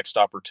whatever that next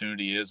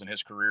opportunity is in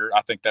his career,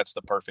 I think that's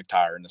the perfect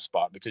hire in this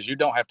spot, because you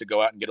don't have to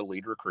go out and get a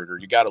lead recruiter.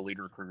 You got a lead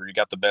recruiter. You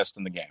got the best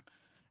in the game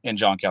in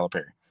John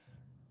Calipari.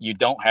 You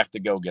don't have to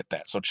go get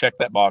that. So check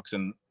that box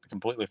and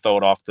completely throw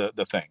it off the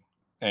thing.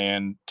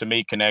 And to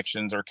me,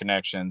 connections are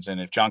connections.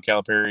 And if John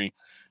Calipari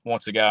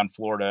wants a guy in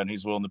Florida and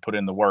he's willing to put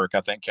in the work,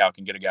 I think Cal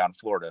can get a guy in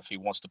Florida. If he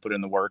wants to put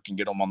in the work and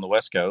get him on the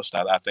West Coast,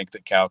 I think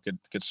that Cal could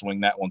swing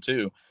that one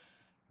too.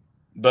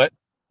 But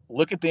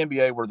look at the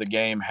NBA, where the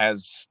game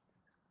has,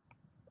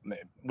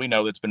 we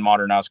know it's been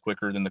modernized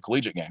quicker than the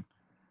collegiate game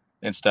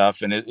and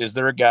stuff. And is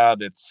there a guy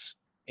that's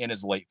in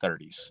his late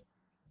 30s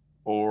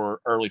or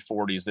early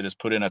 40s that has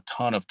put in a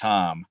ton of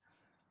time,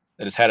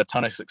 that has had a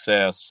ton of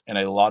success in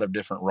a lot of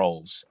different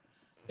roles?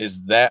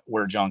 Is that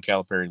where John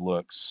Calipari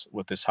looks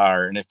with this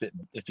hire? And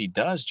if he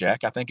does,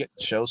 Jack, I think it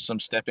shows some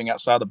stepping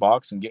outside the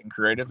box and getting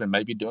creative and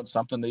maybe doing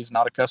something that he's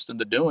not accustomed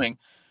to doing,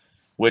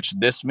 which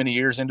this many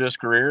years into his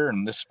career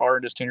and this far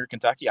into his tenure at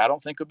Kentucky, I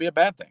don't think would be a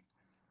bad thing.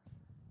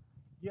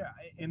 Yeah,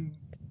 and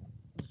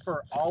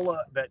for all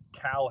that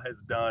Cal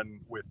has done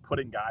with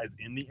putting guys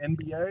in the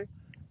NBA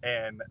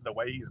and the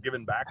way he's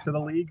given back to the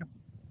league,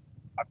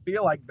 I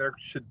feel like there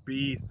should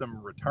be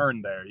some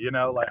return there. You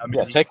know, like, I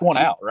mean, take one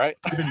out, right?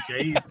 Even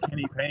gave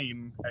Kenny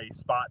Payne a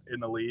spot in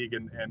the league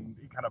and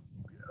he kind of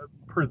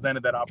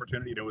presented that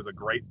opportunity. It was a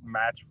great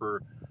match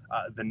for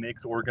the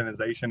Knicks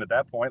organization at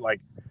that point.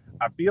 Like,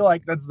 I feel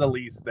like that's the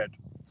least that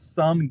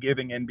some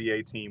giving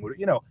NBA team would,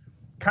 you know,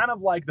 kind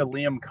of like the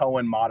Liam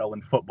Cohen model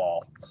in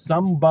football.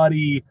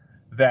 Somebody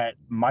that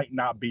might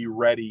not be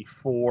ready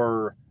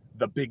for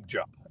the big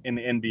jump in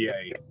the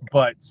NBA,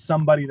 but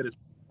somebody that is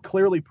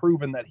clearly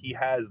proven that he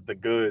has the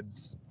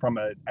goods from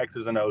an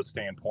X's and O's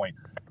standpoint.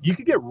 You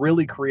could get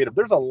really creative.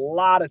 There's a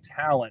lot of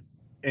talent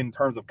in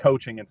terms of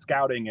coaching and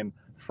scouting and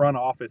front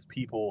office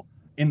people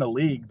in the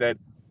league that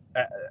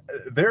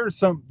there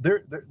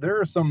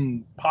are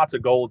some pots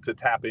of gold to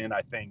tap in.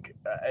 I think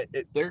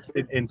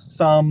in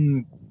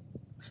some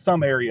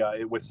area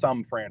with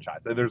some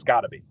franchise, there's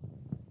got to be.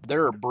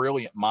 There are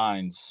brilliant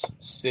minds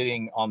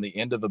sitting on the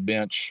end of a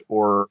bench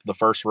or the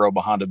first row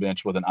behind a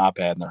bench with an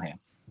iPad in their hand.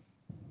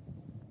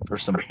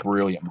 There's some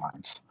brilliant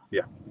minds.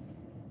 Yeah.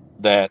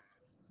 That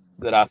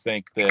I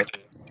think that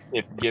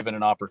if given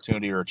an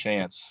opportunity or a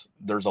chance,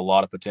 there's a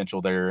lot of potential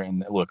there.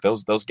 And look,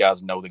 those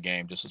guys know the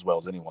game just as well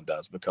as anyone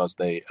does, because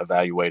they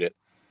evaluate it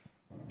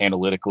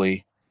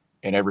analytically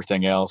and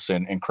everything else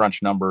and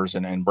crunch numbers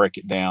and break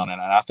it down.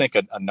 And I think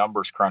a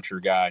numbers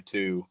cruncher guy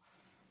too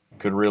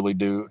could really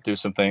do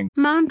some things.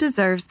 Mom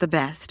deserves the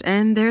best,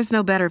 and there's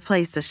no better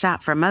place to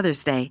shop for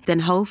Mother's Day than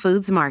Whole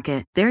Foods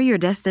Market. They're your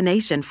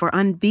destination for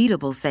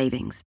unbeatable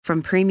savings,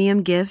 from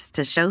premium gifts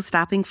to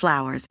show-stopping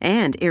flowers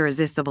and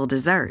irresistible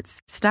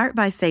desserts. Start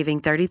by saving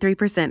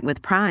 33%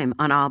 with Prime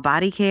on all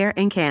body care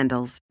and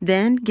candles.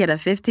 Then get a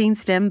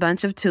 15-stem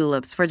bunch of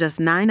tulips for just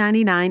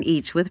 $9.99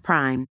 each with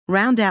Prime.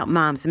 Round out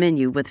Mom's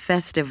menu with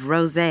festive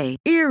rosé,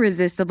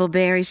 irresistible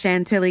berry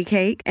chantilly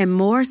cake, and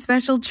more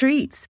special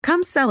treats.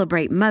 Come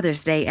celebrate Mother's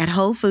Day at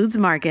Whole Foods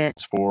Market.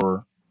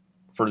 For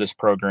this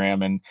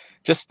program, and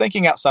just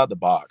thinking outside the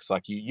box,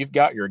 like you've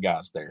got your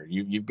guys there.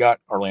 You've got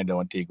Orlando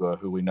Antigua,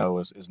 who we know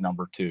is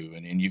number 2,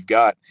 and you've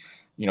got,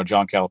 you know,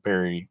 John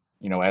Calipari,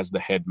 you know, as the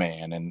head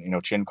man, and, you know,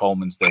 Chin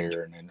Coleman's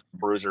there, and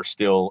Bruiser's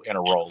still in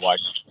a role. Like,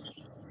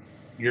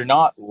 you're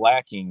not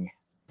lacking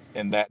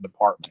in that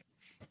department.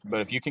 But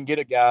if you can get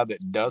a guy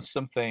that does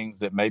some things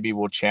that maybe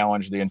will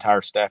challenge the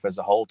entire staff as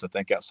a whole to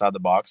think outside the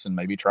box and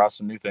maybe try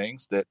some new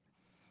things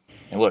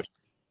and look,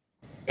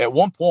 at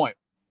one point,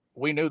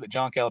 we knew that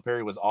John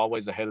Calipari was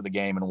always ahead of the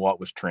game in what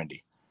was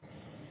trendy.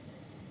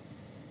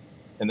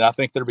 And I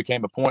think there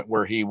became a point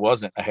where he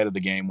wasn't ahead of the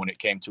game when it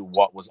came to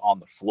what was on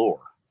the floor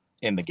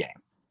in the game.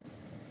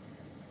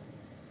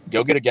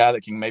 Go get a guy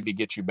that can maybe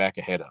get you back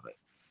ahead of it.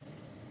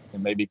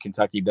 And maybe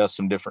Kentucky does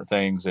some different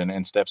things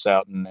and steps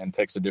out and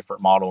takes a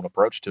different model and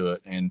approach to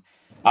it. And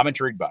I'm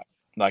intrigued by it.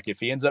 Like, if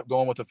he ends up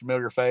going with a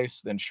familiar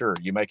face, then sure,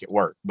 you make it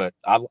work. But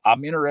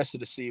I'm interested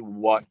to see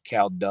what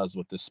Cal does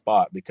with this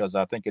spot, because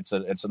I think it's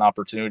an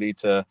opportunity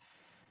to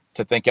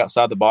think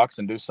outside the box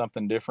and do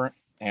something different.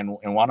 And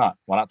why not?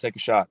 Why not take a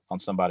shot on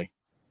somebody?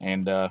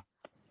 And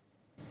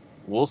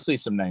we'll see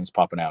some names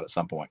popping out at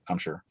some point, I'm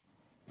sure.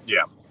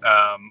 Yeah.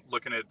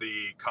 Looking at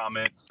the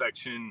comments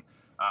section,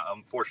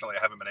 unfortunately,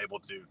 I haven't been able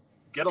to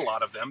get a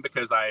lot of them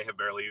because I have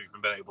barely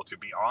even been able to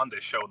be on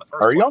this show in the first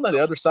place. Are you on the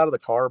other side of the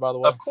car, by the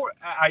way? Of course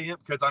I am,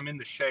 because I'm in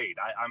the shade.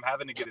 I'm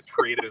having to get as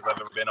creative as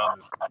I've ever been on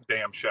this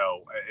damn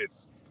show.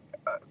 It's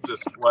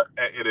just what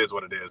it is.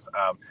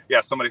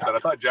 Yeah, somebody said, I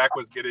thought Jack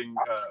was getting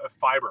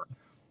fiber.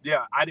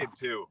 Yeah, I did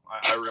too.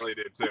 I really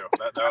did too.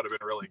 That would have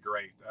been really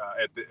great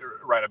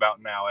right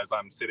about now, as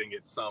I'm sitting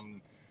at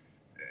some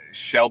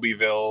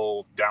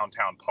Shelbyville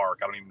downtown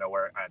park. I don't even know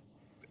where.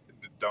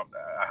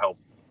 I hope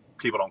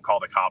people don't call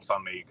the cops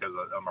on me because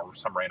I'm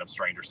some random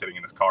stranger sitting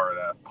in his car at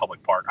a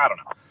public park. I don't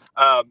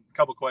know.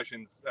 Couple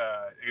questions.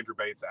 Andrew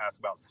Bates asked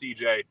about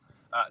CJ.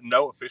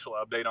 No official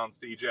update on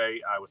CJ.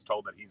 I was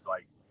told that he's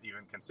like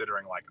even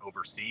considering like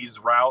overseas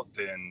route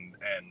and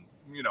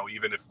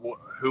even if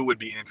who would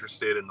be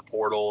interested in the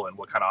portal and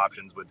what kind of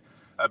options would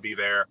be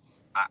there.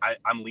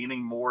 I'm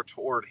leaning more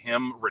toward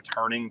him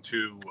returning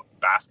to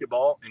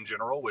basketball in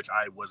general, which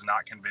I was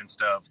not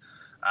convinced of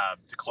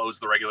to close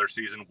the regular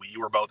season. We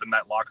were both in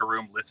that locker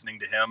room listening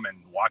to him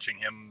and watching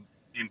him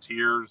in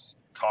tears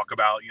talk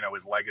about,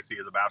 his legacy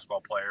as a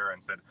basketball player,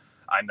 and said,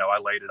 I know I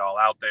laid it all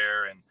out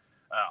there, and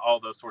all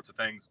those sorts of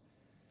things.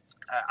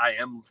 I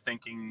am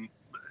thinking,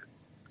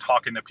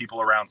 talking to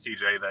people around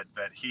CJ,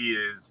 that he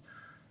is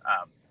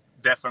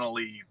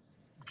definitely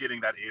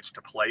getting that itch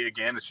to play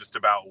again. It's just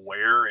about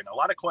where, and a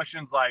lot of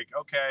questions like,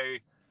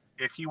 okay,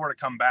 if he were to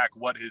come back,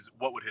 what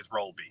would his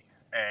role be?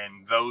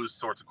 And those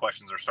sorts of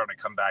questions are starting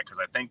to come back because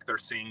I think they're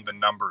seeing the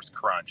numbers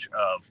crunch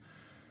of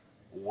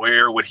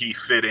where would he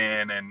fit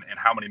in and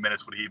how many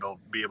minutes would he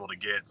be able to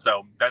get.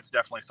 So that's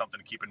definitely something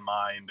to keep in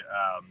mind.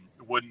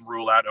 Wouldn't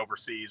rule out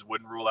overseas,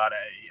 wouldn't rule out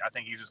I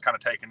think he's just kind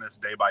of taking this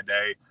day by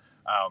day.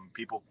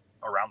 People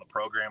around the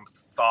program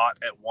thought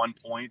at one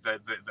point that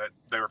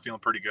they were feeling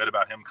pretty good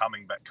about him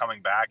coming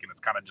back, and it's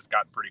kind of just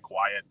gotten pretty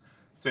quiet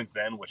since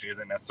then, which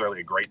isn't necessarily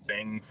a great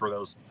thing for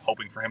those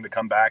hoping for him to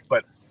come back.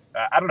 But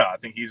I don't know. I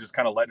think he's just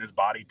kind of letting his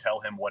body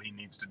tell him what he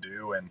needs to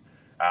do. And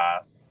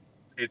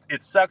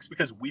it sucks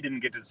because we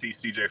didn't get to see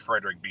CJ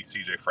Frederick be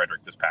CJ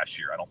Frederick this past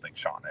year. I don't think,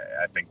 Sean.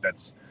 I think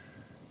that's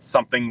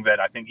something that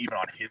I think even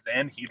on his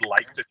end, he'd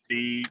like to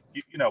see,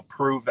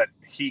 prove that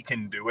he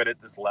can do it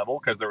at this level,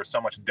 because there was so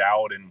much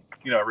doubt and,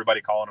 everybody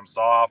calling him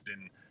soft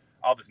and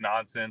all this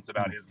nonsense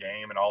about his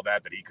game and all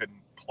that he couldn't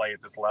play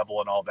at this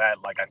level and all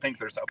that. Like, I think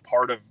there's a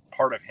part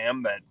of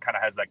him that kind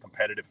of has that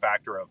competitive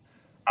factor of,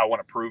 I want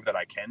to prove that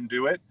I can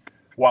do it,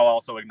 while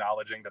also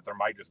acknowledging that there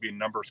might just be a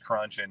numbers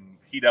crunch and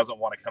he doesn't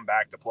want to come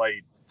back to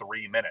play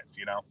 3 minutes,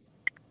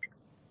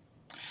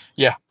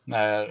 Yeah,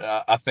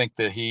 I think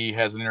that he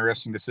has an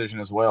interesting decision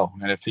as well.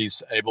 And if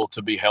he's able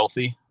to be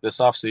healthy this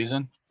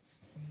offseason,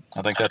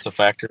 I think that's a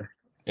factor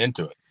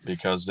into it,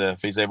 because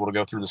if he's able to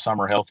go through the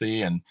summer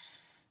healthy and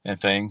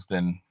things,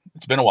 then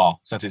it's been a while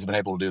since he's been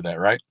able to do that,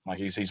 right? Like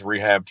he's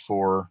rehabbed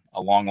for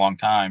a long, long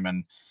time,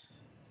 and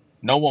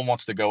no one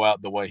wants to go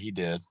out the way he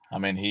did. I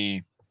mean,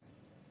 he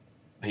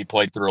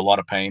played through a lot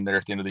of pain there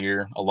at the end of the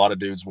year. A lot of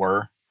dudes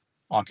were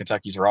on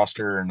Kentucky's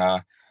roster, and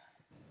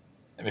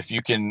if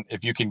you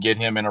can get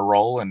him in a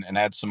role and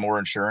add some more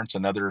insurance,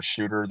 another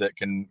shooter that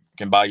can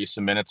buy you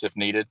some minutes if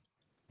needed,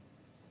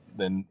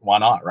 then why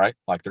not, right?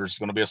 Like, there's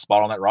going to be a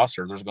spot on that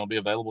roster. There's going to be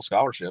available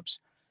scholarships.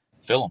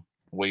 Fill them.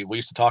 We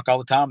used to talk all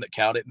the time that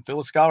Cal didn't fill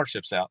his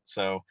scholarships out.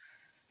 So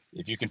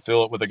if you can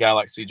fill it with a guy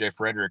like CJ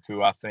Frederick,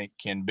 who I think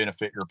can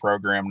benefit your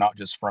program, not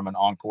just from an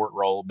on-court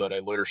role, but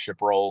a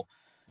leadership role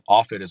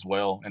off it as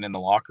well and in the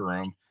locker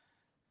room,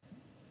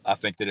 I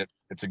think that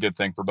it's a good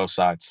thing for both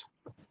sides.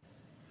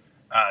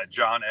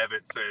 John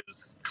Evett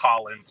says,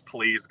 Collins,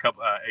 please.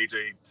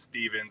 AJ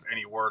Stevens,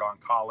 any word on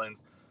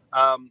Collins?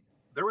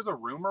 There was a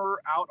rumor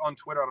out on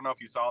Twitter. I don't know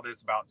if you saw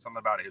this, about something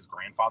about his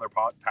grandfather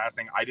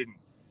passing. I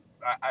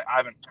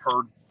haven't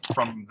heard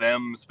from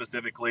them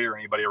specifically or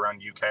anybody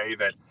around UK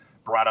that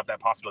brought up that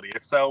possibility.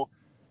 If so,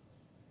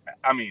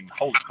 I mean,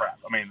 holy crap.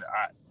 I mean,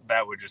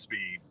 that would just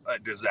be a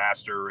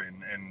disaster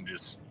and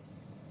just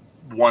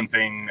one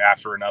thing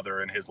after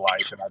another in his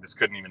life. And I just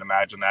couldn't even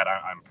imagine that.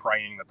 I'm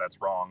praying that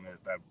that's wrong.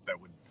 That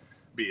would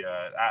be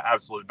an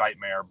absolute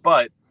nightmare.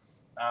 But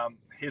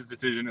his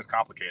decision is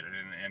complicated.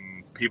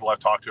 And people I've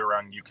talked to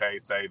around UK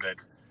say that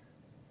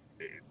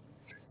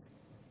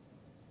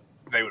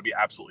they would be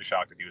absolutely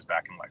shocked if he was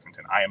back in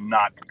Lexington. I am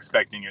not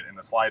expecting it in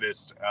the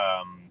slightest.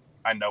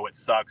 I know it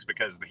sucks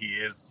because he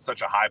is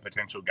such a high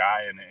potential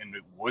guy, and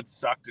it would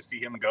suck to see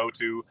him go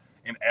to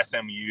an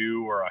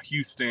SMU or a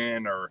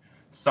Houston or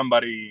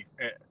somebody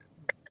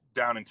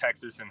down in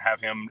Texas and have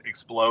him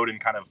explode and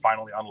kind of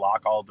finally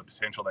unlock all of the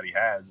potential that he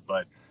has.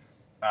 But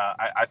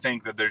I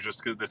think that there's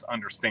just this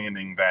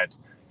understanding that,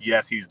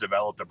 yes, he's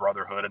developed a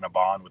brotherhood and a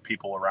bond with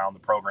people around the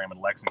program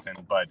in Lexington,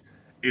 but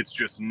it's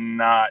just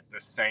not the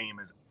same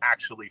as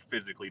actually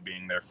physically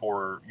being there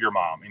for your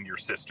mom and your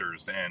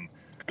sisters and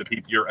the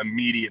people, your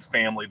immediate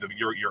family,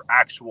 your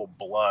actual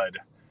blood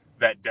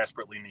that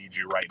desperately needs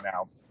you right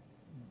now.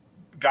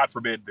 God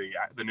forbid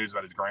the news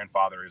about his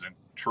grandfather isn't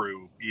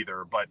true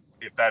either, but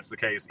if that's the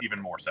case, even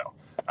more so.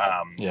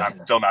 I'm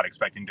still not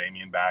expecting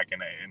Damian back,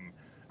 and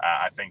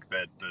I think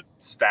that the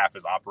staff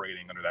is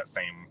operating under that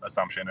same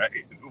assumption.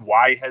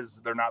 Why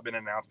has there not been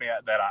an announcement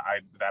yet? That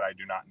I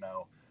do not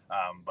know,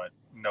 but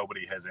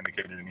nobody has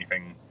indicated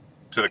anything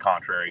to the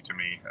contrary to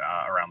me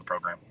around the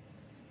program.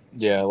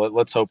 Yeah,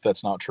 let's hope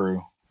that's not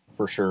true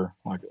for sure.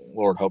 Like,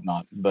 Lord, hope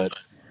not. But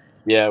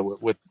yeah,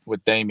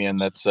 with Damian,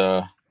 that's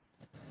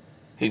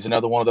he's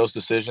another one of those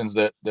decisions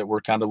that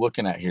we're kind of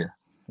looking at here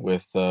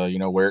with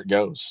where it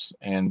goes,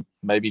 and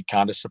maybe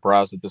kind of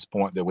surprised at this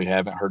point that we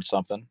haven't heard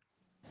something.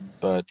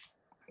 But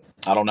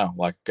I don't know.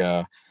 Like,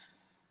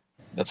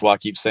 that's why I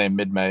keep saying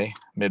mid-May.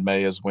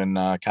 Mid-May is when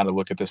I kind of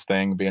look at this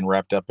thing being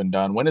wrapped up and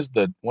done. When is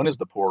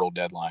the portal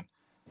deadline?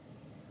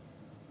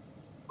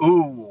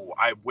 Ooh,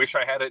 I wish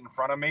I had it in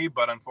front of me,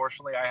 but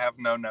unfortunately I have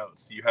no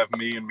notes. You have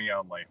me and me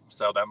only.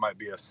 So that might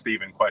be a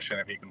Steven question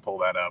if he can pull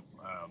that up.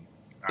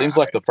 Seems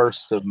like the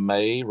 1st of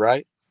May,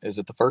 right? Is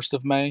it the 1st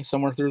of May,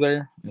 somewhere through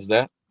there? Does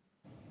that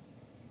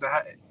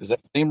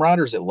seem right,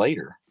 or is it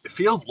later? It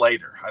feels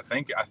later, I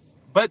think.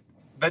 But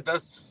that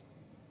does,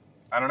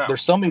 I don't know.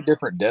 There's so many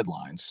different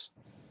deadlines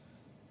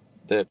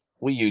that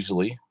we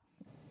usually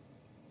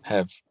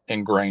have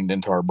ingrained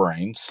into our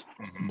brains,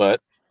 but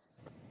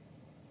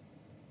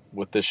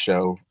with this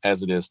show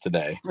as it is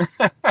today,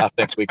 I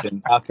think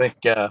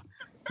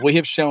we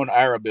have shown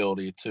our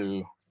ability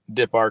to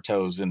dip our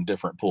toes in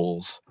different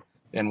pools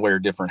and wear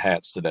different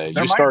hats today.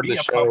 There might be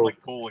a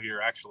public pool here,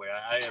 actually.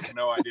 I have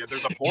no idea.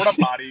 There's a porta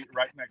potty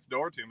right next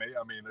door to me.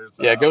 I mean, there's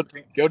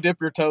go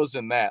dip your toes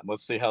in that.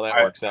 Let's see how that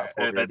works out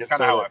for you. That's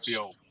kind of how I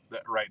feel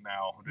right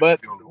now.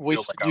 But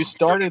you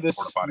started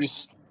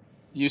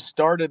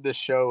this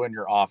show in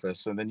your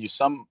office, and then you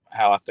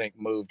somehow, I think,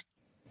 moved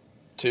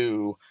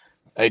to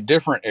a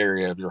different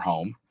area of your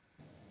home,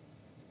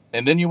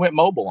 and then you went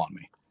mobile on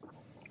me,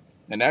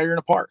 and now you're in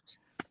a park.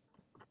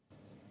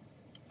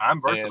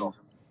 I'm versatile.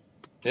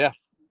 Yeah.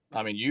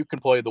 I mean, you can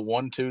play the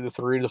 1, 2, the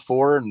 3, the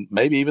 4, and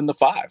maybe even the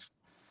 5.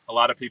 A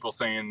lot of people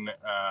saying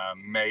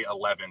May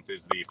 11th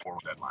is the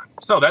portal deadline.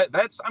 So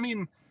that's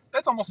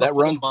almost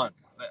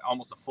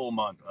a full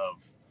month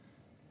of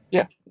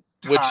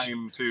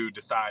time to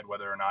decide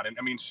whether or not. And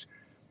I mean,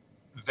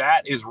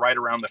 that is right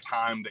around the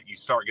time that you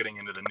start getting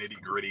into the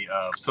nitty gritty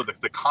of. So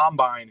the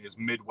combine is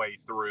midway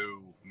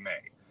through May.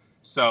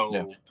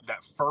 So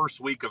that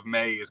first week of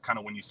May is kind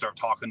of when you start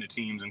talking to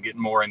teams and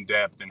getting more in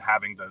depth and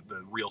having the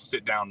real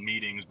sit down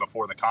meetings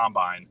before the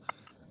combine.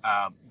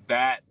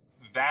 That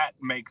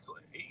makes,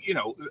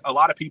 a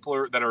lot of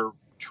people that are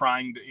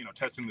trying to,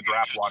 testing the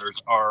draft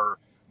waters are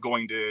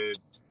going to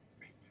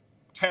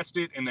test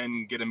it and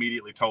then get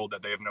immediately told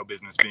that they have no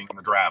business being in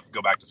the draft,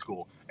 go back to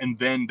school. And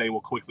then they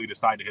will quickly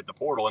decide to hit the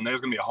portal. And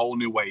there's going to be a whole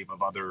new wave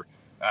of other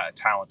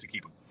talent to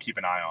keep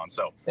an eye on.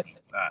 So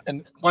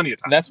and plenty of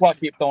time. And that's why I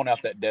keep throwing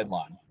out that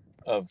deadline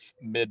of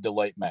mid to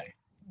late May,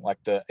 like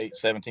the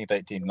 17th,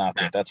 18th,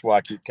 19th. That's why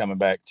I keep coming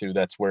back to.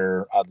 That's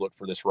where I'd look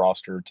for this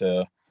roster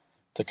to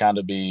kind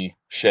of be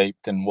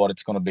shaped and what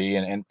it's going to be,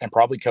 and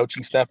probably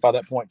coaching staff by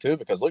that point too.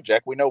 Because look,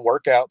 Jack, we know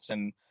workouts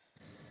and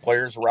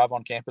players arrive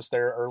on campus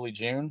there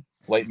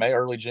late May,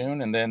 early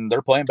June, and then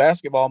they're playing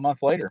basketball a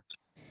month later.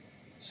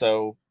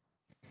 So,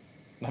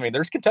 I mean,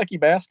 there's Kentucky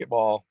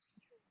basketball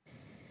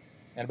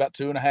in about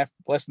 2.5,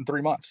 less than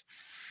 3 months.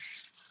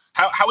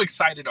 How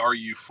excited are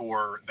you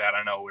for that?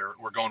 I know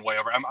we're going way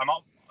over. I'm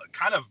all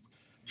kind of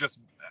just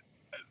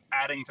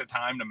adding to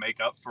time to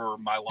make up for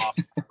my loss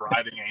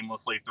driving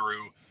aimlessly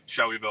through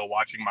Shelbyville,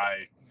 watching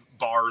my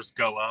bars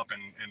go up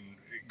and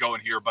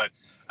going here. But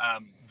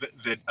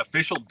the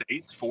official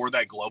dates for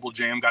that Global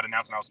Jam got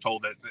announced, and I was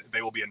told that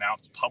they will be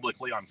announced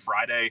publicly on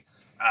Friday.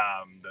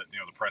 The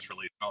press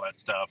release and all that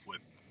stuff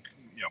with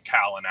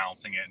Cal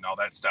announcing it and all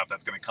that stuff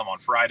that's going to come on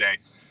Friday.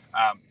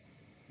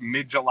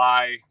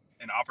 Mid-July,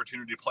 an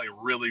opportunity to play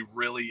really,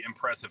 really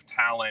impressive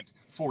talent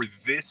for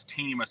this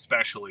team,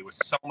 especially with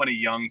so many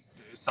young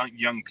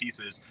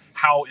pieces.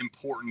 How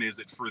important is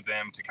it for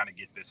them to kind of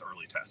get this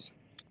early test?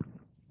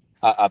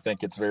 I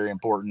think it's very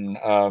important.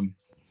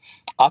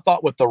 I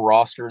thought with the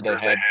roster they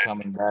had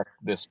coming back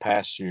this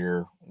past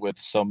year, with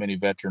so many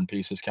veteran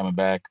pieces coming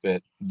back,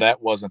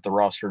 that wasn't the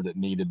roster that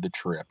needed the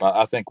trip.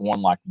 I think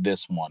one like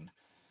this one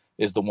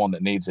is the one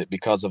that needs it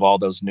because of all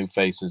those new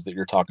faces that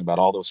you're talking about,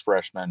 all those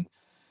freshmen.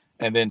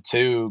 And then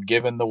two,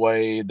 given the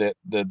way that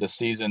the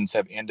seasons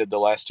have ended the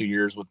last 2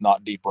 years with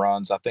not deep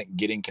runs, I think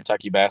getting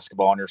Kentucky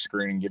basketball on your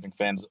screen and giving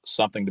fans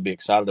something to be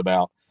excited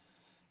about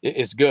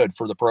is good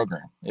for the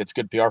program. It's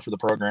good PR for the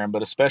program,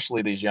 but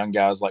especially these young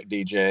guys like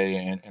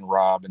DJ and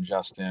Rob and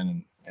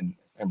Justin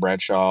and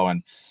Bradshaw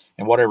and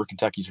whatever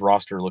Kentucky's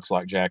roster looks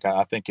like, Jack.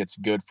 I think it's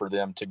good for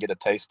them to get a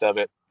taste of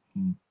it,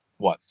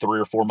 3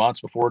 or 4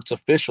 months before it's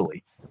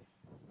officially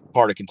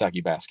part of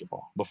Kentucky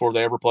basketball, before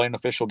they ever play an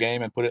official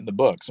game and put it in the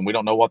books. And we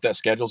don't know what that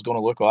schedule is going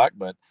to look like,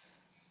 but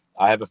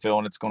I have a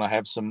feeling it's going to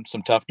have some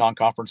tough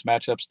non-conference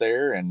matchups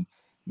there, and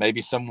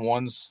maybe some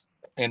ones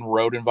in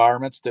road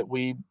environments that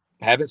we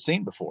haven't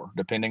seen before,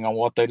 depending on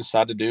what they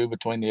decide to do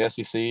between the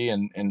SEC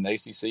and the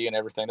ACC and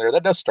everything there.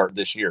 That does start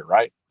this year,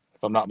 right?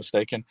 If I'm not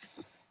mistaken.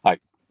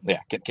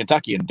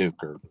 Kentucky and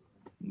Duke are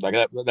like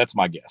that. That's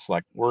my guess.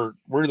 Like we're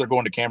either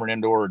going to Cameron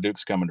Indoor or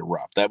Duke's coming to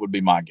Rupp. That would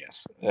be my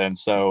guess. And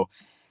so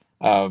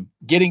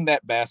getting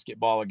that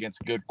basketball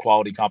against good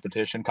quality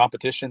competition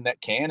that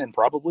can and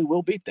probably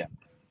will beat them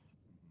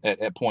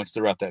at points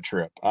throughout that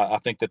trip. I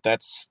think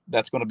that's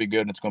going to be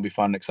good, and it's going to be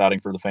fun and exciting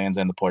for the fans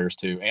and the players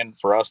too, and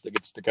for us that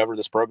gets to cover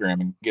this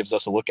program and gives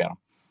us a look at them.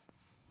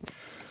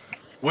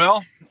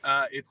 Well,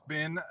 it's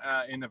been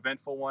an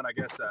eventful one. I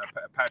guess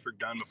Patrick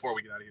Dunn, before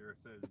we get out of here,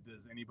 says,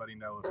 does anybody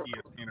know if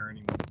ESPN or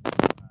anyone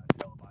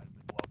televised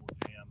the Global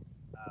Jam?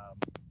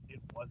 It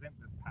wasn't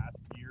this past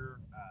year.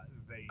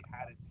 They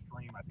had it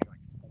streamed, I think like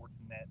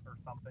Sportsnet or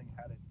something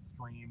had it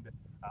streamed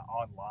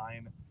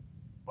online,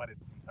 but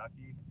it's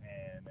Kentucky,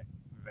 and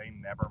they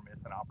never miss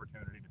an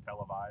opportunity to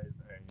televise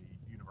a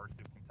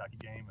University of Kentucky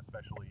game,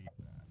 especially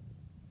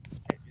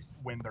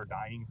when they're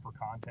dying for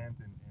content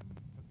and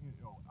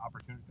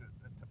opportunity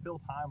to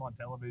fill time on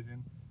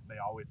television. They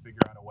always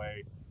figure out a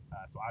way.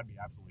 So I'd be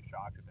absolutely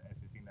shocked if the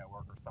SEC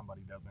Network or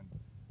somebody doesn't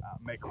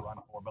make a run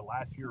for it. But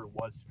last year it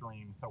was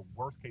streamed, so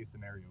worst case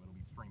scenario, it'll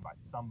be streamed by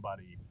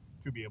somebody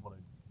to be able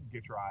to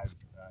get your eyes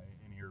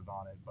and ears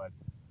on it. But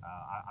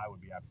I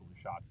would be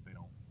absolutely shocked if they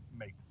don't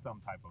make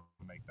some type of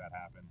make that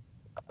happen.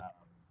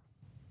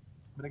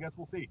 But I guess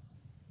we'll see.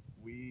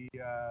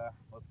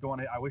 Let's go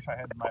on. I wish I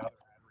had my other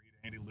ad read,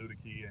 Andy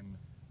Ludicky, and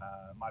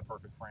My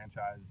Perfect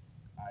Franchise.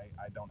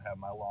 I don't have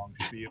my long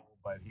spiel,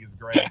 but he's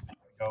great.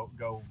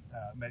 Go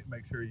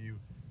make sure you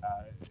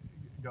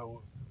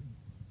go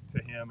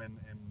to him, and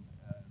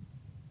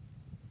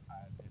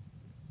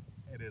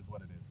it is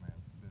what it is, man.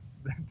 This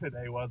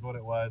today was what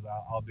it was.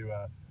 I'll do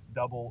a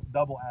double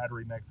ad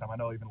read next time. I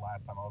know even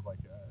last time I was like,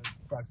 it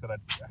sucks that I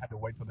had to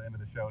wait till the end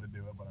of the show to do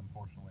it, but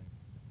unfortunately,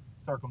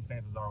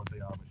 circumstances are what they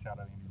are. But shout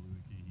out Andy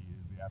Ludicky. He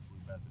is the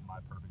absolute best at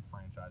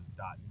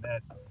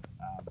myperfectfranchise.net.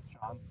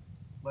 Sean,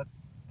 let's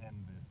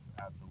end this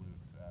absolute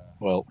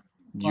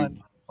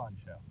fun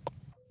show.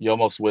 You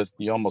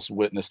almost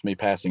witnessed me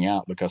passing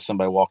out because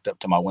somebody walked up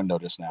to my window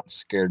just now and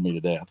scared me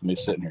to death. Me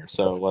sitting here.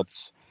 So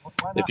let's.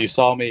 If you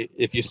saw me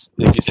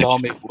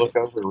look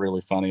over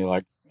really funny,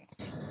 like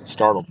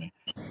startled me.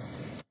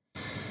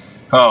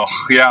 Oh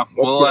yeah,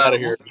 we'll get out of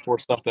here before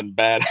something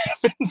bad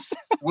happens.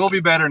 We'll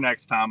be better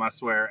next time, I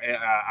swear.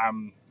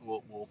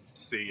 We'll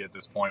see at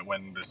this point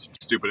when this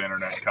stupid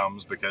internet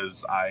comes,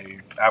 because I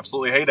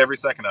absolutely hate every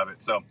second of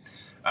it. So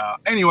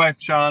anyway,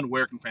 Sean,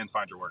 where can fans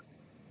find your work?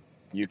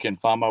 You can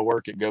find my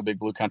work at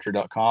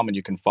gobigbluecountry.com, and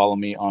you can follow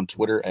me on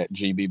Twitter at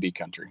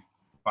GBBCountry.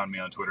 Find me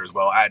on Twitter as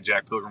well, at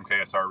Jack Pilgrim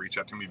KSR. Reach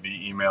out to me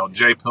via email,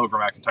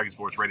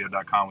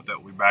 jpilgrim@KentuckySportsRadio.com. With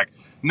that, we'll be back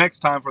next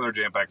time for their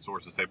Jam-Packed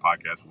Sources Say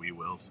podcast. We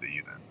will see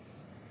you then.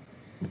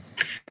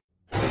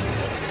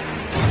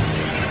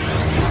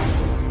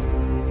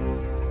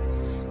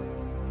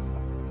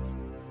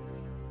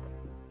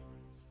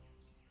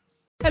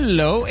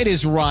 Hello, it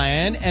is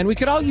Ryan, and we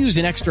could all use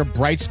an extra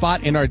bright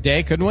spot in our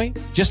day, couldn't we?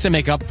 Just to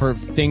make up for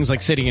things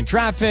like sitting in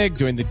traffic,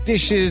 doing the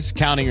dishes,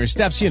 counting your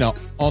steps,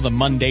 all the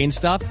mundane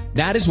stuff.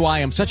 That is why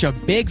I'm such a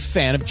big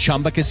fan of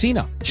Chumba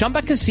Casino.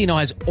 Chumba Casino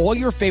has all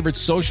your favorite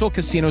social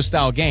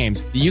casino-style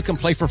games that you can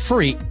play for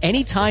free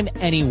anytime,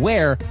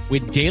 anywhere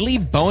with daily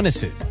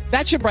bonuses.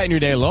 That should brighten your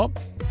day a little.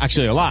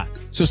 Actually, a lot.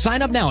 So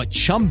sign up now at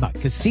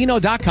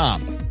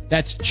ChumbaCasino.com.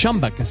 That's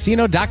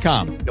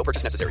ChumbaCasino.com. No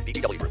purchase necessary.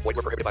 VGW Group. Void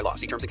where prohibited by law.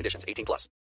 See terms and conditions. 18+.